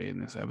delaying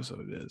this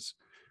episode is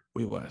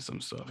we let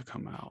some stuff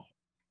come out.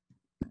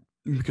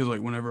 Because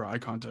like whenever I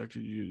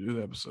contacted you to do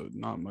the episode,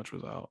 not much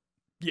was out.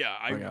 Yeah,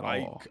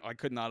 I I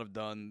could not have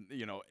done,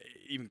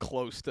 even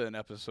close to an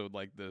episode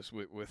like this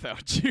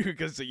without you,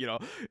 because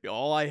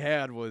all I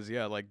had was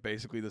like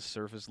basically the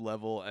surface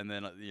level, and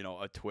then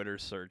a Twitter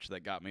search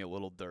that got me a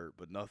little dirt,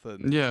 but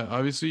nothing. Yeah,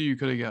 obviously you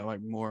could have got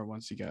like more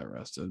once you got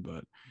arrested,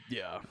 but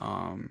Yeah.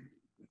 I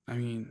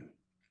mean,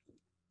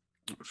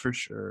 for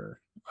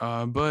sure.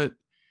 But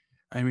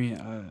I mean,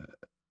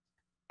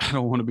 I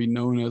don't want to be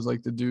known as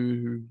like the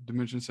dude who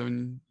Dimension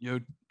 7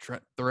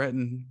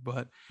 threatened,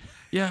 but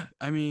yeah,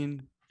 I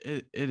mean,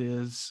 it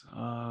is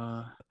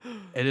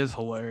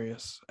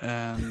hilarious,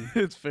 and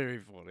It's very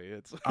funny.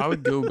 I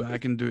would go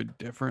back and do it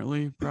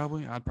differently.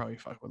 I'd probably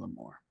fuck with him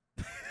more.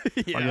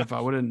 Yeah. Like if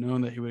I would have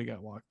known that he would have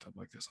got locked up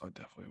like this, I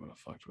definitely would have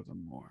fucked with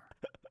him more.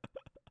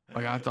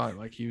 Like I thought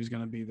like he was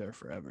gonna be there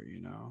forever,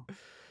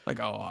 Like,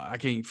 oh, I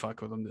can't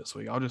fuck with him this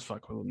week. I'll just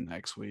fuck with him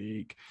next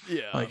week.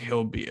 Yeah. Like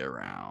he'll be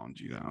around,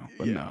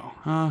 But Yeah.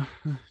 no,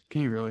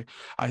 can't really.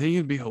 I think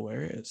it'd be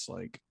hilarious.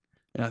 Like,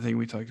 and I think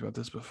we talked about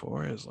this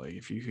before. Is like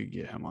if you could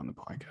get him on the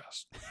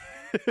podcast.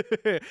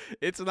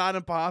 It's not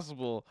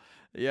impossible.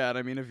 Yeah, and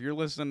I mean, if you're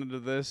listening to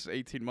this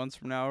 18 months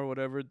from now or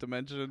whatever,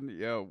 Dimension,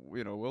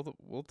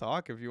 we'll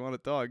talk if you want to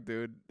talk,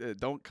 dude.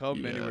 Don't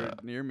come anywhere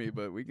near me,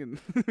 but we can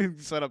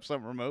set up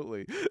something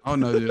remotely. Oh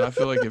no, dude! I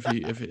feel like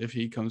if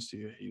he comes to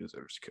you, he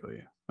deserves to kill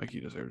you. Like he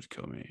deserves to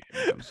kill me if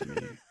he comes to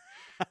me.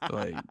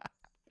 Like,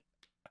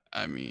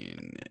 I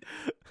mean,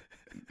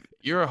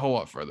 you're a whole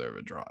lot further of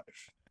a drive.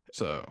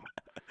 So,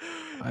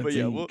 But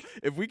yeah, well,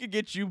 if we could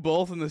get you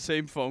both in the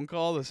same phone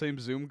call, the same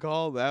Zoom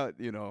call, that'd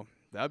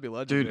be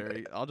legendary.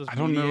 Dude, I'll just I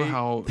don't know mediate.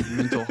 how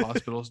mental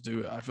hospitals do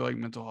it. I feel like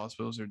mental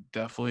hospitals are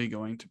definitely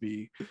going to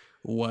be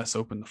less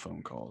open to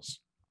phone calls.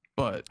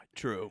 But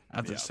True.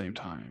 at the same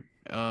time,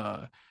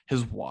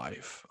 his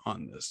wife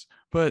on this.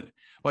 But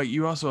like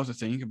you also have to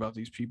think about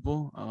these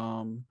people.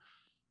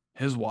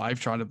 His wife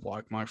tried to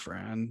block my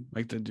friend,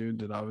 like the dude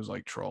that I was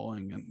like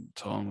trolling and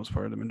telling was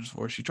part of Dimension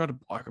 4. She tried to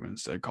block him and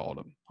instead called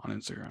him on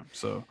Instagram.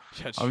 So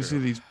That's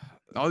obviously true.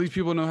 all these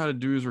people know how to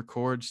do is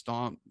record,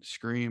 stomp,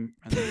 scream,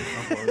 and then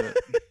upload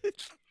it.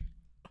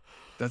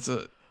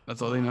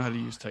 That's all they know how to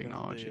use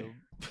technology.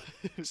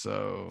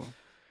 So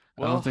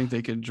I Well, don't think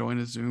they could join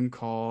a Zoom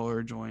call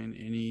or join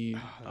any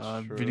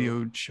That's true.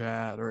 video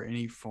chat or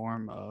any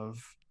form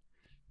of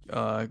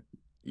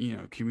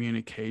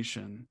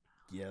communication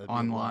that'd be a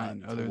online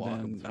lot to other walk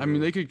 'em than I mean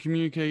through. they could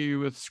communicate you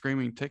with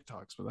screaming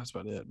TikToks, but that's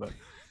about it. But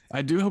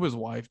I do hope his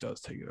wife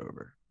does take it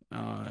over.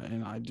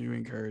 And I do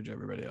encourage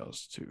everybody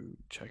else to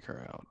check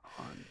her out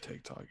on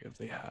TikTok if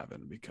they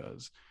haven't,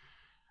 because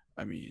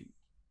I mean,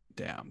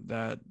 damn,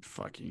 that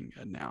fucking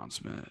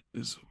announcement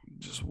is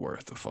just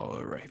worth the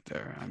follow right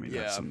there. I mean,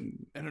 that's Yeah. some.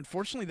 And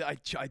unfortunately,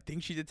 I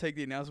think she did take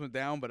the announcement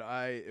down, but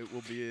it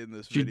will be in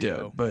this She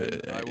video. did,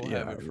 but and I will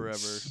have it it's-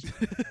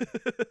 forever.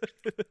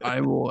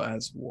 I will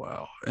as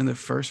well. And the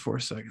first 4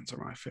 seconds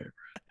are my favorite.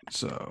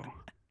 So,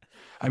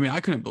 I mean, I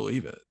couldn't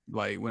believe it.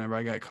 Like, whenever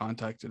I got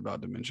contacted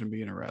about Dimension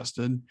being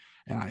arrested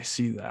and I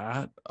see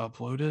that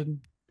uploaded,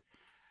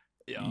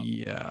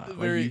 yeah, like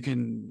Very- you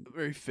can,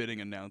 Very fitting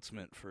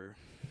announcement for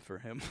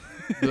him.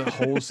 the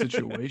whole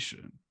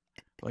situation,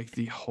 like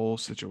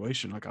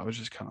I was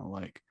just kind of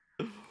like,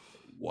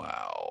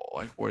 wow,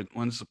 like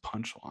when's the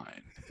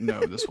punchline?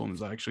 No, this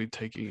woman's actually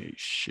taking a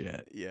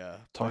shit. Yeah,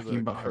 Talking play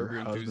the about her Curb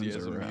Your husband's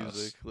Enthusiasm arrest.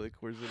 music. Like,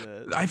 where's it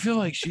at? I feel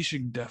like she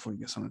should definitely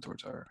get something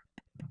towards her.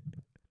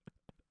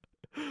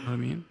 You know what I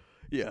mean?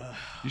 Yeah.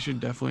 You should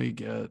definitely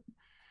get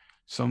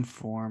some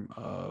form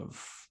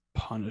of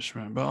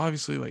punishment, but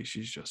obviously, like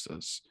she's just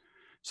as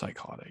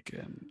psychotic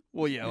and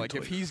Well, yeah, like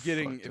if mentally he's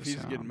getting fucked if as he's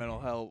getting hell. mental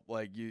health,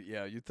 like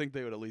you'd think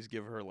they would at least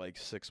give her like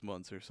 6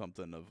 months or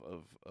something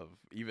of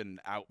even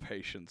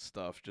outpatient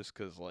stuff, just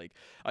because like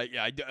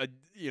I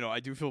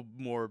do feel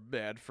more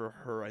bad for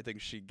her. I think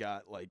she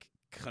got like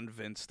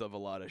convinced of a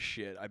lot of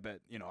shit. I bet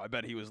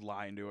he was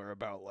lying to her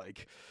about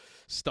like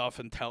stuff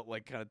and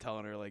kind of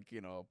telling her like,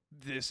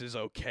 this is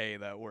okay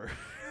that we're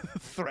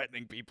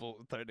threatening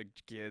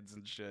kids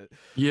and shit.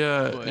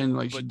 Yeah, But- and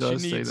like she but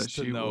does say needs that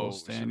to she know- will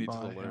stand needs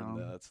by to learn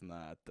him. that's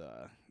not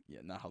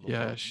not how the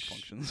Yeah, world sh-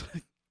 functions.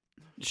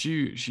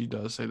 She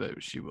does say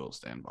that she will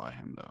stand by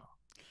him though,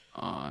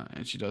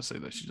 and she does say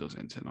that she doesn't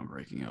intend on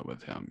breaking up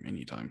with him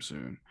anytime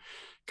soon.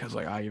 Because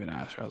like I even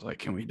asked her, I was like,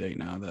 "Can we date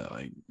now that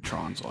like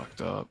Tron's locked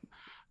up?"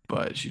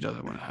 But she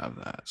doesn't want to have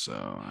that. So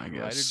I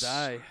guess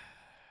Ride or die.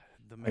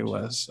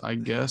 I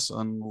guess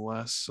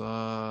unless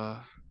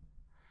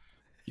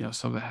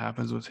something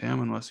happens with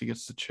him, unless he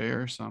gets the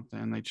chair or something,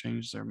 and they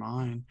change their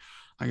mind.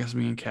 I guess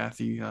me and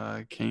Kathy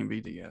can't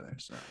be together.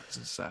 So it's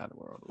a sad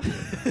world. we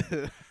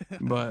live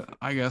in. But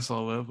I guess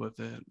I'll live with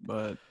it.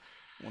 But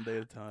One day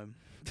at a time.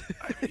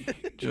 I mean,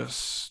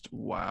 just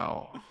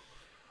wow,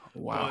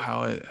 But-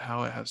 how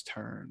it has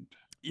turned.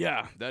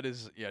 Yeah, that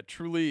is,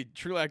 truly,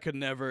 I could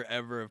never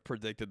ever have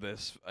predicted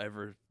this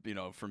ever,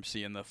 from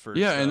seeing the first.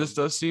 Yeah, and this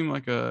does seem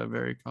like a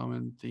very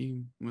common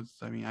theme with,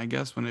 I mean, I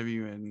guess whenever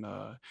you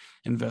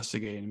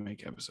investigate and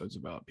make episodes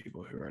about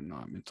people who are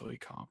not mentally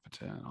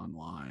competent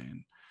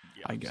online,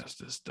 I guess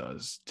this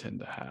does tend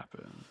to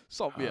happen.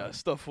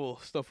 Stuff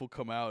will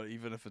come out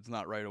even if it's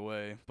not right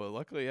away. But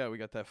luckily, we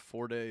got that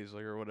 4 days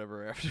or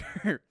whatever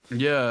after.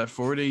 Yeah,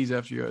 4 days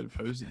after you had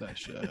posted that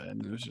shit,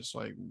 and it was just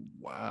like,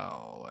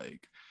 wow,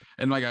 like,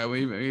 and like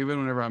even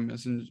whenever I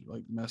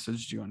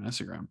messaged you on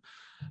Instagram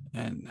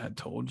and had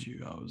told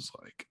you, I was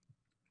like,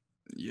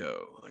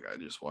 yo, like I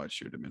just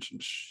watched your Dimension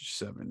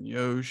 7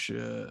 yo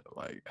shit.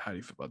 Like, how do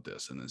you feel about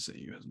this? And then sent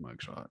you his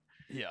mugshot.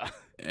 Yeah.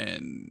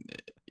 And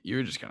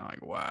you're just kind of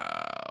like,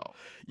 wow.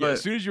 Yeah,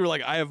 as soon as you were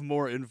like, I have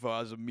more info, I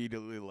was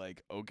immediately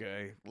like,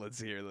 okay, let's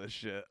hear this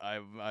shit.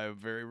 I'm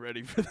very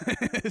ready for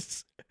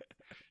this.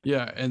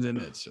 Yeah, and then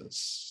it's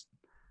just,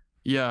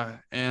 yeah,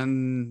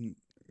 and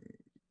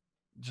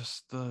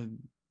just the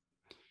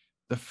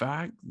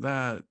fact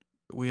that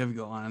we have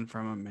gone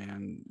from a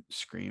man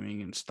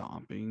screaming and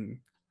stomping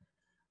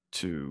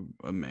to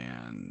a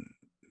man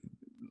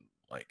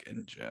like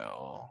in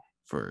jail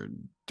for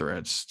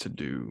threats to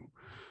do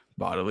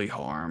bodily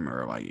harm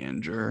or like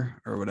injure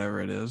or whatever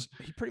it is.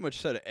 He pretty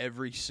much said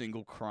every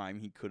single crime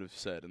he could have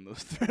said in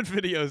those threat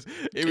videos.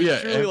 It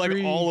was truly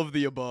like all of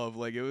the above.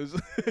 Like it was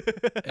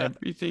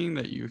everything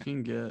that you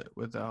can get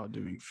without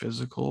doing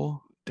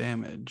physical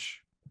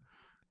damage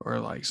or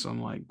like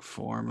some like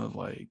form of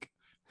like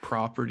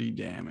property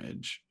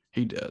damage.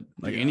 He did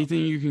like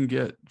anything you can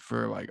get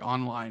for like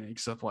online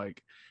except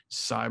like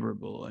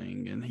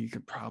cyberbullying, and he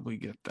could probably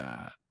get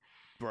that.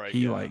 Right.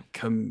 He like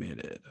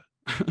committed.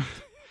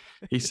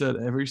 He said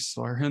every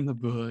slur in the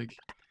book,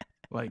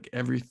 like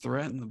every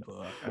threat in the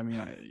book. I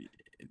mean,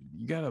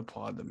 you gotta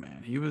applaud the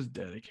man. He was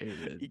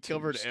dedicated. He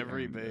covered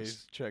every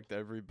base, checked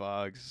every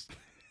box.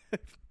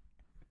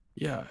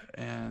 Yeah,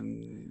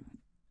 and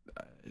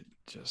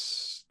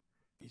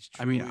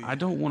I mean, I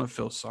don't want to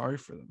feel sorry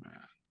for the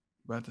man,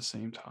 but at the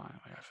same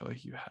time, like, I feel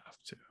like you have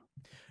to.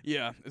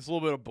 Yeah, it's a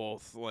little bit of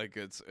both. Like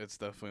it's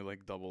definitely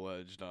like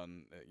double-edged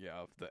on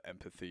the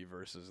empathy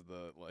versus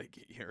the like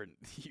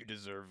you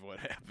deserve what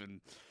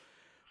happened.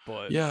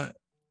 But yeah,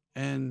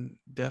 and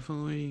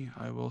definitely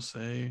I will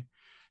say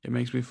it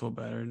makes me feel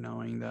better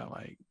knowing that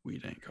like we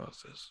didn't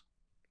cause this.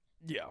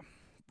 Yeah,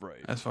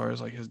 right. As far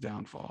as like his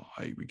downfall,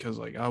 like because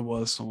like I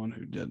was someone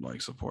who did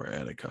like support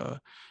Etika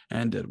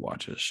and did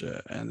watch his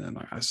shit, and then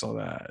like I saw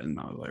that and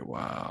I was like,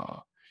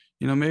 wow,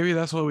 maybe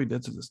that's what we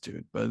did to this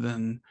dude. But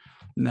then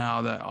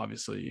now that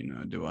obviously,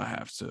 do I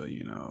have to,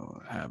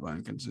 have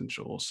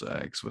unconsensual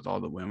sex with all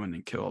the women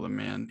and kill all the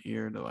men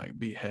here to like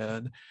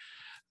behead?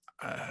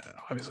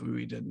 Obviously,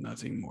 we did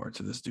nothing more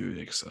to this dude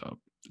except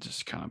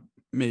just kind of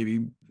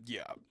maybe.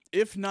 Yeah.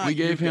 If not, we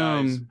gave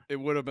him. It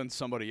would have been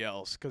somebody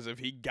else, because if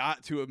he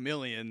got to 1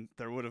 million,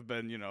 there would have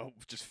been,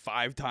 just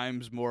 5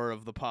 times more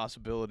of the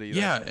possibility.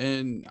 Yeah,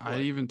 and I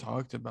even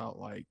talked about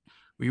like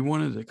we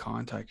wanted to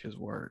contact his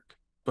work.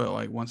 But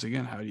like once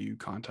again, how do you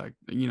contact?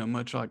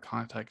 Much like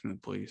contacting the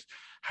police,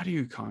 how do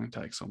you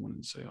contact someone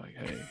and say like,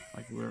 "Hey,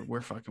 like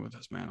we're fucking with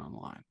this man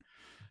online.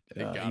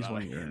 He's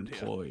one of your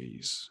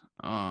employees."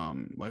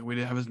 Like we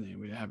didn't have his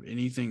name, we didn't have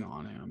anything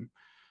on him.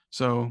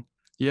 So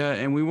yeah,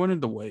 and we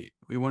wanted to wait.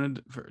 We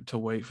wanted to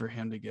wait for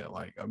him to get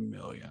like 1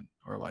 million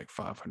or like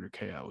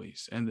 500K at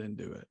least, and then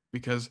do it,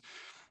 because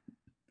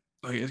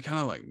like it's kind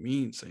of like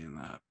mean saying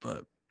that,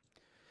 but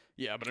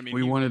yeah, but I mean,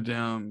 we wanted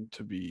him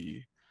to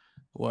be.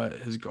 Let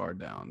his guard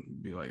down,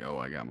 be like, oh,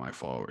 I got my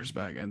followers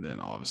back, and then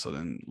all of a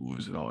sudden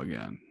lose it all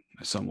again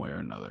some way or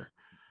another.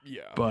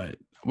 Yeah, but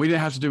we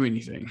didn't have to do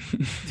anything.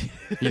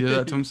 He did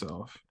that to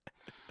himself.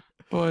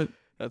 But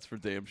that's for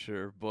damn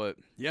sure. But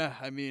yeah,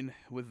 I mean,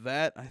 with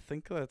that, I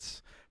think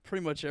that's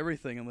pretty much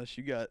everything, unless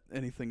you got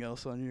anything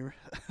else on your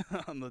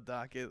on the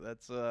docket.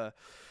 That's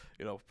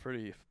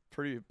pretty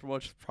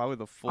much probably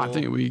the full I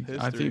think we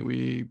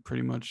history.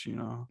 pretty much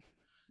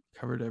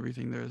covered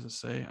everything there is to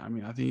say. I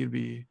mean, I think it'd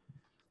be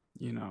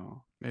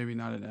maybe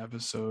not an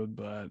episode,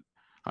 but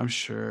I'm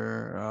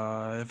sure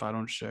if I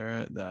don't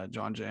share it, that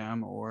John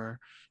Jam or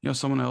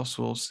someone else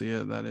will see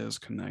it that is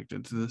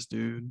connected to this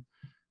dude,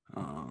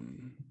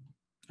 and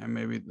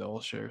maybe they'll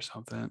share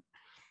something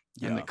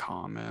in the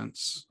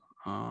comments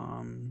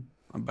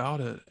about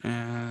it.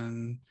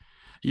 And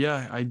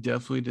yeah, I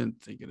definitely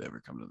didn't think it'd ever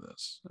come to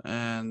this,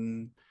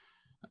 and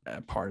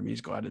part of me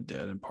is glad it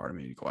did, and part of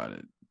me is glad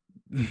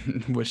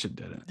it wish it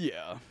didn't.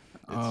 Yeah.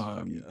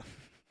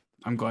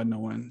 I'm glad no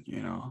one,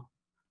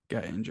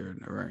 got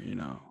injured or,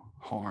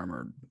 harm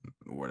or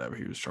whatever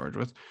he was charged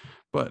with.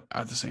 But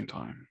at the same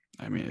time,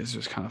 I mean, it's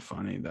just kind of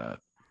funny that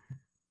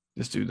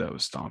this dude that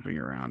was stomping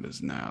around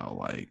is now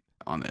like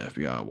on the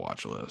FBI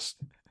watch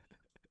list.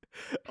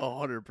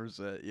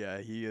 100%. Yeah,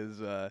 he is.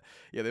 Yeah,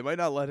 they might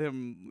not let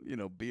him,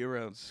 be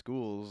around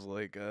schools.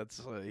 Like that's,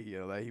 that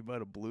he might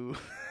have blew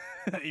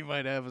He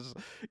might have his,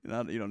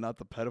 not not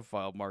the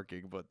pedophile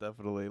marking, but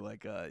definitely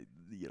like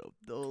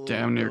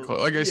Damn near close.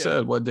 Like I yeah.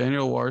 said, what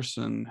Daniel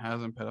Larson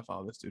has in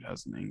pedophile, this dude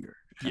has in anger.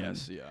 And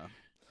Yes, yeah.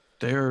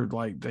 they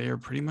are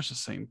pretty much the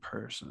same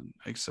person,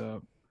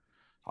 except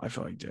I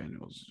feel like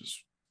Daniel's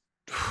just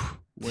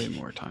way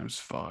more times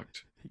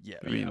fucked. Yeah,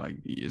 I mean, like,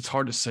 it's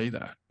hard to say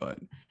that, but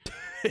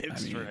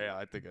it's I mean, true. Yeah,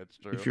 I think that's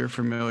true. if you're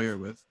familiar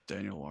with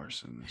Daniel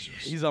Larson, it's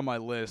just He's on my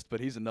list, but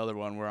he's another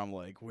one where I'm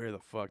like, where the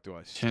fuck do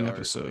I start? 10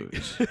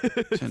 episodes.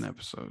 10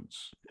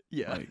 episodes.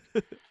 Yeah.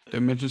 Like,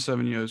 Dimension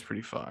 7 is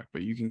pretty fucked,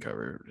 but you can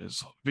cover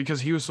his,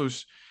 because he was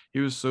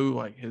so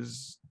like,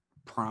 his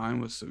prime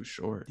was so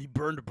short. He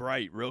burned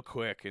bright real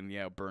quick and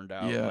burned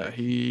out. Yeah, like,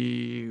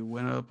 he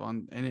went up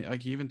on, and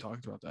like, he even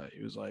talked about that.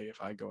 He was like,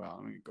 if I go out,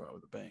 I'm gonna go out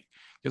with a bang.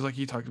 Because like,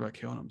 he talked about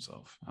killing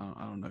himself.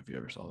 I don't know if you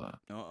ever saw that.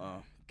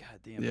 God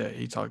damn. Yeah,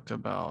 he talked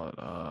about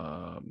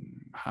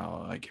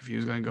how, like, if he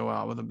was gonna go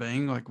out with a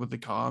bang, like with the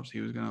cops, he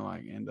was gonna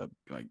like end up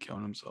like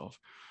killing himself,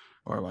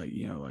 or like,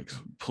 like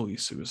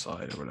police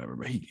suicide or whatever.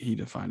 But he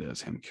defined it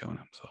as him killing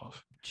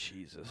himself.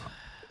 Jesus.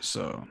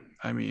 So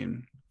I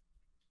mean,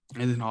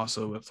 and then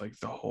also with like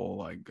the whole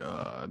like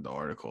the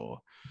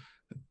article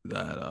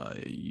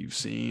that you've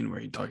seen where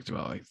he talked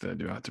about like there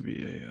do have to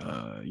be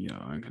a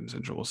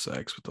unconsensual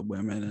sex with the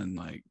women and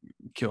like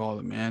kill all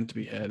the men to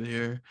be head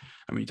here.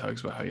 I mean, he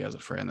talks about how he has a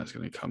friend that's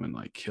going to come and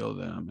like kill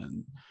them,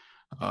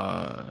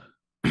 and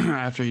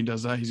after he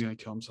does that, he's going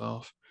to kill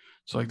himself.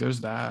 So like,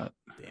 there's that.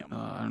 Damn.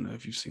 I don't know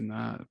if you've seen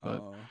that,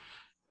 but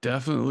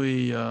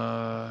definitely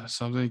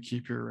something to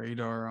keep your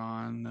radar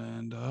on,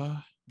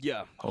 and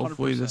yeah, 100%.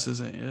 hopefully this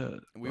isn't it.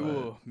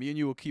 Me and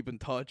you will keep in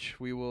touch.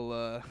 We will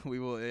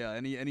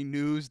any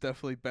news,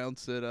 definitely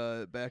bounce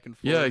it back and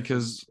forth. Yeah,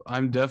 because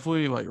I'm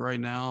definitely like right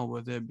now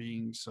with it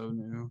being so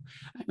new.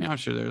 I mean, I'm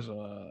sure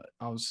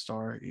I'll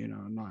start,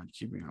 not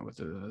keeping up with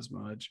it as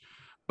much,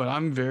 but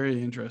I'm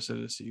very interested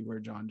to see where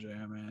John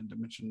Jam and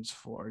Dimensions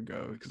 4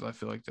 go, because I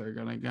feel like they're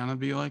gonna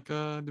be like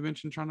a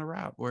Dimension trying to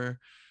rap, where,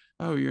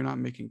 oh, you're not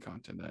making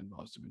content that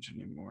involves Dimension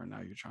anymore, and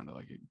now you're trying to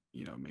like,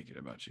 make it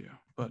about you.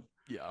 But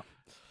yeah.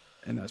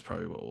 And that's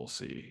probably what we'll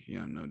see.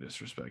 No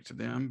disrespect to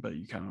them, but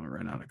you kind of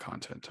run out of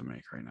content to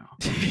make right now.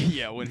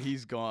 Yeah, when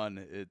he's gone,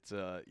 it's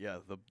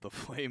the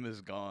flame is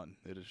gone.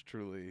 It is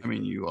truly. I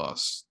mean, you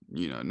lost.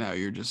 Now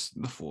you're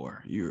just the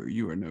 4.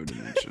 You are no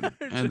Dimension,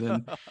 and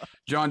then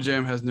John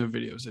Jam has no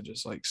videos to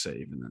just like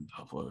save and then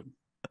upload.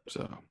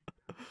 So.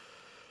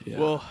 Yeah,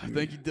 well,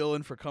 thank you,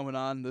 Dylan, for coming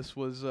on. This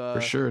was for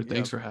sure.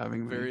 Thanks for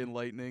having me. Very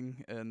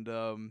enlightening,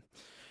 and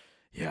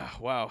yeah,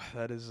 wow,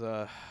 that is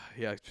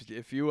yeah.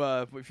 If you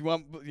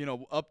want,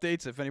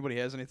 updates, if anybody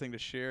has anything to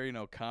share,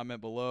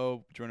 comment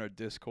below. Join our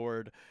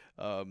Discord.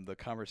 The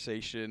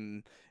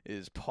conversation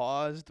is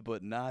paused,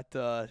 but not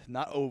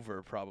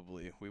over.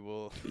 Probably we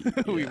will.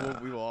 we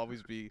will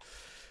always be,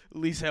 at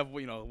least have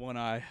one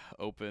eye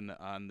open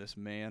on this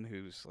man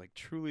who's like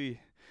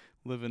truly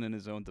living in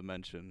his own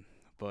dimension.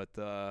 But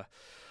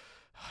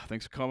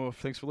thanks for coming.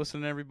 Thanks for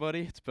listening,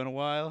 everybody. It's been a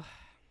while.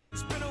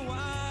 I'm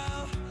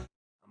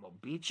gonna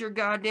beat your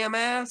goddamn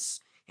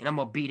ass, and I'm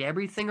gonna beat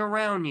everything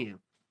around you.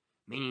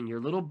 Meaning your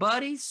little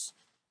buddies.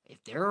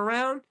 If they're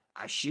around,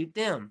 I shoot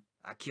them.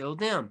 I kill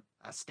them.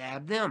 I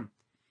stab them.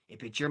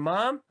 If it's your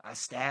mom, I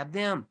stab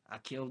them. I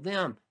kill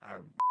them. I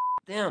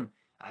them.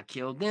 I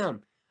kill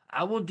them.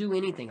 I will do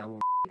anything. I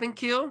will and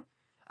kill.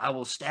 I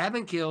will stab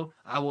and kill.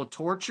 I will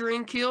torture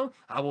and kill.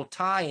 I will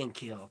tie and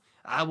kill.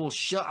 I will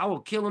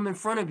kill them in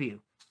front of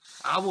you.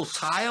 I will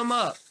tie them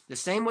up the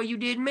same way you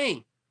did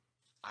me.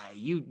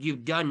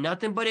 You've done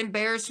nothing but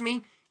embarrass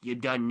me. You've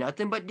done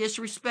nothing but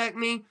disrespect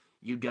me.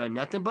 You've done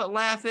nothing but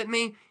laugh at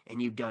me.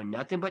 And you've done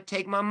nothing but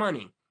take my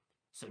money.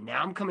 So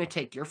now I'm coming to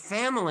take your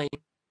family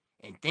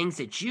and things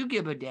that you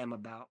give a damn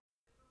about.